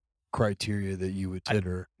like criteria that you would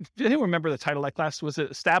consider. Do you remember the title of that class? Was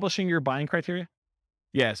it Establishing Your Buying Criteria?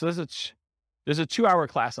 Yeah. So there's a 2-hour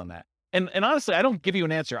class on that. And honestly, I don't give you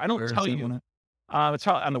an answer. I don't tell you. It's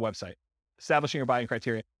on the website, Establishing Your Buying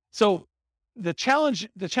Criteria. So the challenge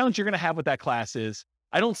you're going to have with that class is,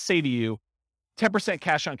 I don't say to you, 10%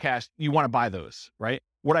 cash on cash, you want to buy those, right?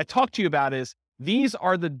 What I talk to you about is, these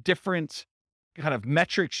are the different kind of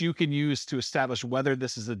metrics you can use to establish whether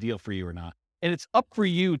this is a deal for you or not. And it's up for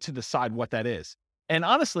you to decide what that is. And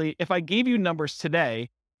honestly, if I gave you numbers today,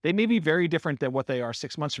 they may be very different than what they are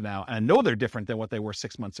 6 months from now. And I know they're different than what they were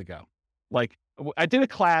 6 months ago. Like, I did a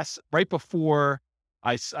class right before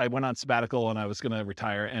I went on sabbatical and I was going to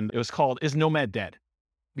retire, and it was called, Is Nomad Dead?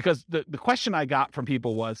 Because the question I got from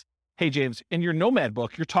people was, hey, James, in your Nomad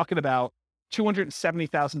book, you're talking about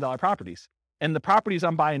 $270,000 properties. And the properties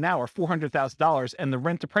I'm buying now are $400,000, and the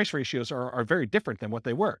rent to price ratios are very different than what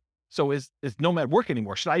they were. So is Nomad work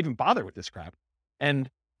anymore? Should I even bother with this crap? And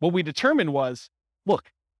what we determined was,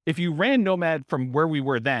 look, if you ran Nomad from where we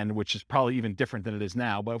were then, which is probably even different than it is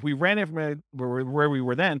now, but if we ran it from where we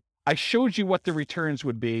were then, I showed you what the returns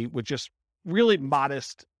would be with just really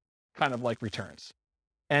modest kind of like returns.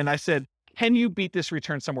 And I said, can you beat this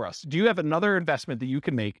return somewhere else? Do you have another investment that you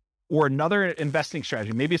can make, or another investing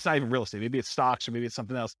strategy? Maybe it's not even real estate, maybe it's stocks, or maybe it's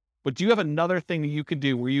something else. But do you have another thing that you can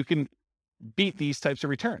do where you can beat these types of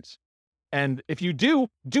returns? And if you do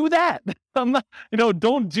that. I'm not,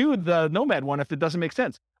 don't do the Nomad one if it doesn't make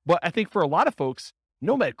sense. But I think for a lot of folks,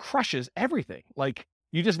 Nomad crushes everything. Like,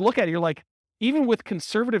 you just look at it, you're like, even with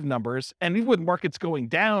conservative numbers, and even with markets going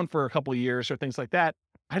down for a couple of years or things like that,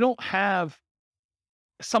 I don't have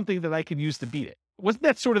something that I could use to beat it. Wasn't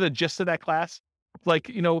that sort of the gist of that class?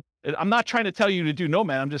 Like, I'm not trying to tell you to do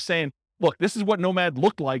Nomad. I'm just saying, look, this is what Nomad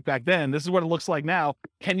looked like back then. This is what it looks like now.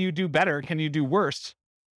 Can you do better? Can you do worse?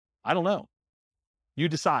 I don't know. You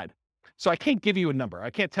decide. So I can't give you a number.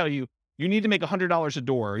 I can't tell you, you need to make $100 a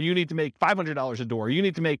door, or you need to make $500 a door, or you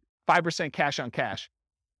need to make 5% cash on cash,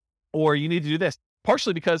 or you need to do this.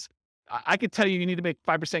 Partially because I could tell you need to make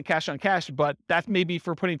 5% cash on cash, but that may be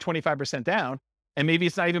for putting 25% down. And maybe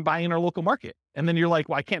it's not even buying in our local market. And then you're like,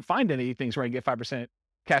 well, I can't find any things where I can get 5%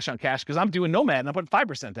 cash on cash because I'm doing Nomad and I'm putting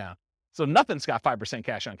 5% down. So nothing's got 5%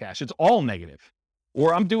 cash on cash. It's all negative.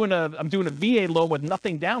 Or I'm doing a VA loan with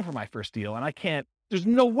nothing down for my first deal. And there's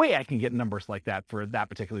no way I can get numbers like that for that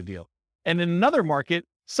particular deal. And in another market,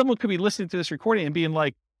 someone could be listening to this recording and being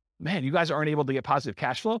like, man, you guys aren't able to get positive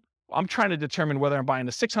cash flow. I'm trying to determine whether I'm buying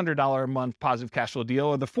a $600 a month positive cash flow deal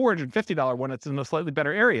or the $450 one that's in a slightly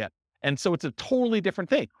better area. And so it's a totally different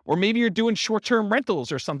thing. Or maybe you're doing short-term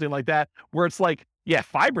rentals or something like that, where it's like, yeah,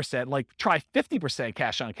 5%, like try 50%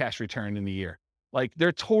 cash on cash return in the year. Like,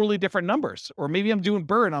 they're totally different numbers. Or maybe I'm doing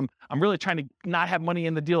Burr and I'm really trying to not have money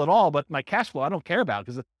in the deal at all, but my cash flow I don't care about,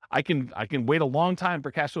 because I can wait a long time for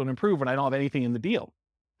cash flow to improve when I don't have anything in the deal.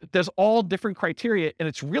 There's all different criteria, and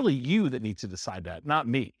it's really you that needs to decide that, not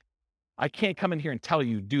me. I can't come in here and tell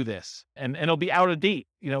you do this, and it'll be out of date,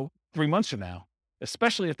 3 months from now.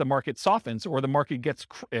 Especially if the market softens or the market gets,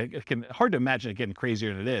 hard to imagine it getting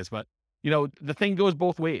crazier than it is, but the thing goes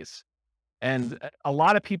both ways. And a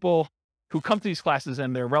lot of people who come to these classes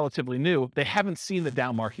and they're relatively new, they haven't seen the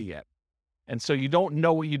down market yet. And so you don't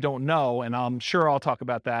know what you don't know. And I'm sure I'll talk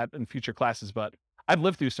about that in future classes, but I've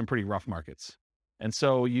lived through some pretty rough markets. And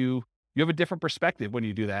so you have a different perspective when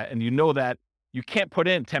you do that. And you know that you can't put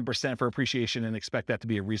in 10% for appreciation and expect that to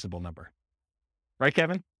be a reasonable number. Right,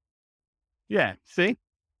 Kevin? Yeah, see?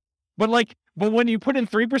 But when you put in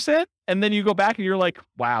 3% and then you go back and you're like,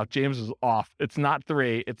 wow, James is off. It's not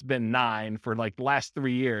 3, it's been 9 for like the last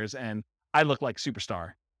 3 years, and I look like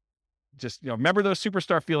superstar. Just, remember those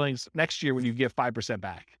superstar feelings next year when you give 5%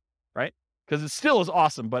 back, right? Because it still is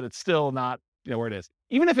awesome, but it's still not, where it is.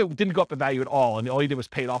 Even if it didn't go up in value at all and all you did was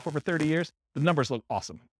pay it off over 30 years, the numbers look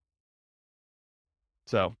awesome.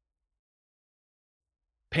 So,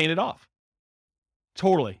 paying it off.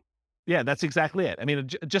 Totally. Yeah, that's exactly it. I mean,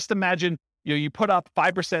 just imagine, you put up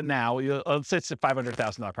 5% now. Let's say it's a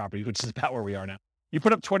 $500,000 property, which is about where we are now. You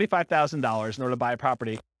put up $25,000 in order to buy a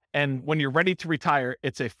property, and when you're ready to retire,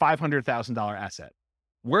 it's a $500,000 asset.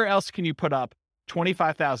 Where else can you put up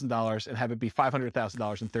 $25,000 and have it be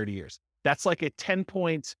 $500,000 in 30 years? That's like a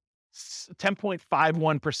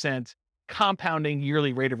 10.51% compounding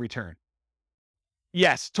yearly rate of return.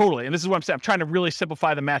 Yes, totally. And this is what I'm saying. I'm trying to really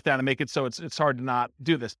simplify the math down and make it so it's hard to not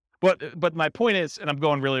do this. But my point is, and I'm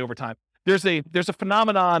going really over time, there's a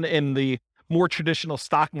phenomenon in the more traditional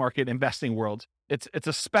stock market investing world. It's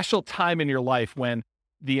a special time in your life when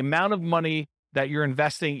the amount of money that you're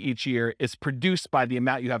investing each year is produced by the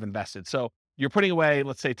amount you have invested. So you're putting away,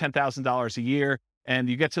 let's say $10,000 a year, and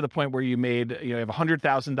you get to the point where you have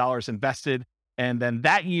 $100,000 invested. And then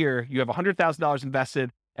that year you have $100,000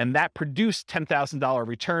 invested, and that produced $10,000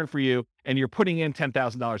 return for you. And you're putting in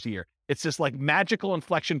 $10,000 a year. It's this like magical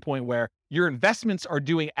inflection point where your investments are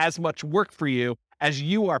doing as much work for you as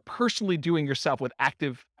you are personally doing yourself with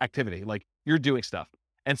active activity. Like you're doing stuff.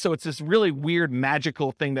 And so it's this really weird,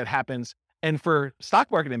 magical thing that happens. And for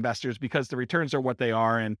stock market investors, because the returns are what they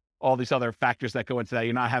are and all these other factors that go into that,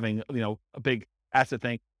 you're not having, a big asset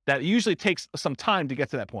thing, that usually takes some time to get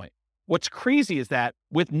to that point. What's crazy is that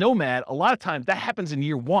with Nomad, a lot of times that happens in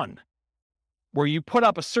year one, where you put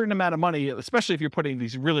up a certain amount of money, especially if you're putting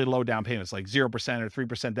these really low down payments, like 0% or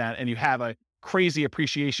 3% down, and you have a crazy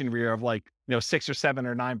appreciation year of 6 or 7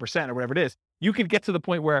 or 9% or whatever it is. You could get to the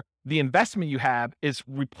point where the investment you have is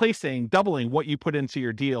doubling what you put into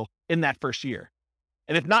your deal in that first year.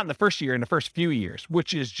 And if not in the first year, in the first few years,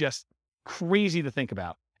 which is just crazy to think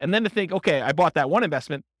about. And then to think, okay, I bought that one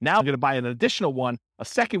investment. Now I'm going to buy an additional one, a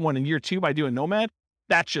second one in year 2 by doing Nomad.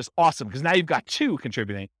 That's just awesome because now you've got 2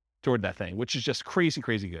 contributing toward that thing, which is just crazy,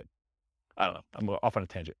 crazy good. I don't know. I'm off on a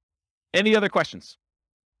tangent. Any other questions?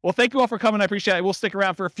 Well, thank you all for coming. I appreciate it. We'll stick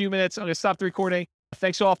around for a few minutes. I'm going to stop the recording.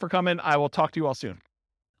 Thanks all for coming. I will talk to you all soon.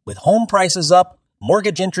 With home prices up,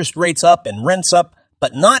 mortgage interest rates up, and rents up,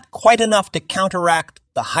 but not quite enough to counteract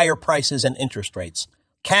the higher prices and interest rates,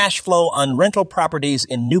 cash flow on rental properties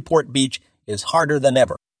in Newport Beach is harder than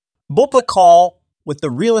ever. Book a call with the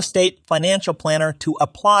Real Estate Financial Planner to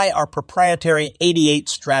apply our proprietary 88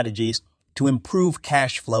 strategies to improve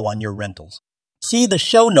cash flow on your rentals. See the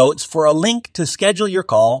show notes for a link to schedule your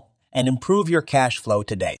call and improve your cash flow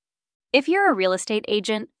today. If you're a real estate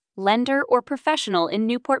agent, lender, or professional in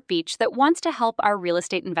Newport Beach that wants to help our real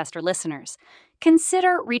estate investor listeners,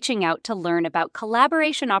 consider reaching out to learn about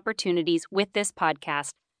collaboration opportunities with this podcast.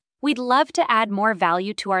 We'd love to add more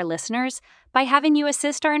value to our listeners by having you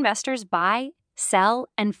assist our investors buy, sell,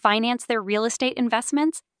 and finance their real estate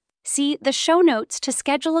investments. See the show notes to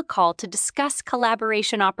schedule a call to discuss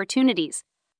collaboration opportunities.